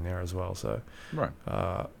solving there as well. So Right.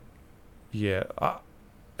 I'm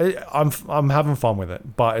having fun with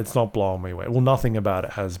it, but it's not blowing me away. Well, nothing about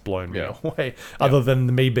it has blown me Yeah. away, other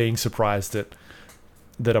than me being surprised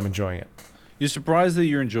that I'm enjoying it. You're surprised that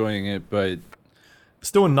you're enjoying it, but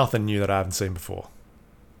It's doing nothing new that I haven't seen before.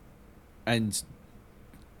 and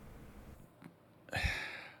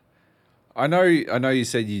I know you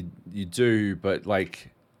said you do, but like,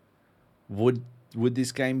 would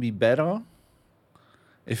this game be better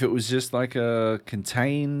if it was just like a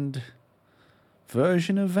contained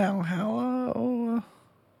version of Valhalla, or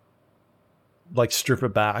Like strip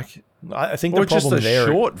it back. I think or the just problem a there.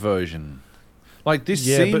 short version? Like this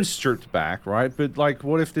Yeah, seems but- stripped back, right? But like,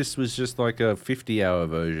 what if this was just like a 50-hour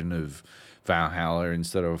version of Valhalla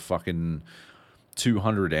instead of a fucking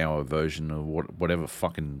 200-hour version of whatever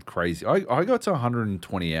fucking crazy. I got to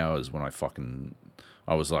 120 hours when I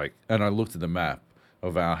was like, and I looked at the map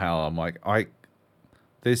of Valhalla. I'm like,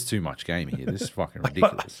 There's too much game here. This is fucking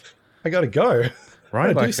ridiculous. I gotta go.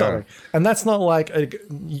 Right? I gotta do Like, something. And that's not like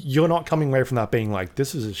you're not coming away from that being like,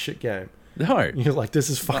 this is a shit game. no. You're like, this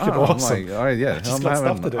is fucking No, awesome. I'm like, yeah, just got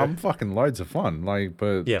stuff to do. I'm fucking loads of fun. Like,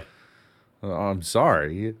 but Yeah. I'm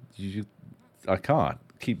sorry, I can't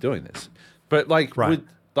keep doing this. But like, Right.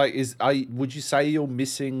 would you say you're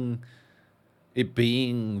missing it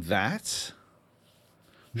being that?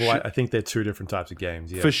 Well, I think they're two different types of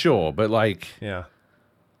games. Yeah. For sure, but like, Yeah.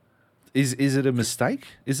 is it a mistake?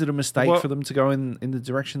 Is it a mistake Well- for them to go in the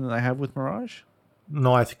direction that they have with Mirage?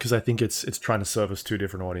 No, because I think it's trying to service two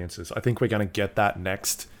different audiences. I think we're going to get that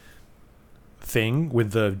next thing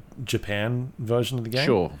with the Japan version of the game.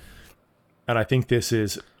 Sure. And I think this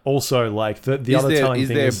is also like the other telling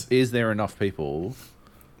thing is there enough people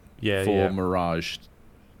yeah, for yeah. Mirage?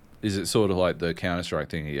 Is it sort of like the Counter-Strike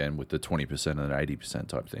thing again with the 20% and 80%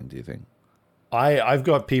 type thing, do you think? I've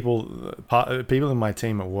got people in my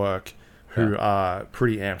team at work who are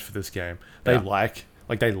pretty amped for this game. They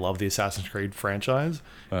they love the Assassin's Creed franchise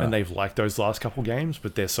and they've liked those last couple games,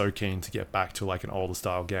 but they're so keen to get back to like an older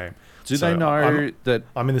style game. Do So they know that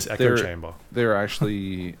I'm in this echo chamber. there are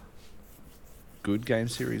actually good game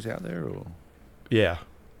series out there? Or Yeah.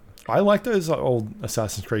 I like those old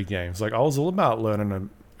Assassin's Creed games. Like I was all about learning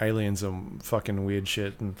aliens and fucking weird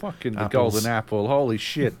shit and fucking the apples. Golden Apple. Holy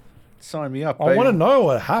shit. Sign me up, I baby. want to know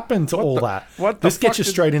what happened to all that. what the This gets fuck you did-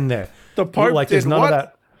 straight in there. The Pope like there's did none what? of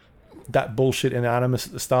that bullshit in Animus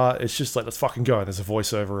at the start. It's just like let's fucking go. There's a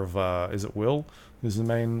voiceover of is it Will? Who's the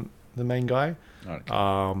main guy? Okay.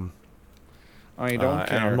 I I don't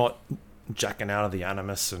care. And I'm not jacking out of the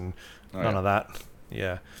Animus and none of that.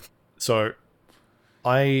 Yeah. So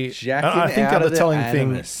I think the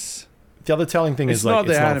other telling thing It's is like not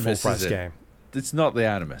the it's not a Animus, full is price it? game. It's not the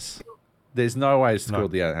Animus. There's no way it's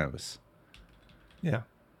called the Animus. Yeah.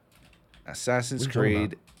 Assassin's What are you talking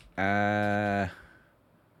Creed.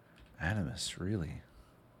 Animus, really?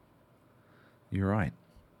 You're right.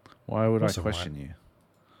 Why would I Also question you?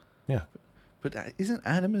 Yeah. But isn't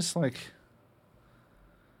Animus like...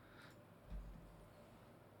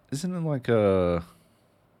 Isn't it like a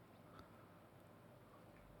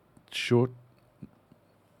short,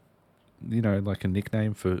 like a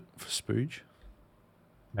nickname for Spooge?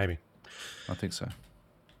 Maybe. I think so.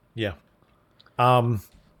 Yeah.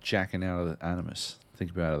 Jacking out of the Animus.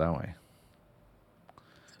 Think about it that way.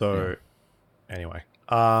 So anyway,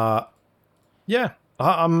 yeah,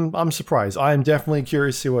 I'm surprised. I am definitely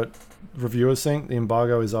curious to see what reviewers think. The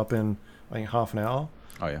embargo is up in I think half an hour.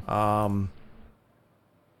 Oh yeah.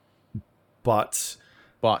 But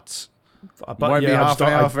But it won't be yeah, half an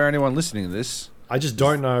hour for anyone listening to this. I just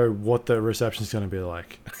don't know what the reception is going to be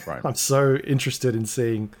like. Right. I'm so interested in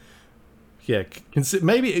seeing. Yeah,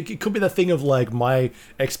 maybe it could be the thing of like my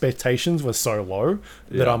expectations were so low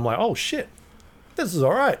that Yeah. I'm like, oh shit, this is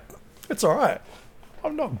all right. It's all right.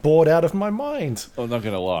 I'm not bored out of my mind. I'm not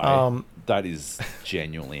going to lie. That is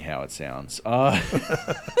genuinely how it sounds.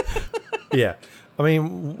 Yeah, I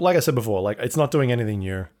mean, like I said before, like it's not doing anything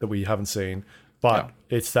new that we haven't seen, but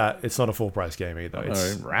it's not a full price game either.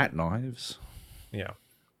 It's rat knives. yeah.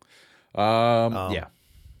 Yeah.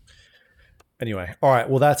 Anyway, all right.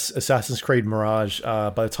 Well, that's Assassin's Creed Mirage.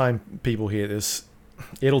 By the time people hear this,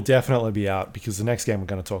 it'll definitely be out because the next game we're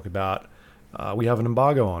going to talk about, we have an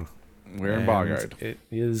embargo on. We're And embargoed. It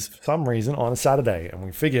is for some reason on a Saturday, and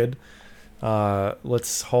we figured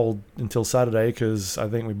let's hold until Saturday because I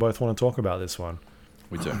think we both want to talk about this one,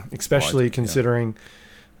 We do. especially Right, yeah. considering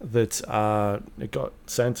that it got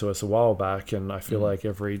sent to us a while back, and I feel like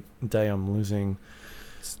every day I'm losing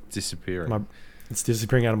It's disappearing. it's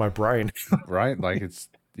disappearing out of my brain. Right? Like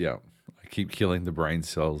I keep killing the brain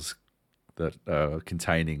cells that are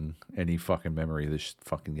containing any fucking memory of this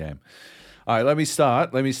fucking game. All right, let me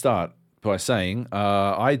start by saying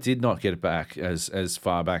I did not get it back as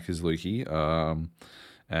far back as Lukey.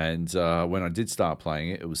 And when I did start playing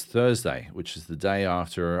it, it was Thursday, which is the day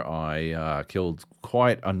after I killed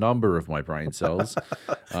quite a number of my brain cells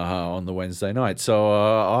on the Wednesday night. So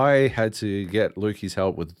I had to get Lukey's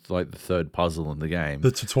help with like the third puzzle in the game.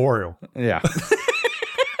 The tutorial. Yeah.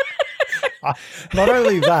 Not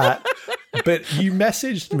only that, but you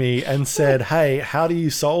messaged me and said, "Hey, how do you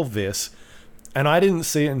solve this?" And I didn't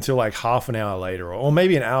see it until like half an hour later, or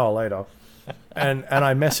maybe an hour later. And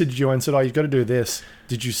I messaged you and said, "Oh, you've got to do this.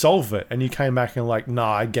 Did you solve it?" And you came back and like,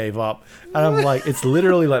 "Nah, I gave up." And I'm like, "It's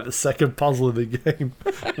literally like the second puzzle of the game.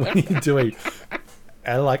 What are you doing?"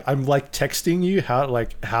 And like, I'm like texting you how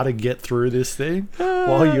to get through this thing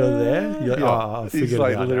while you're there. You're like, "Oh, I figured He's it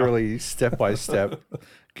like out now." literally step by step.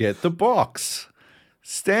 Get the box.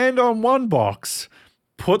 Stand on one box.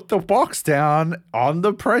 put the box down on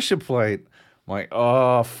the pressure plate. I'm like,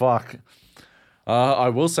 oh, fuck. I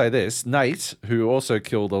will say this. Nate, who also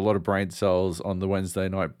killed a lot of brain cells on the Wednesday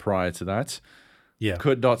night prior to that,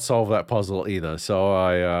 could not solve that puzzle either. So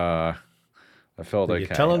I felt okay. You're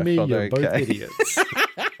telling me you're both idiots.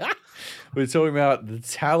 We're talking about the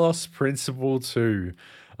Talos Principle 2.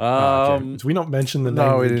 Okay. Did we not mention the name?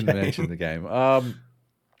 No, we didn't mention the game.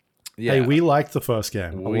 Yeah. Hey, we liked the first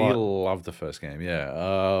game. We loved the first game,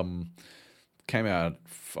 yeah. Came out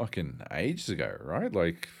fucking ages ago, right?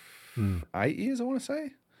 Like 8 years, I want to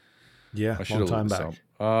say. Yeah, long time back.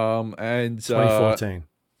 And 2014.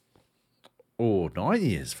 9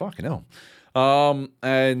 years. Fucking hell.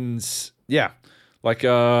 And yeah, like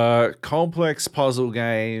a complex puzzle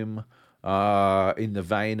game in the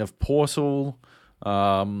vein of Portal,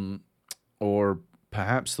 or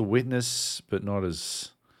perhaps The Witness, but not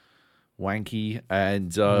as wanky.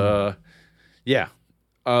 And yeah,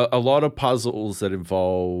 a lot of puzzles that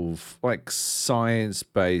involve like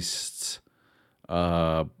science-based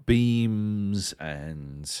beams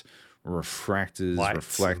and refractors, Lights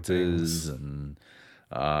reflectors, and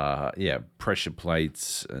pressure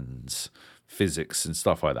plates and physics and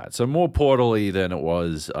stuff like that. So more Portal-y than it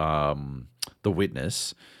was The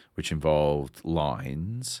Witness, which involved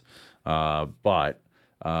lines. But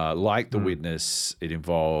like The Witness, it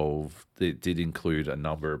did include a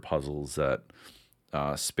number of puzzles that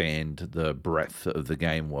spanned the breadth of the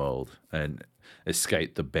game world and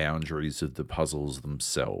escaped the boundaries of the puzzles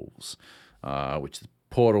themselves, which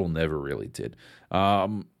Portal never really did.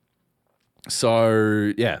 So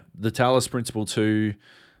yeah, the Talos Principle 2.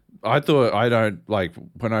 I thought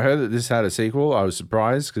when I heard that this had a sequel, I was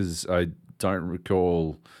surprised because I don't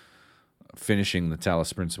recall finishing the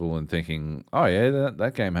Talos Principle and thinking, oh yeah,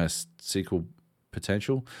 that game has sequel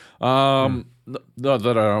potential. Not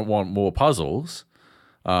that I don't want more puzzles,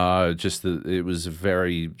 just that it was a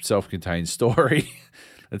very self-contained story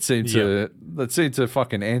that seemed to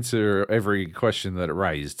fucking answer every question that it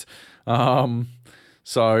raised.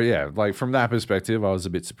 So yeah, like from that perspective, I was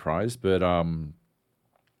a bit surprised, but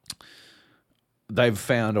they've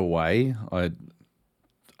found a way. I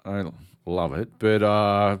don't love it,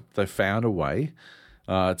 but they found a way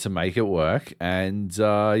to make it work, and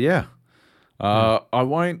I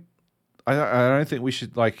won't. I don't think we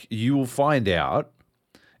should. Like, you will find out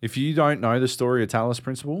if you don't know the story of Talos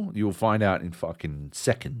Principle. You will find out in fucking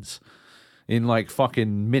seconds, in like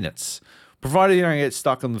fucking minutes. Provided you don't get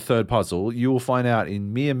stuck on the third puzzle, you will find out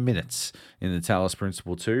in mere minutes in the Talos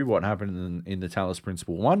Principle 2 what happened in the Talos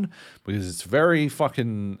Principle 1, because it's very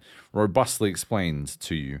fucking robustly explained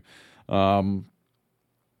to you.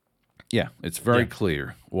 It's very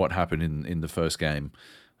clear what happened in the first game,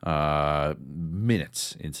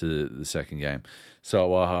 minutes into the second game.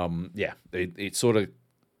 So, it sort of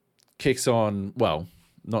kicks on, well,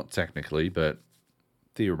 not technically, but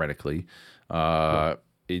theoretically,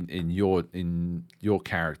 in your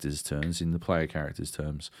character's terms, in the player character's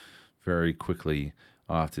terms, very quickly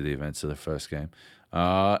after the events of the first game.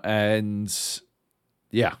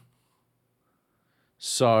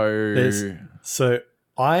 So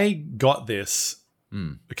I got this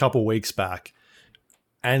a couple weeks back,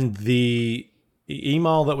 and the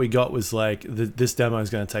email that we got was like, this demo is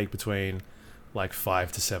going to take between like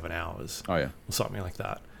 5 to 7 hours. Oh yeah, or something like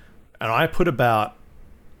that. And I put about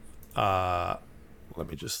let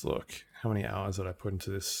me just look. How many hours did I put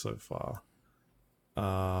into this so far?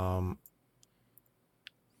 About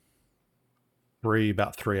 3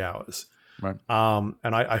 hours. Right.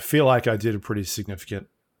 And I feel like I did a pretty significant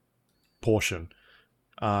portion.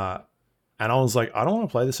 And I was like, I don't want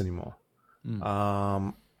to play this anymore.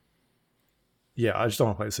 I just don't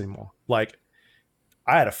want to play this anymore. Like,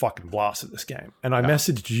 I had a fucking blast at this game. And I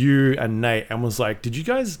messaged you and Nate and was like, did you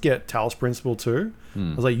guys get Talos Principle 2?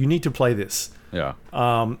 I was like, you need to play this. Yeah.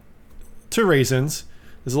 2 reasons.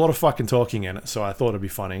 There's a lot of fucking talking in it, so I thought it'd be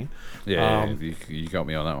funny. Yeah, you got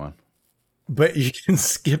me on that one. But you can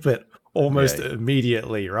skip it almost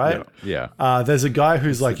immediately, right? Yeah. There's a guy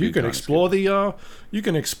who's like, you can explore the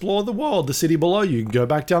world, the city below you, can go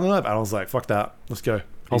back down the map. And I was like, fuck that. Let's go.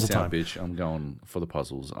 Peace out, bitch. I'm going for the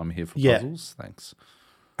puzzles. I'm here for puzzles. Thanks.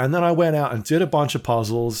 And then I went out and did a bunch of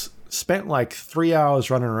puzzles, spent like 3 hours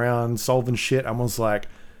running around solving shit, and was like,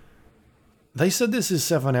 they said this is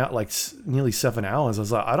nearly 7 hours. I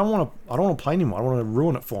was like, I don't want to play anymore. I don't want to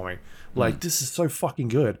ruin it for me. Like, this is so fucking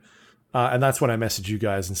good. And that's when I messaged you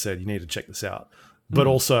guys and said, you need to check this out. But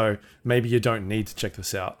also, maybe you don't need to check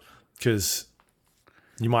this out, because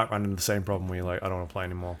you might run into the same problem where you're like, I don't want to play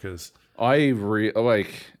anymore, because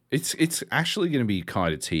it's actually going to be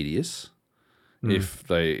kind of tedious if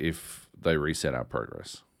they reset our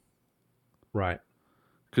progress. Right.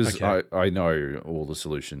 Because Okay. I know all the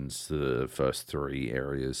solutions to the first 3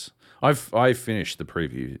 areas. I finished the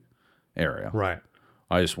preview area. Right.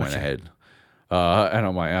 I just went ahead. And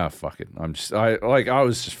I'm like, fuck it. I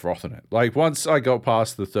was just frothing it. Like once I got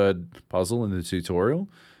past the 3rd puzzle in the tutorial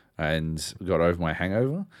and got over my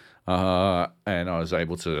hangover, and I was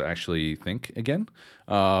able to actually think again.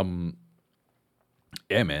 Yeah,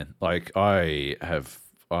 man. Like I have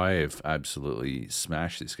absolutely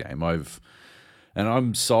smashed this game. And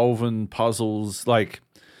I'm solving puzzles like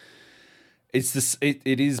it's this.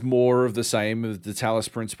 It is more of the same of the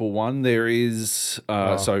Talos Principle 1. There is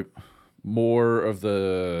so more of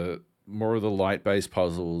the light based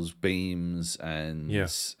puzzles, beams, and hey,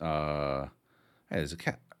 there's a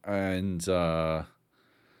cat and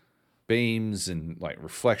beams and like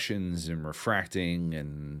reflections and refracting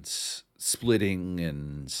and splitting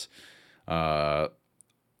and a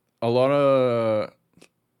lot of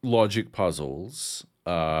logic puzzles,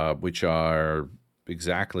 which are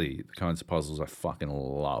exactly the kinds of puzzles I fucking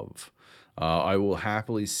love. I will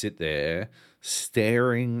happily sit there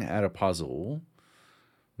staring at a puzzle,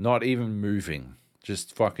 not even moving,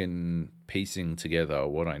 just fucking piecing together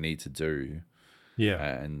what I need to do. Yeah.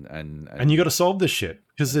 And you got to solve this shit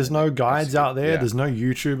because there's no guides out there. Yeah. There's no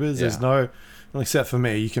YouTubers. There's no, except for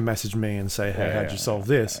me, you can message me and say, hey, how'd you solve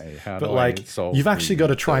this? Hey, but like, you've actually got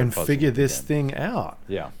to try and figure this thing out.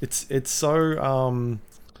 Yeah. It's so,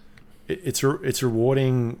 it's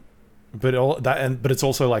rewarding, but it's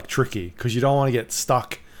also like tricky because you don't want to get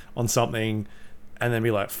stuck on something and then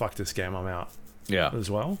be like, fuck this game, I'm out. Yeah.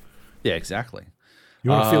 As well. Yeah, exactly.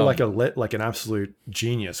 You want to feel like an absolute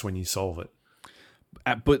genius when you solve it.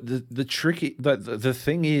 But the tricky the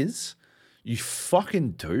thing is, you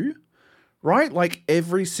fucking do, right? Like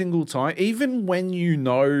every single time, even when you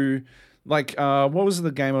know, like what was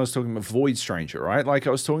the game I was talking about? Void Stranger, right? Like I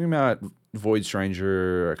was talking about Void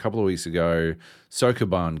Stranger a couple of weeks ago,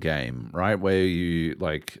 Sokoban game, right? Where you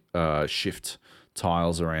like shift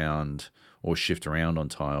tiles around or shift around on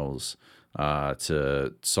tiles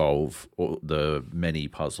to solve the many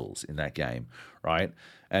puzzles in that game, right?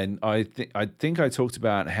 And I think I talked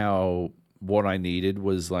about how what I needed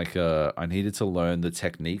was like I needed to learn the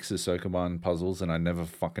techniques of Sokoban puzzles, and I never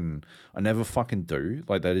fucking do.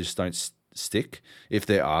 Like they just don't stick. If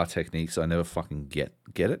there are techniques, I never fucking get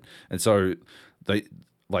it. And so they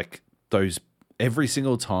like those every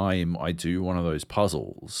single time I do one of those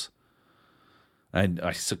puzzles, and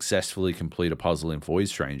I successfully complete a puzzle in Void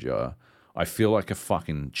Stranger, I feel like a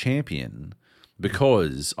fucking champion.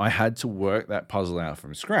 Because I had to work that puzzle out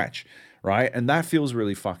from scratch, right? And that feels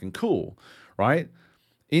really fucking cool, right?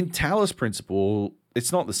 In Talos Principle,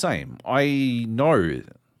 it's not the same. I know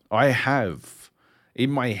I have, in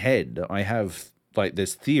my head, I have like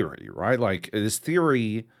this theory, right? Like this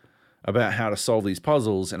theory about how to solve these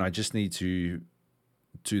puzzles, and I just need to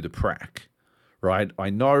do the prac, right? I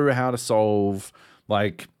know how to solve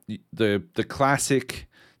like the classic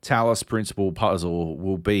Talos Principle puzzle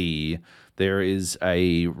will be there is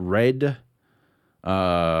a red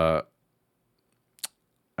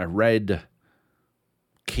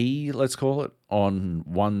key, let's call it, on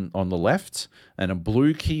the left and a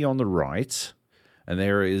blue key on the right, and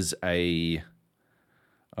there is a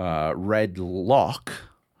red lock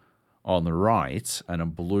on the right and a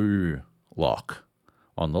blue lock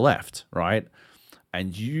on the left, right?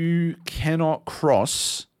 And you cannot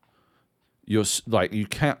cross you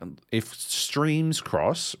can't, if streams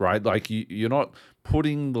cross, right? Like you're not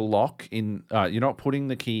putting the lock in, you're not putting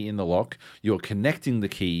the key in the lock. You're connecting the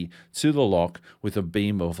key to the lock with a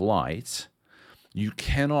beam of light. You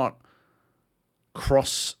cannot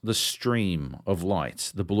cross the stream of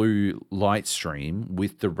light, the blue light stream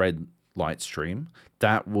with the red light stream.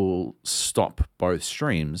 That will stop both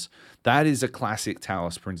streams. That is a classic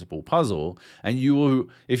Talos Principle puzzle, and you will,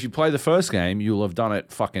 if you play the first game, you'll have done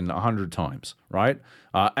it fucking 100 times, right?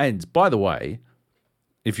 And by the way,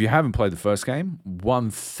 if you haven't played the first game,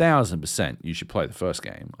 1000% you should play the first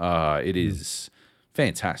game. It is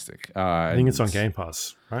fantastic. I think it's on Game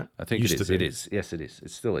Pass, right? I think it is. It is. Yes, it is. It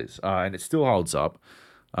still is, and it still holds up.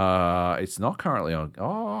 It's not currently on.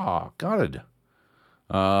 Oh, gutted.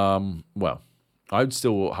 Well, I'd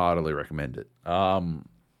still heartily recommend it.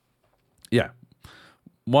 Yeah,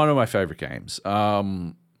 one of my favorite games.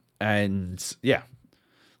 And yeah,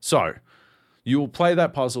 so you'll play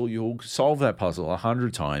that puzzle, you'll solve that puzzle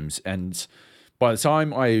 100 times, and by the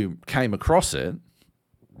time I came across it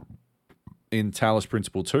in Talos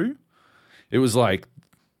Principle 2, it was like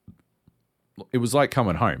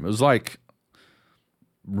coming home. It was like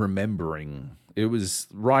remembering. it was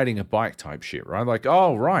riding a bike type shit, right? Like,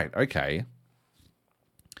 oh, right, okay.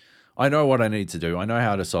 I know what I need to do. I know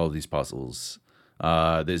how to solve these puzzles.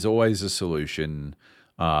 There's always a solution.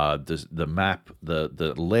 The map,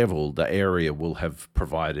 the level, the area will have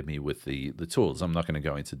provided me with the tools. I'm not going to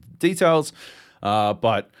go into details,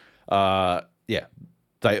 but yeah,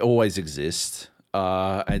 they always exist.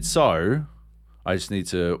 And so I just need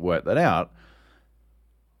to work that out.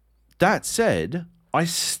 That said, I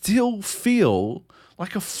still feel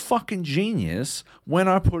like a fucking genius when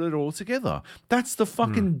I put it all together. That's the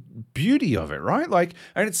fucking beauty of it, right? Like,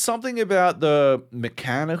 and it's something about the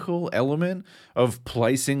mechanical element of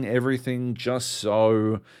placing everything just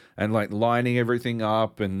so, and like lining everything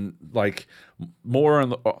up, and like more on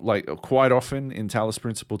the, like quite often in Talos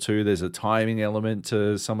Principle 2, there's a timing element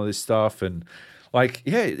to some of this stuff, and like,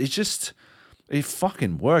 yeah, it's just, it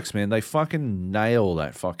fucking works, man. They fucking nail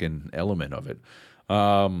that fucking element of it.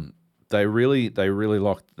 They really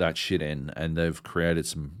locked that shit in, and they've created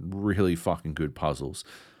some really fucking good puzzles.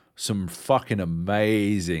 Some fucking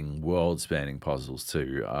amazing world-spanning puzzles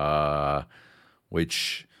too,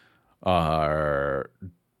 which are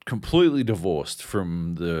completely divorced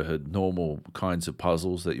from the normal kinds of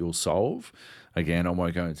puzzles that you'll solve. Again, I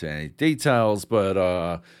won't go into any details,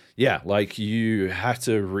 but yeah, like you have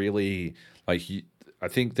to really, like, I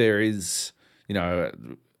think there is, you know,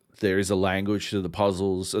 there is a language to the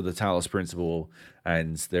puzzles of the Talos Principle,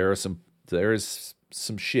 and there is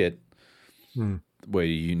some shit where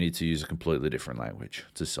you need to use a completely different language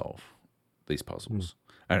to solve these puzzles,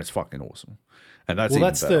 and it's fucking awesome. And that's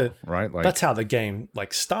better, right? Like, that's how the game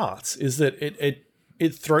like starts. Is that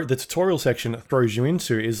the tutorial section it throws you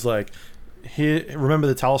into is like, here, remember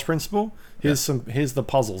the Talos Principle? Here's the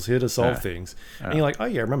puzzles here to solve things. And you're like, oh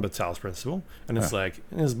yeah, remember the Talos Principle. And it's like,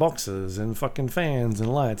 there's boxes and fucking fans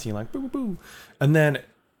and lights. And you're like, boo, boo, boo. And then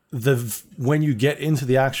when you get into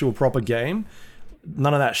the actual proper game,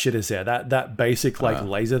 none of that shit is there. That basic like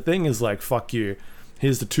laser thing is like, fuck you.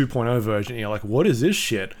 Here's the 2.0 version. And you're like, what is this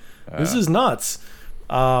shit? This is nuts.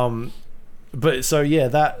 But so yeah,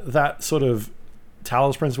 that sort of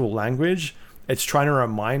Talos Principle language, it's trying to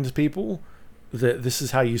remind people that this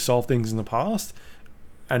is how you solve things in the past,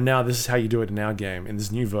 and now this is how you do it in our game in this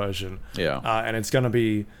new version. Yeah, and it's going to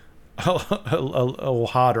be a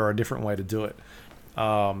harder, a different way to do it.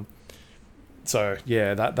 So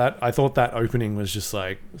yeah, that I thought that opening was just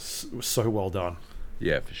like so well done.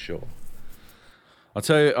 Yeah, for sure. I'll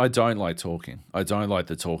tell you, I don't like talking. I don't like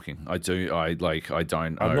the talking. I don't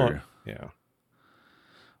know. Yeah.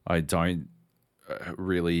 I don't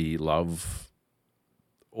really love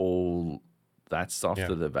all that stuff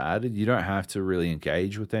that they've added. You don't have to really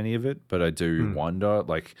engage with any of it, but I do wonder,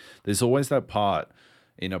 like, there's always that part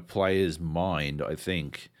in a player's mind, I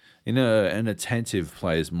think, in an attentive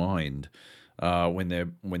player's mind, when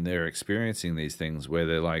they're experiencing these things, where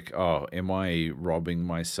they're like, oh, am I robbing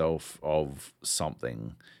myself of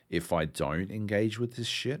something if I don't engage with this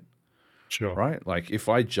shit? Sure. Right? Like, if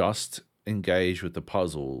I just engage with the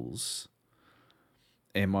puzzles,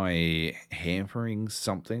 am I hampering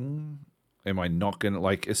something? Am I not gonna,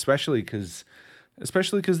 like, especially because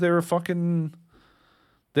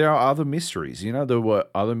there are other mysteries. You know, there were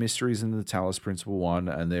other mysteries in the Talos Principle 1,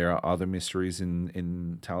 and there are other mysteries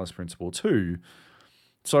in Talos Principle 2.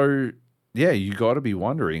 So yeah, you got to be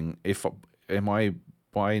wondering,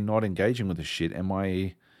 by not engaging with this shit, am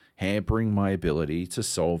I hampering my ability to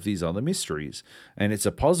solve these other mysteries? And it's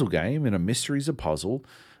a puzzle game, and a mystery's a puzzle.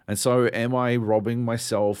 And so am I robbing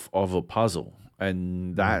myself of a puzzle?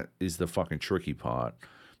 And that is the fucking tricky part,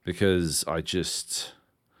 because I just...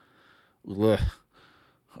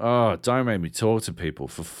 Oh, don't make me talk to people,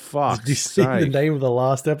 for fuck's sake. Did you see the name of the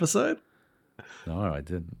last episode? No, I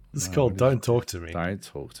didn't. It's called Don't Talk to Me. Don't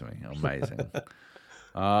Talk to Me. Amazing.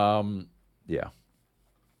 Yeah.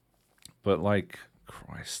 But like,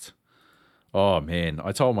 Christ. Oh man,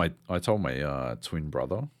 I told my twin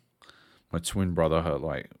brother. My twin brother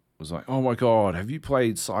was like, "Oh my god, have you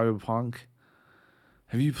played Cyberpunk?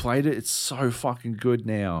 Have you played it? It's so fucking good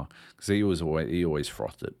now." Because he always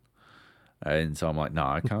frothed it. And so I'm like,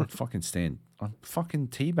 "Nah, I can't fucking stand. I'm fucking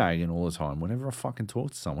teabagging all the time whenever I fucking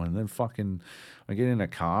talk to someone, and then fucking I get in a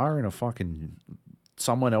car and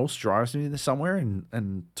someone else drives me to somewhere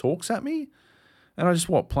and talks at me, and I just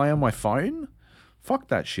play on my phone. Fuck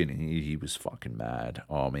that shit." And he was fucking mad.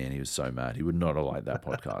 Oh man, he was so mad. He would not have liked that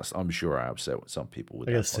podcast. I'm sure I upset some people with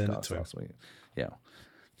that podcast last week. Yeah,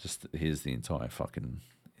 just here's the entire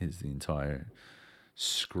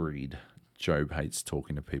screed. Job hates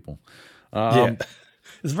talking to people.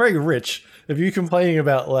 It's very rich. If you're complaining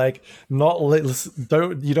about like you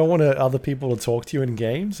don't want other people to talk to you in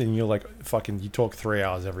games, and you're like fucking you talk 3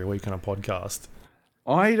 hours every week on a podcast.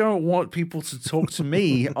 I don't want people to talk to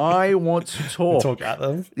me. I want to talk. Talk at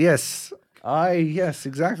them. Yes. Yes,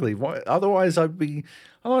 exactly. Otherwise I'd be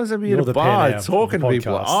You're at a the bar Pan Am talking to of the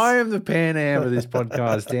people. podcast. I am the Pan Am of this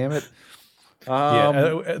podcast, damn it.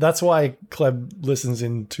 That's why Kleb listens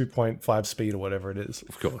in 2.5 speed or whatever it is.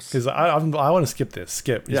 Of course. Because I want to skip this.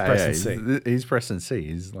 Skip. He's pressing C. He's pressing C.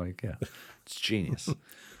 He's like, yeah. It's genius.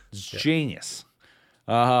 It's genius.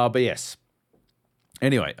 But yes.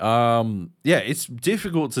 Anyway, it's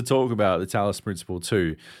difficult to talk about the Talos Principle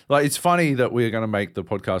too. Like, it's funny that we're going to make the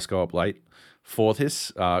podcast go up late for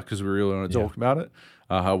this because we really want to talk about it.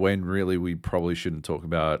 When really we probably shouldn't talk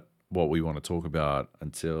about what we want to talk about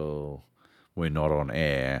until we're not on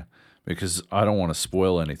air, because I don't want to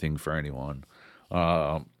spoil anything for anyone.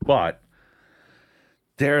 But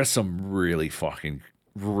there are some real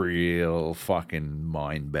fucking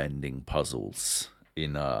mind-bending puzzles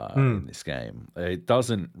in this game. It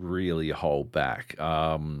doesn't really hold back.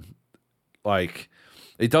 Like,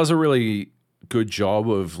 it does a really good job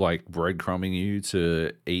of like breadcrumbing you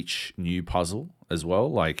to each new puzzle as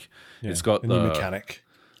well. Like, it's got a new mechanic.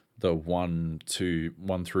 The 1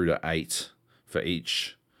 through to 8 for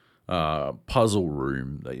each puzzle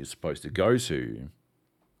room that you're supposed to go to,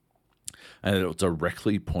 and it'll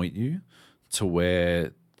directly point you to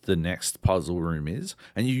where the next puzzle room is,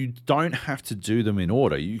 and you don't have to do them in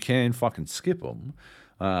order. You can fucking skip them.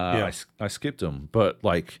 I skipped them, but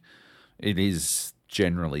like, it is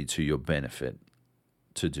generally to your benefit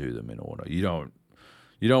to do them in order. You don't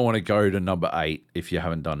want to go to number 8 if you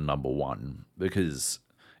haven't done number 1, because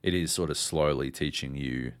it is sort of slowly teaching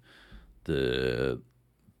you the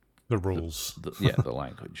rules. The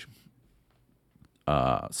language.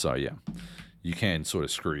 So yeah, you can sort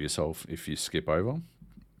of screw yourself if you skip over,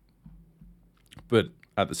 but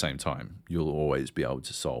at the same time, you'll always be able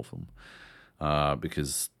to solve them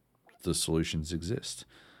because the solutions exist.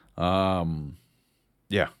 I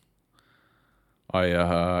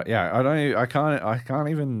can't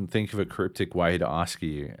even think of a cryptic way to ask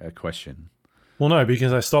you a question. Well, no,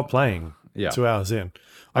 because I stopped playing 2 hours in.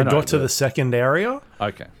 I got to the second area.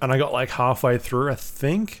 Okay. And I got like halfway through, I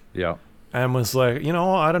think. Yeah. And was like, you know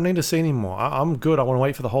what? I don't need to see anymore. I'm good. I want to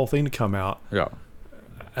wait for the whole thing to come out. Yeah.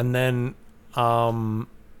 And then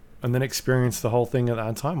experience the whole thing at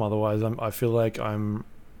that time. Otherwise, I feel like I'm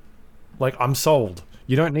sold.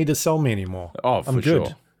 You don't need to sell me anymore. Oh, for good.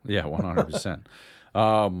 Sure. Yeah,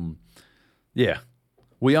 100%. Yeah.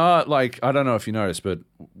 We are, like, I don't know if you noticed, but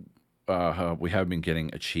we have been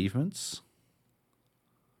getting achievements.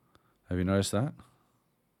 Have you noticed that?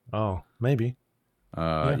 Oh, maybe.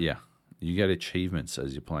 Yeah. You get achievements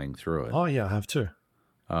as you're playing through it. Oh yeah, I have too.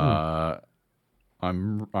 I'm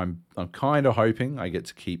kind of hoping I get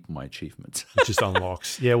to keep my achievements. It just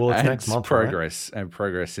unlocks. Yeah, well, it's next month. Progress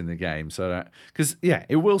in the game. So because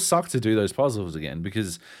it will suck to do those puzzles again,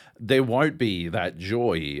 because there won't be that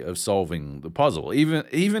joy of solving the puzzle.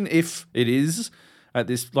 Even if it is at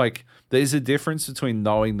this, like, there's a difference between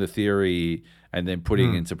knowing the theory and then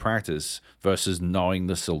putting it into practice versus knowing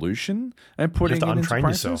the solution and putting it into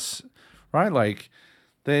practice. Yourself. Right? Like,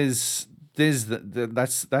 that's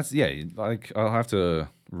like, I'll have to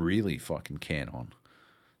really fucking can on.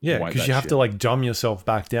 Yeah, because you have to like dumb yourself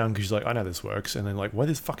back down, because you're like, I know this works, and then like, why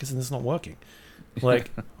the fuck isn't this not working?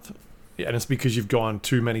 Like, yeah, and it's because you've gone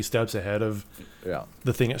too many steps ahead of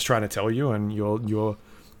the thing it's trying to tell you, and you're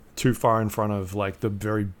too far in front of like the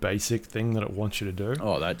very basic thing that it wants you to do.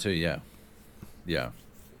 Oh, that too, yeah.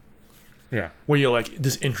 Where you're like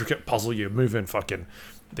this intricate puzzle, you're moving fucking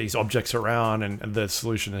these objects around, and the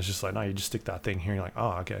solution is just like, no, you just stick that thing here, and you're like,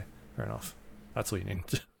 oh, okay, fair enough. That's what you need.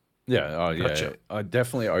 Gotcha. I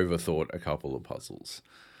definitely overthought a couple of puzzles.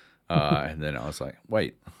 And then I was like,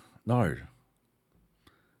 wait, no.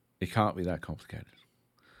 It can't be that complicated.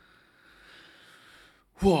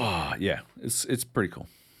 Whoa, yeah, it's pretty cool.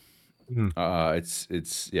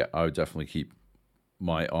 It's I would definitely keep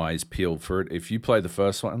my eyes peeled for it. If you play the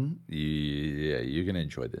first one, you're gonna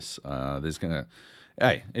enjoy this.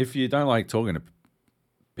 If you don't like talking to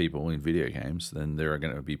people in video games, then there are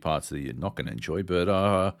gonna be parts that you're not gonna enjoy.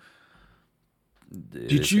 But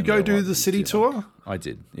did you go do the city tour? I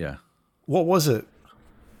did. Yeah. What was it?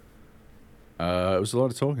 It was a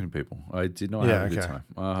lot of talking to people. I did not have a good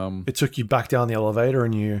time. It took you back down the elevator,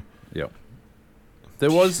 and you. Yeah.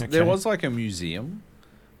 There was like a museum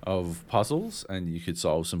of puzzles, and you could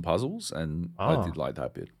solve some puzzles, and I did like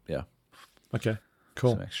that bit. Yeah. Okay.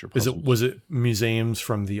 Cool. some extra puzzles. Was it museums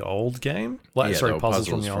from the old game? Like, Yeah, sorry, there were puzzles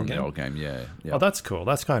from the old game. Yeah, yeah, Oh, that's cool.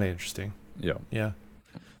 That's kind of interesting. yeah. Yeah.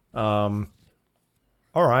 All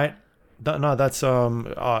right. No, that's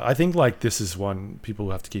I think like this is one people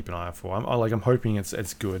have to keep an eye out for. I'm hoping it's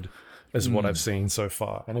as good as what I've seen so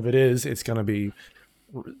far, and if it is, it's gonna be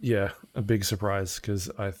a big surprise because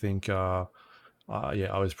I think I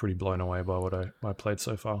was pretty blown away by what I played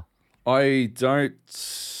so far. I don't.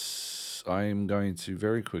 I'm going to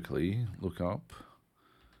very quickly look up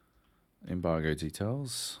embargo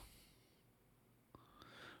details.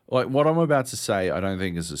 Like what I'm about to say, I don't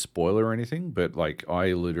think is a spoiler or anything, but like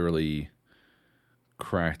I literally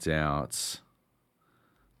cracked out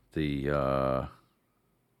the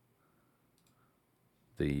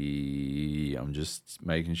I'm just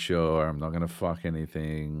making sure I'm not gonna fuck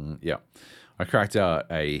anything. Yeah, I cracked out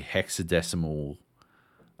a hexadecimal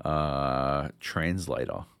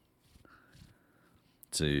translator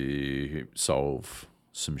to solve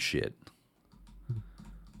some shit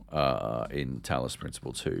in Talos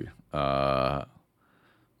Principle 2,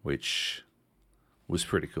 which was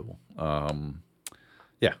pretty cool.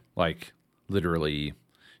 Yeah, like literally,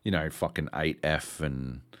 fucking 8F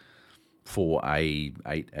and 4A,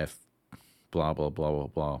 8F, blah, blah, blah, blah,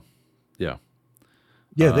 blah. Yeah.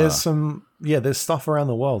 Yeah, there's stuff around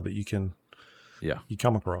the world that you Yeah.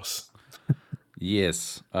 come across.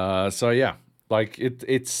 Yes. So yeah, like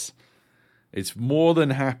it's more than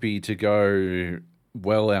happy to go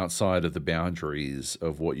well outside of the boundaries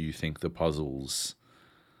of what you think the puzzles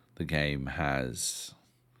the game has.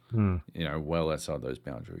 Well outside those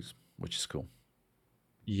boundaries, which is cool.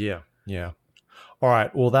 Yeah. All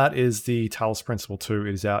right. Well, that is the Talos Principle 2.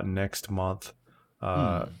 It is out next month.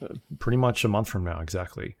 Pretty much a month from now,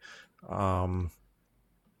 exactly. And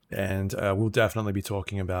we'll definitely be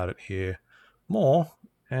talking about it here more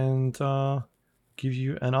and give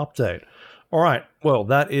you an update. All right. Well,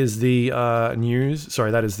 that is the news.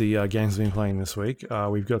 Sorry, that is the games we've been playing this week.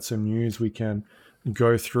 We've got some news we can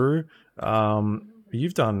go through.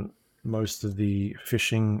 You've done most of the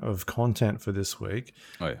fishing of content for this week.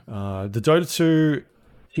 Oh yeah. The Dota 2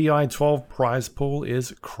 TI-12 prize pool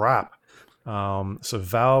is crap. So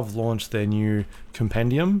Valve launched their new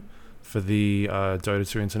compendium for the Dota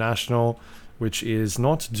 2 International, which is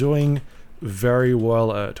not doing very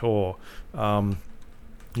well at all. You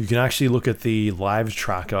can actually look at the live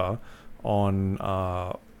tracker on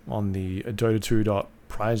the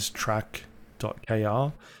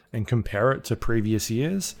dota2.prizetrack.kr and compare it to previous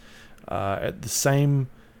years. At the same,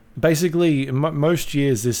 basically, most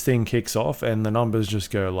years this thing kicks off and the numbers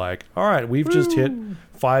just go like, all right, we've just hit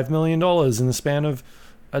 $5 million in the span of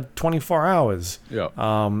 24 hours. Yeah.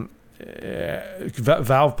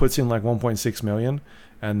 Valve puts in like 1.6 million,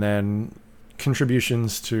 and then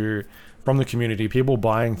contributions from the community, people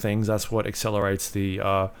buying things. That's what accelerates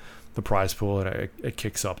the prize pool, and it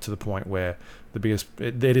kicks up to the point where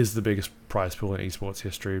it is the biggest prize pool in esports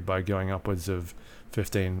history by going upwards of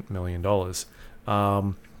 $15 million.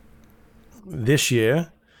 This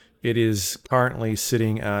year, it is currently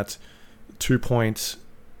sitting at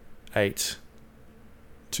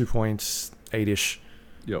 2.8-ish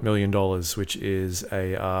million dollars, which is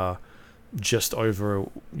a just over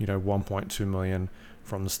 1.2 million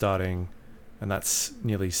from the starting, and that's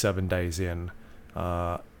nearly 7 days in.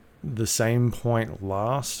 The same point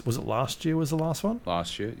last year was the last one?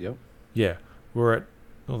 Last year, yep. Yeah,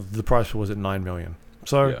 the price pool was at 9 million.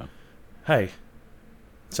 So, yeah. Hey,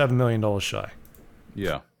 $7 million shy.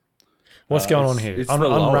 Yeah. What's going on here? It's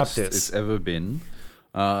Unwrap this. It's ever been.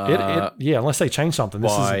 Unless they change something,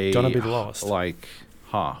 this is gonna be the lowest. Like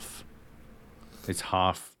half. It's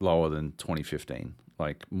half lower than 2015.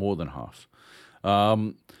 Like more than half.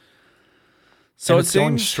 So it's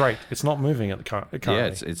going straight. It's not moving at the currently.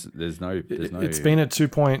 Yeah, there's no. It's been at 2.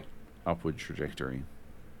 Upward trajectory.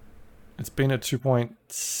 It's been at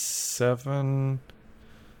 2.7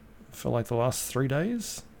 for like the last 3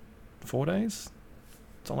 days, 4 days.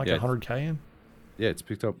 It's on like 100K in. Yeah, it's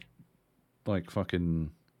picked up like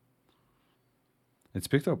fucking. It's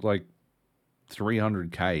picked up like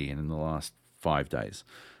 300K in the last 5 days.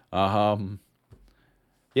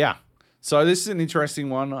 Yeah. So this is an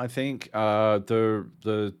interesting one. I think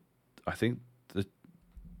the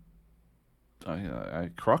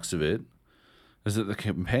crux of it is that the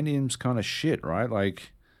compendium's kind of shit, right?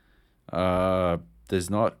 Like,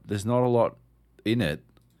 there's not a lot in it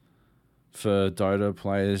for Dota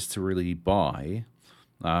players to really buy,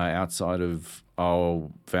 outside of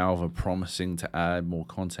Valve are promising to add more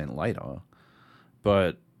content later,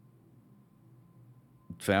 but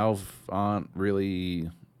Valve aren't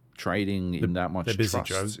really trading in that much They're busy,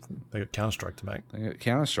 trust. Joe. They got Counter-Strike to make. They got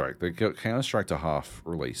Counter-Strike. They got Counter-Strike to half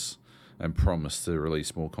release and promise to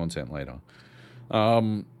release more content later.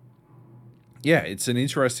 Yeah, it's an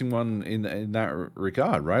interesting one in that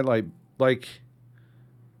regard, right?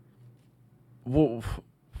 Well,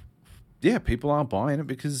 yeah, people aren't buying it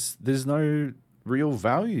because there's no real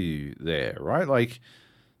value there, right? Like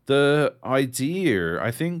the idea,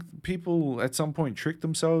 I think people at some point tricked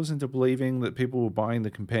themselves into believing that people were buying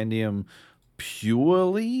the compendium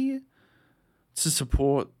purely to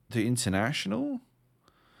support the international,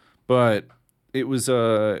 but it was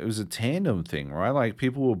a tandem thing, right? Like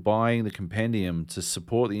people were buying the compendium to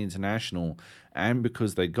support the international and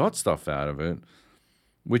because they got stuff out of it,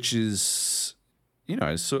 which is,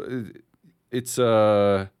 so it's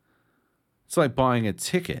like buying a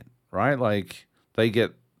ticket, right? Like they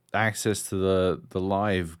get access to the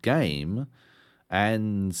live game,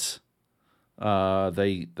 and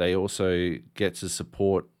they also get to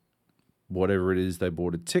support whatever it is they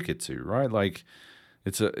bought a ticket to, right? Like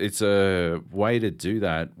it's a way to do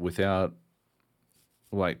that without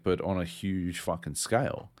but on a huge fucking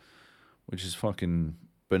scale, which is fucking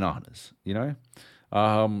bananas, I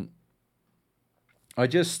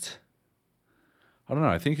don't know.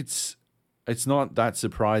 I think it's not that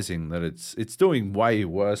surprising that it's doing way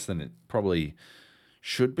worse than it probably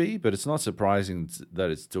should be, but it's not surprising that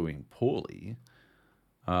it's doing poorly.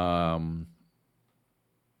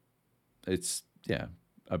 It's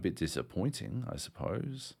a bit disappointing, I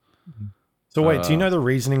suppose. So wait, do you know the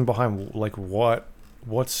reasoning behind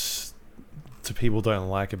what's to people don't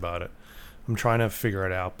like about it? I'm trying to figure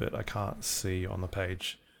it out, but I can't see on the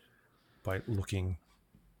page by looking.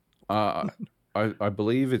 I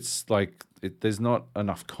believe it's there's not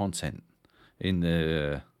enough content in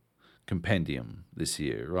the compendium this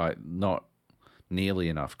year, right? Not nearly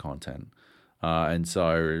enough content, and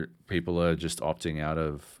so people are just opting out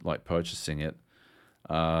of purchasing it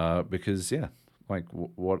because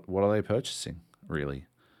what are they purchasing really?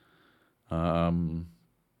 Some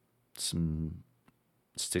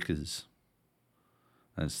stickers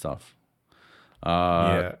and stuff.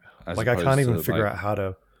 I can't even figure out how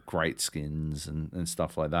to. Great skins and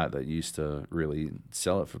stuff like that used to really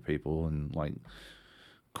sell it for people, and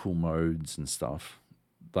cool modes and stuff.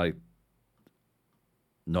 Not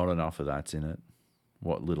enough of that's in it.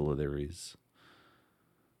 What little there is.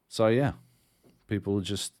 So yeah, people are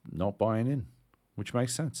just not buying in, which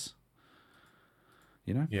makes sense.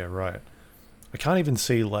 Yeah, right. I can't even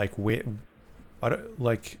see where. I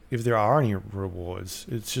don't if there are any rewards.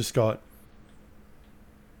 It's just got.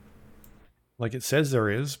 It says there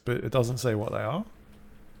is, but it doesn't say what they are.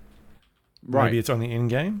 Right. Maybe it's only in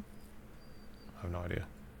game. I have no idea.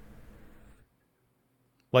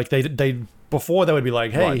 They before they would be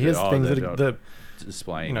like, "Hey, here's things that are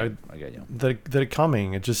displaying." I get you. That are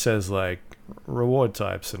coming. It just says reward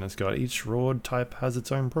types, and it's got each reward type has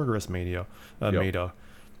its own progress meter, and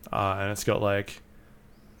it's got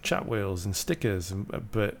chat wheels and stickers,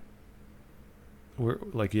 but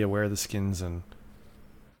where are the skins and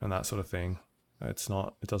that sort of thing. It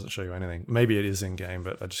doesn't show you anything. Maybe it is in game,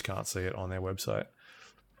 but I just can't see it on their website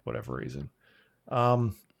for whatever reason.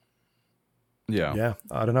 Yeah,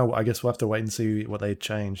 I don't know. I guess we'll have to wait and see what they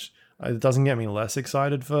change. It doesn't get me less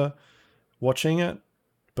excited for watching it,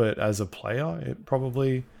 but as a player, it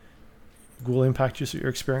probably will impact your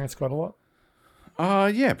experience quite a lot.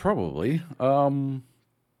 Yeah, probably.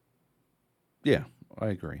 Yeah, I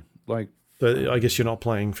agree. But I guess you're not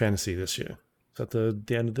playing fantasy this year. Is that the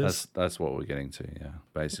end of this? That's what we're getting to, yeah,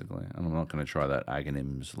 basically. And I'm not going to try that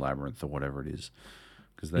Aghanim's Labyrinth or whatever it is.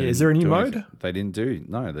 Is there a new mode? Anything. They didn't do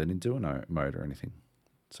a mode or anything.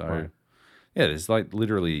 So, right. Yeah, there's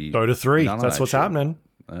literally... Dota 3, that's what's happening.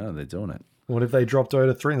 Oh, they're doing it. What if they drop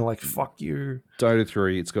Dota 3 and they're like, fuck you? Dota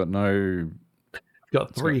 3, it's got no...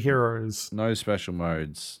 Got 3 heroes. No special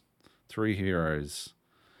modes. 3 heroes.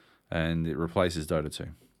 And it replaces Dota 2.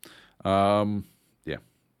 Yeah.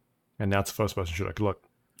 And now it's a first-person shooter. Look.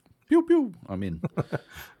 Pew, pew. I'm in.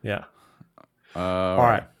 Yeah. All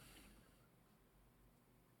right.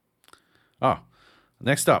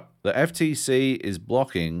 Next up. The FTC is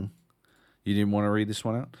blocking... You didn't want to read this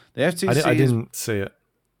one out? The FTC I didn't see it.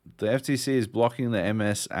 The FTC is blocking the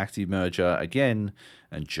MS Active merger again,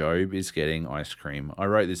 and Job is getting ice cream. I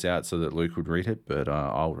wrote this out so that Luke would read it, but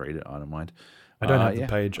I'll read it. I don't mind. I don't have the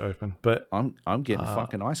page open, but I'm getting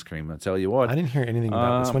fucking ice cream. I tell you what. I didn't hear anything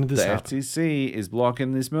about this. When did this happen? The FTC is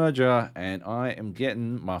blocking this merger, and I am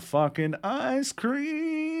getting my fucking ice cream,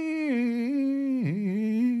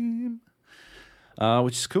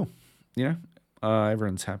 which is cool. You know,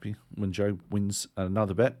 everyone's happy when Joe wins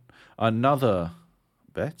another bet. Another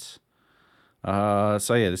bet.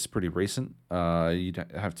 So yeah, this is pretty recent. You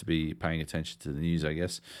don't have to be paying attention to the news, I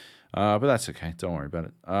guess. But that's okay. Don't worry about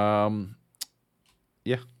it.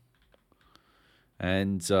 Yeah.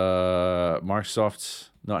 And Microsoft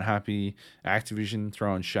not happy. Activision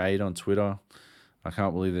throwing shade on Twitter. I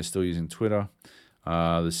can't believe they're still using Twitter.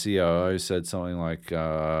 The COO said something like,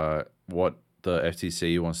 what the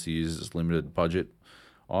FTC wants to use its limited budget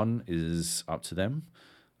on is up to them.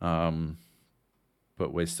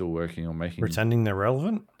 But we're still working on making Pretending they're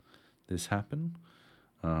relevant? this happen.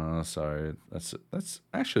 So that's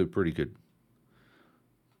actually a pretty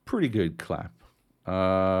good clap.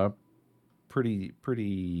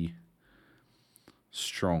 Pretty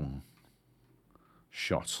strong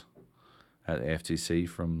shot at the FTC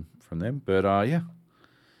from them. But yeah,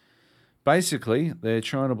 basically they're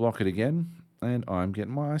trying to block it again, and I'm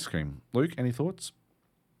getting my ice cream. Luke, any thoughts?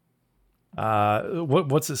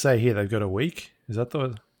 What's it say here? They've got a week? Is that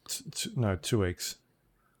the... No, 2 weeks.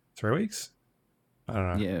 3 weeks? I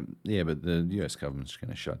don't know. Yeah, but the US government's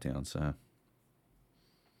going to shut down, so...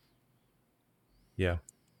 Yeah.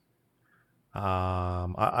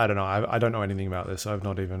 I don't know. I don't know anything about this. I've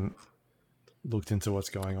not even looked into what's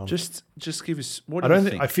going on. Just give us... What do you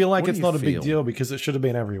think? I feel like What it's do you not a big feel? deal because it should have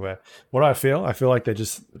been everywhere. What I feel like the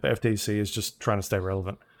FTC is just trying to stay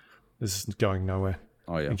relevant. This is going nowhere.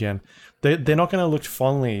 Oh, yeah. Again, they're not going to look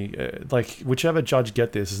fondly, like whichever judge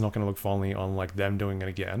get this is not going to look fondly on like them doing it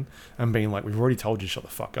again and being like, we've already told you shut the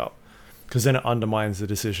fuck up, because then it undermines the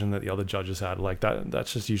decision that the other judges had. Like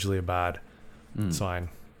that's just usually a bad sign.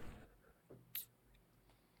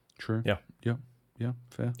 True. Yeah.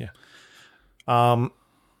 Fair. Yeah. All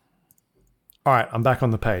right, I'm back on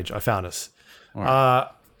the page. I found us. All right.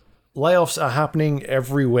 Layoffs are happening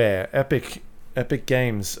everywhere. Epic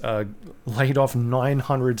Games laid off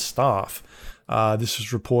 900 staff. This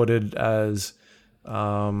was reported as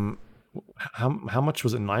how much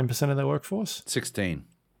was it? 9% of their workforce? 16.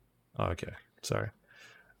 Oh, okay, sorry.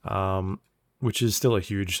 Which is still a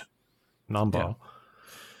huge number.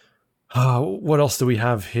 What else do we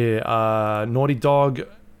have here? Naughty Dog,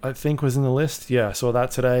 I think, was in the list. Yeah, I saw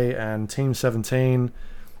that today. And Team 17.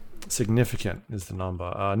 Significant is the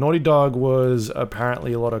number. Naughty Dog was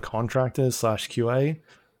apparently a lot of contractors / QA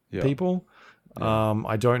people.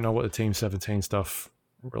 I don't know what the Team 17 stuff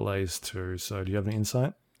relates to. So do you have any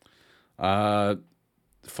insight?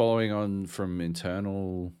 Following on from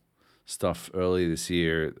internal stuff earlier this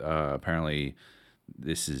year, apparently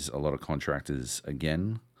this is a lot of contractors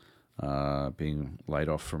again being laid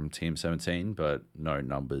off from Team 17, but no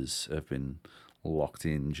numbers have been locked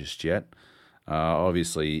in just yet.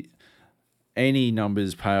 Obviously, any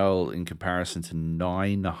numbers pale in comparison to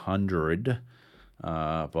 900,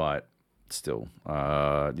 but still,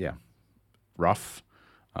 rough.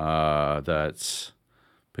 That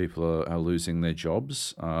people are losing their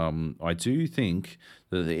jobs. I do think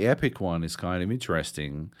that the Epic one is kind of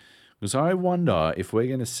interesting, because I wonder if we're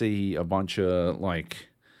going to see a bunch of, like,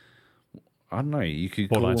 I don't know, you could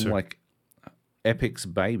call them like Epic's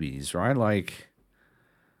babies, right? Like,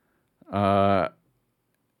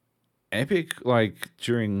 Epic, like,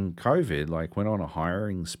 during COVID, like, went on a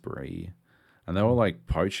hiring spree, and they were like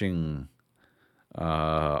poaching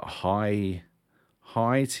high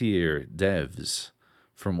tier devs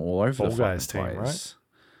from all over the fucking place. Right?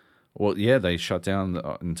 Well, yeah, they shut down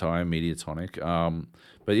the entire Mediatonic.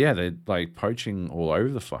 But yeah, they're like poaching all over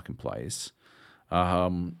the fucking place.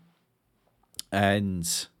 And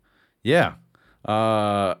yeah,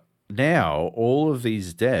 now all of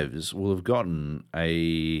these devs will have gotten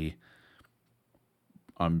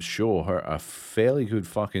I'm sure, a fairly good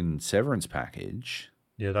fucking severance package.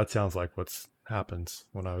 Yeah, that sounds like what's happened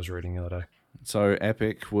when I was reading the other day. So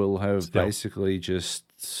Epic will have basically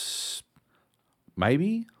just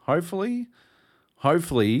maybe, hopefully,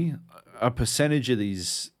 a percentage of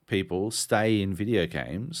these people stay in video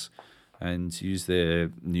games and use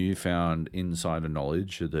their newfound insider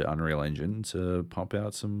knowledge of the Unreal Engine to pump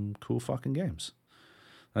out some cool fucking games.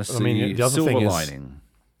 That's the other silver lining.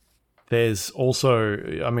 There's also,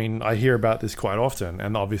 I hear about this quite often,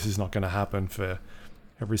 and obviously it's not going to happen for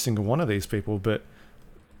every single one of these people, but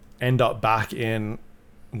end up back in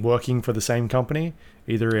working for the same company,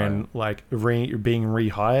 either in like being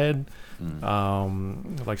rehired.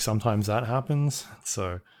 Like sometimes that happens.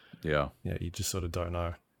 So yeah, you just sort of don't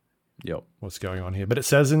know what's going on here. But it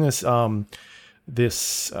says in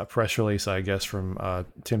this press release, I guess, from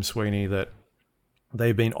Tim Sweeney, that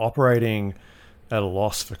they've been operating at a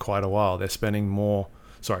loss for quite a while. They're spending more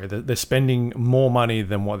money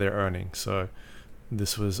than what they're earning. So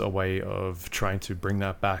this was a way of trying to bring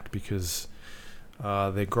that back, because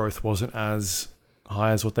their growth wasn't as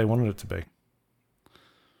high as what they wanted it to be.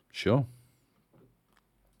 Sure.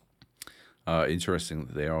 Interesting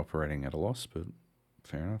that they're operating at a loss, but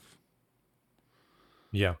fair enough.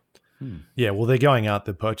 Yeah. Yeah, well, they're going out,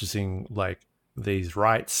 they're purchasing like these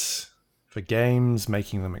rights for games,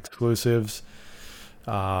 making them exclusives,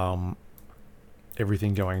 everything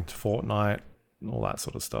going to Fortnite, all that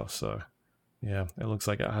sort of stuff. So, yeah, it looks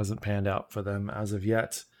like it hasn't panned out for them as of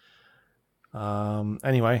yet.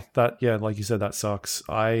 Anyway, like you said, that sucks.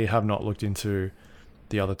 I have not looked into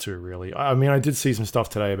the other two really. I mean, I did see some stuff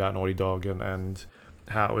today about Naughty Dog and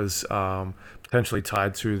how it was potentially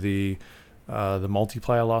tied to the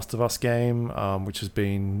multiplayer Last of Us game, which has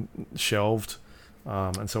been shelved,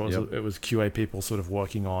 and so it was QA people sort of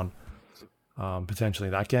working on potentially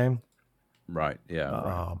that game. Right. Yeah.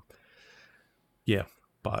 Right. Yeah,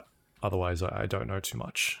 but otherwise, I don't know too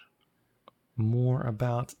much more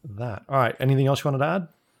about that. All right, anything else you wanted to add?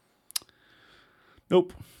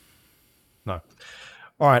 Nope. No.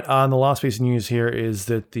 All right, and the last piece of news here is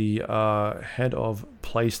that the head of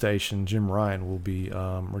PlayStation, Jim Ryan, will be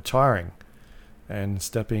retiring and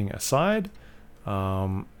stepping aside.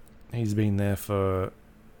 He's been there for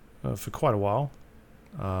quite a while,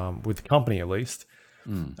 with the company at least,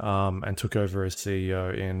 and took over as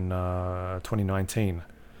CEO in 2019.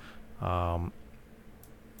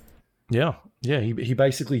 He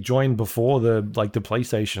basically joined before the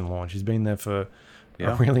PlayStation launch. He's been there for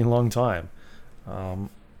a really long time, and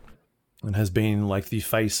has been like the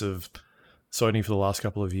face of Sony for the last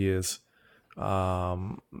couple of years.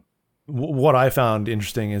 What I found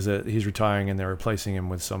interesting is that he's retiring and they're replacing him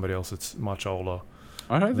with somebody else that's much older.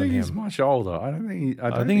 I don't think he's much older. I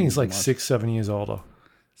think he's like 6-7 years older.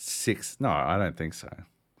 6? No, I don't think so.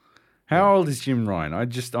 How old is Jim Ryan? I'm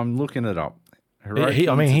looking it up.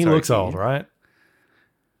 He looks old, right?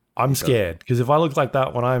 I'm scared because if I look like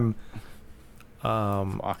that when I'm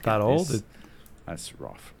that old, that's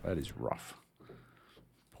rough. That is rough.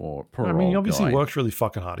 Poor I mean, he obviously guy. works really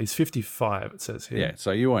fucking hard. He's 55, it says here. Yeah, so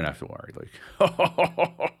you won't have to worry, Luke.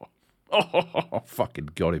 Fucking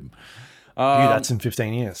got him. That's in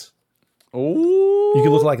 15 years. Oh, you could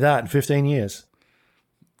look like that in 15 years.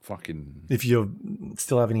 Fucking. If you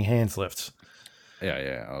still have any hands left.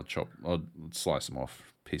 Yeah. I'll slice them off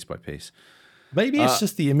piece by piece. Maybe it's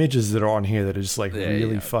just the images that are on here that are just like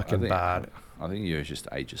really fucking bad. I think you're just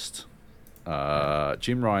ageist.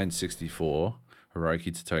 Jim Ryan, 64.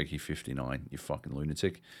 Hiroki Totoki, 59. You fucking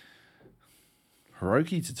lunatic.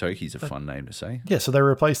 Hiroki Totoki's a fun name to say. Yeah, so they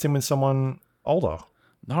replaced him with someone older.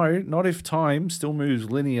 No, not if time still moves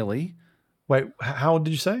linearly. Wait, how old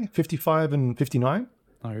did you say? 55 and 59?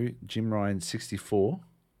 No, Jim Ryan, 64.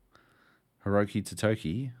 Hiroki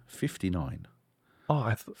Totoki, 59. Oh,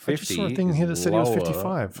 I just saw a thing here that said he was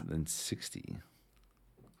 55. Than 60.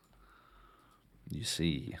 You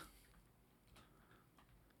see.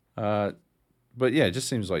 But yeah, it just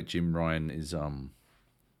seems like Jim Ryan is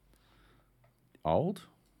old.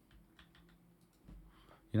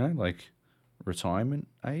 You know, like retirement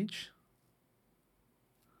age.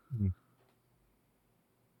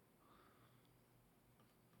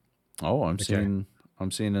 Oh, I'm seeing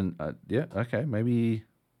maybe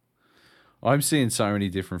I'm seeing so many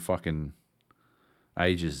different fucking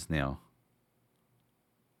ages now.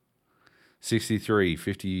 63,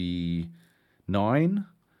 59,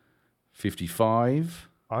 55.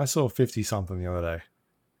 I saw 50 something the other day.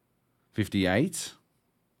 58.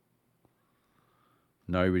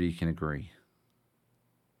 Nobody can agree.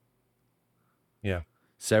 Yeah.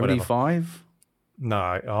 75?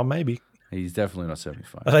 No, maybe. He's definitely not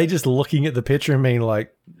 75. Are they just looking at the picture and being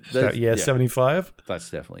like, 75? That's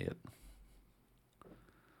definitely it.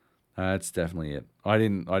 That's definitely it. I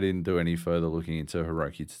didn't do any further looking into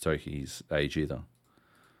Hiroki Totoki's age either.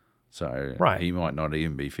 So he might not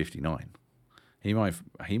even be 59. He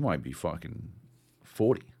might be fucking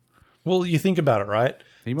 40. Well, you think about it, right?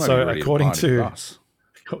 He might be ready according to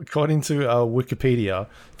Wikipedia,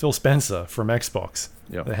 Phil Spencer from Xbox,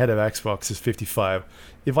 the head of Xbox, is 55.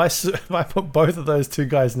 If I put both of those two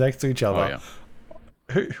guys next to each other,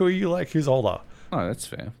 who are you like? Who's older? Oh, that's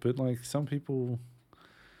fair. But like some people,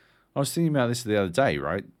 I was thinking about this the other day,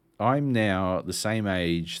 right? I'm now the same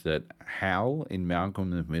age that Hal in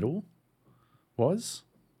Malcolm in the Middle was.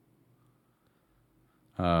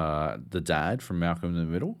 The dad from Malcolm in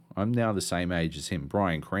the Middle. I'm now the same age as him,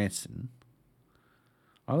 Bryan Cranston.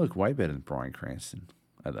 I look way better than Bryan Cranston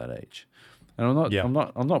at that age. And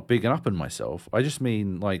I'm not bigging up on myself. I just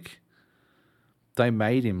mean like they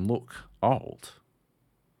made him look old.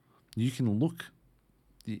 You can look,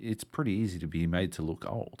 it's pretty easy to be made to look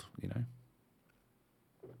old, you know?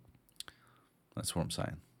 That's what I'm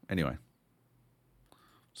saying. Anyway.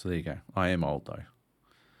 So there you go. I am old though.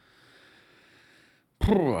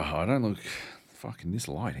 I don't look fucking this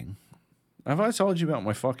lighting. Have I told you about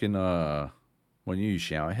my fucking my new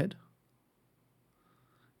shower head?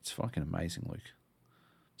 It's fucking amazing, Luke.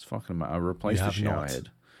 It's fucking amazing. I replaced the shower head.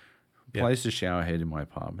 Replaced the shower head in my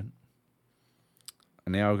apartment.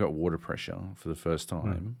 And now I've got water pressure for the first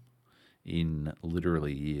time in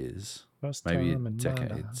literally years. Maybe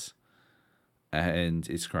decades. And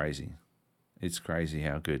it's crazy. It's crazy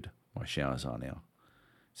how good my showers are now.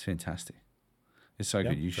 It's fantastic. It's so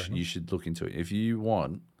good. You should look into it. If you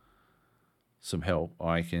want some help,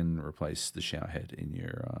 I can replace the shower head in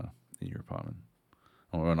your apartment.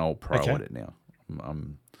 I'm an old pro at it now.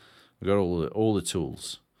 I've got all the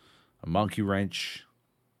tools. A monkey wrench.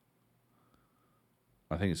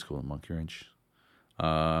 I think it's called a monkey wrench.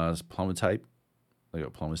 There's plumber tape. They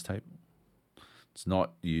got plumber's tape. It's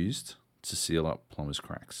not used to seal up plumber's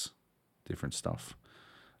cracks. Different stuff.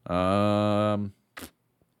 That's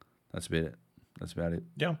about it.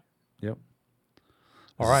 Yeah. Yep.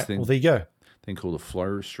 All right. Well, there you go. Thing called a flow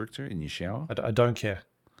restrictor in your shower. I don't care.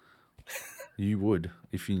 You would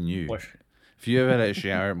if you knew. What? If you ever had a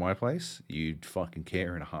shower at my place, you'd fucking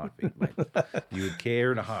care in a heartbeat, mate. You would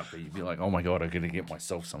care in a heartbeat. You'd be like, oh my God, I'm going to get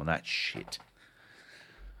myself some of that shit.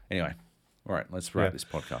 Anyway, all right, let's wrap this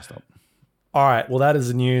podcast up. All right, well, that is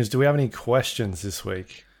the news. Do we have any questions this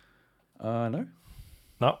week? No.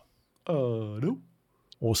 No? No.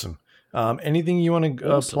 Awesome. Anything you want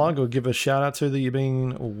to plug or give a shout out to that you've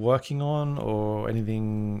been working on, or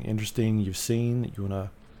anything interesting you've seen that you want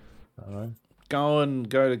to, I don't know? Go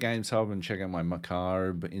to Games Hub and check out my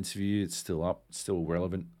Macabre interview. It's still up, still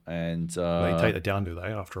relevant. And they take that down, do they,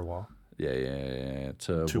 after a while? Yeah.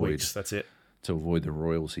 2 weeks, that's it. To avoid the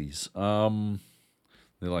royalties. They're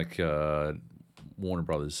like Warner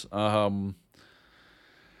Brothers. I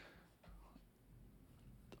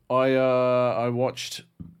watched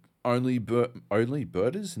Only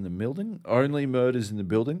Murders in the Building. Only Murders in the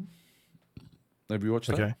Building. Have you watched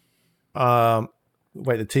that? Okay.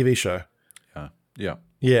 Wait, the TV show. Yeah.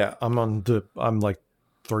 I'm like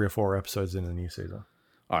 3 or 4 episodes in the new season.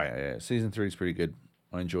 Oh yeah. Season 3 is pretty good.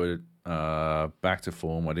 I enjoyed it. Back to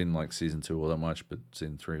form. I didn't like season 2 all that much, but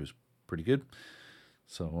season 3 was pretty good.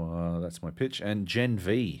 So that's my pitch. And Gen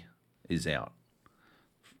V is out.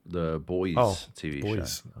 The Boys TV show.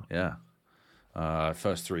 Yeah.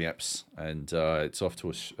 First 3 eps, and it's off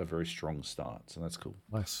to a very strong start. So that's cool.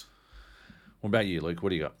 Nice. What about you, Luke? What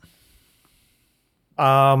do you got?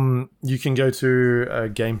 You can go to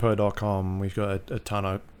gamepo.com. We've got a ton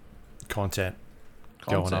of content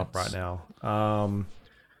going up right now. I'm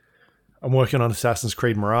working on Assassin's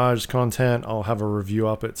Creed Mirage content. I'll have a review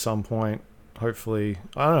up at some point. Hopefully,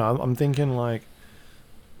 I don't know. I'm thinking like,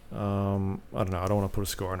 I don't know. I don't want to put a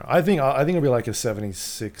score on it. I think it'll be like a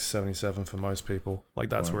 76, 77 for most people. Like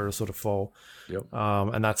that's where it'll sort of fall. Yep.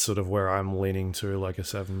 And that's sort of where I'm leaning to, like a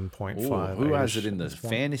 7.5. Who has it in the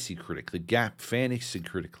Fantasy Critic, the Gap Fantasy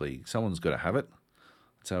Critic League? Someone's got to have it.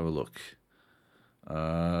 Let's have a look.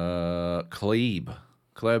 Kleb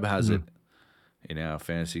has it in our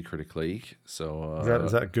Fantasy Critic League. So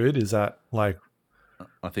is that good? Is that like?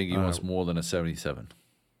 I think he wants more than a 77.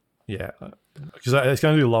 Yeah, because it's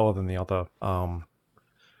going to be lower than the other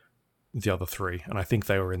 3, and I think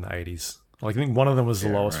they were in the 80s. Like I think one of them was the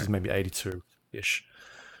lowest, was maybe 82-ish.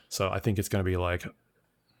 So I think it's going to be like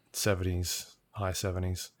 70s, high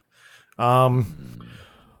 70s. All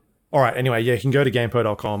right. Anyway, you can go to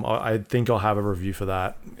gamepo.com. I think I'll have a review for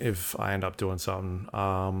that if I end up doing something.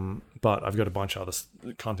 But I've got a bunch of other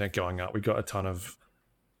content going up. We've got a ton of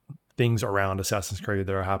things around Assassin's Creed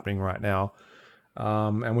that are happening right now.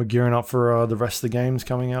 And we're gearing up for the rest of the games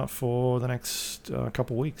coming out for the next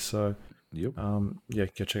couple weeks. So, go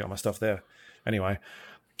check out my stuff there. Anyway,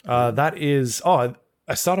 that is... I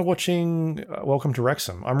started watching Welcome to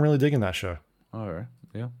Wrexham. I'm really digging that show. All right,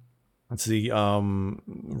 yeah. It's the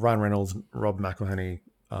Ryan Reynolds, Rob McElhenney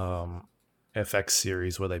FX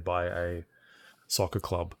series where they buy a soccer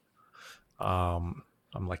club. I'm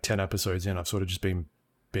like 10 episodes in. I've sort of just been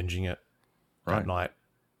binging it at night.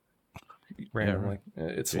 Randomly.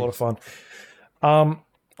 It's a lot of fun. All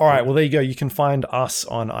right, well, there you go. You can find us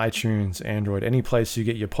on iTunes, Android, any place you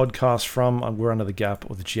get your podcast from. We're Under the Gap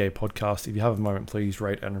or the GA podcast. If you have a moment, please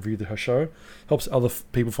rate and review the show. Helps other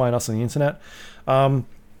people find us on the internet. You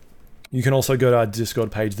can also go to our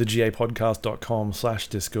Discord page,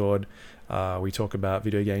 thegapodcast.com/Discord. We talk about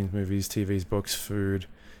video games, movies, TVs, books, food,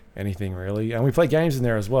 anything really. And we play games in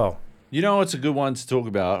there as well. You know what's a good one to talk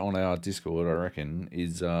about on our Discord, I reckon,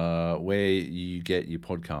 is where you get your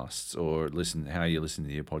podcasts or how you listen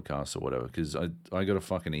to your podcasts or whatever. Because I got a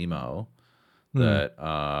fucking email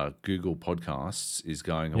that Google Podcasts is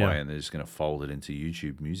going away Yeah. and they're just going to fold it into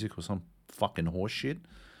YouTube Music or some fucking horse shit.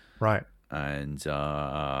 Right. And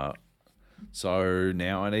so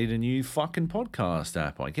now I need a new fucking podcast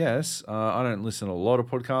app, I guess. I don't listen to a lot of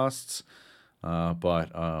podcasts,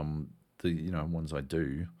 but the ones I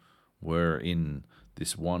do were in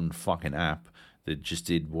this one fucking app that just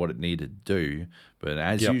did what it needed to do. But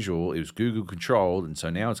as usual, it was Google controlled, and so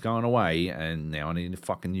now it's going away, and now I need a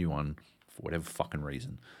fucking new one for whatever fucking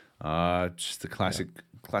reason. Just the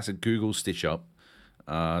classic Google stitch up.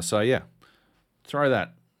 So yeah, throw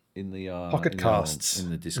that in the Pocket Casts in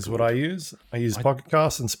the Discord. is what I use. I use Pocket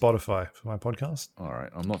Casts and Spotify for my podcast. All right,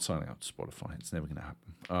 I'm not signing up to Spotify. It's never going to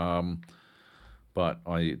happen. But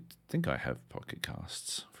I think I have Pocket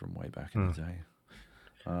Casts from way back in the day.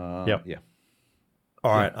 Yeah.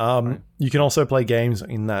 All right. You can also play games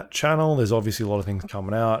in that channel. There's obviously a lot of things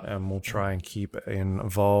coming out, and we'll try and keep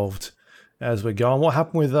involved as we're going. What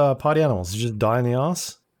happened with Party Animals? Did it just die in the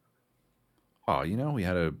ass? Oh, we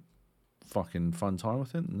had a fucking fun time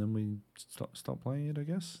with it, and then we stopped playing it, I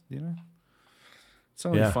guess. It's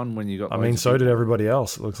only fun when you got. I mean, so did everybody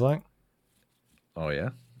else. It looks like. Oh yeah.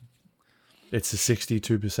 It's a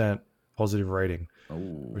 62% positive rating, Oh,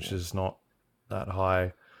 which is not that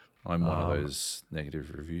high. I'm one of those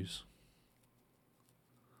negative reviews.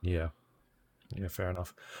 Yeah, fair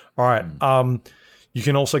enough. All right. You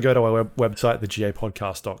can also go to our website,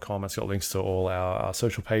 thegapodcast.com. It's got links to all our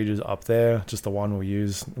social pages up there. Just the one we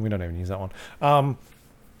use. We don't even use that one.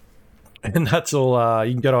 And that's all.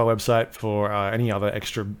 You can go to our website for any other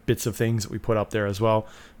extra bits of things that we put up there as well.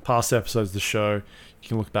 Past episodes of the show. You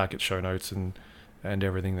can look back at show notes and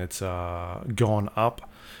everything that's gone up.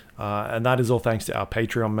 And that is all thanks to our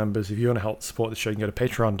Patreon members. If you want to help support the show, you can go to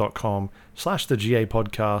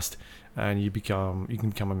patreon.com/thegapodcast, and you can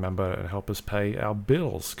become a member and help us pay our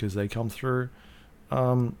bills, because they come through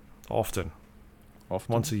often,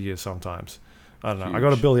 once a year sometimes. I don't know. Huge. I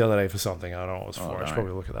got a bill the other day for something. I don't know what it was for. I should no.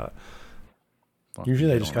 probably look at that. Fucking Usually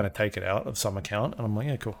they get just on kind it. of take it out of some account, and I'm like,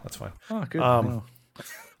 yeah, cool, that's fine. Oh, good. Well,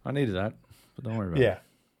 I needed that, but don't worry about it.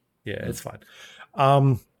 Yeah, it's fine.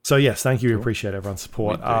 So yes, thank you. We appreciate everyone's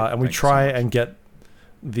support, We do. and we Thanks try so much. and get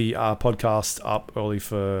the podcast up early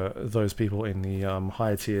for those people in the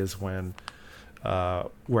higher tiers when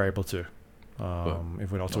we're able to. If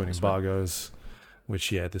we're not doing this week. embargoes, which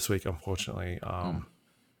this week unfortunately,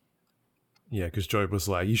 because Job was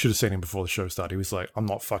like, you should have seen him before the show started. He was like, I'm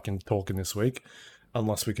not fucking talking this week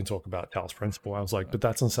unless we can talk about Talos Principle. I was like, but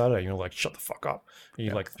that's on Saturday. You're like, shut the fuck up. And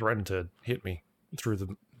you like threatened to hit me through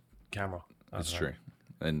the camera. It's true.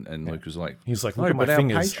 And Luke was like, He's like, no, look at my but our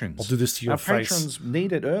fingers. patrons, I'll do this to your our face. patrons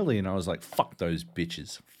need it early. And I was like, fuck those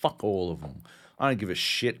bitches. Fuck all of them. I don't give a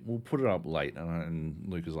shit. We'll put it up late. And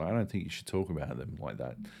Luke was like, I don't think you should talk about them like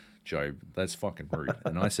that, Job. That's fucking rude.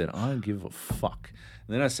 And I said, I don't give a fuck.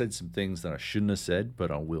 And then I said some things that I shouldn't have said,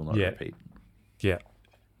 but I will not repeat. Yeah.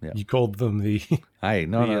 Yeah. You called them the... Hey,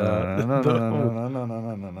 no.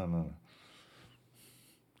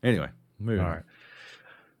 Anyway, moving All on. right.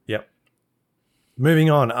 Yep. Moving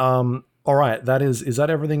on. All right. Is that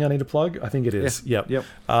everything I need to plug? I think it is. Yeah. Yep.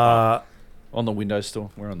 On the Windows Store.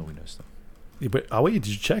 We're on the Windows Store. But are we? Did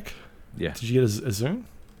you check? Yeah. Did you get a Zoom?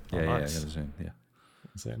 Yeah, nice. I got a Zoom. Yeah.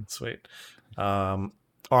 Zoom. Sweet. All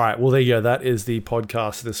right. Well, there you go. That is the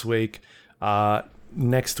podcast this week.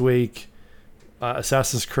 Next week,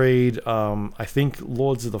 Assassin's Creed. I think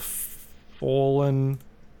Lords of the Fallen.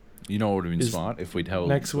 You know what would have been Is smart if we'd held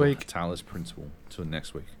next the week. Talos Principle to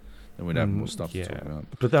next week. Then we'd have more stuff to talk about.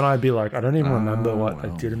 But then I'd be like, I don't even remember what I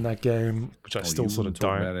well. did in that game, which I still you sort of wouldn't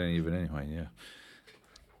talk don't. about any of it anyway. Yeah.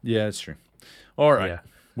 Yeah, it's true. All right. Yeah.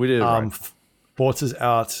 We did it right. Forza's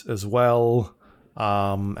out as well,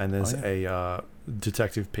 and there's a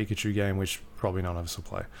Detective Pikachu game which probably none of us will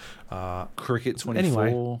play. Cricket 24.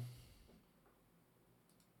 Anyway.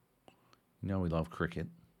 You know we love cricket.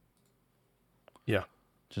 Yeah.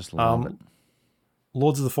 Just love it.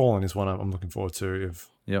 Lords of the Fallen is one I'm looking forward to if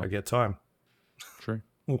I get time. True.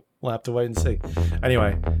 We'll have to wait and see.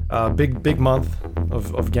 Anyway, big month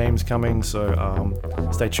of games coming, so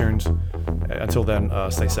stay tuned. Until then,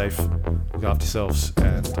 stay safe, look after yourselves,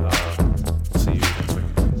 and see you next week.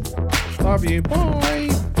 Love you. Bye.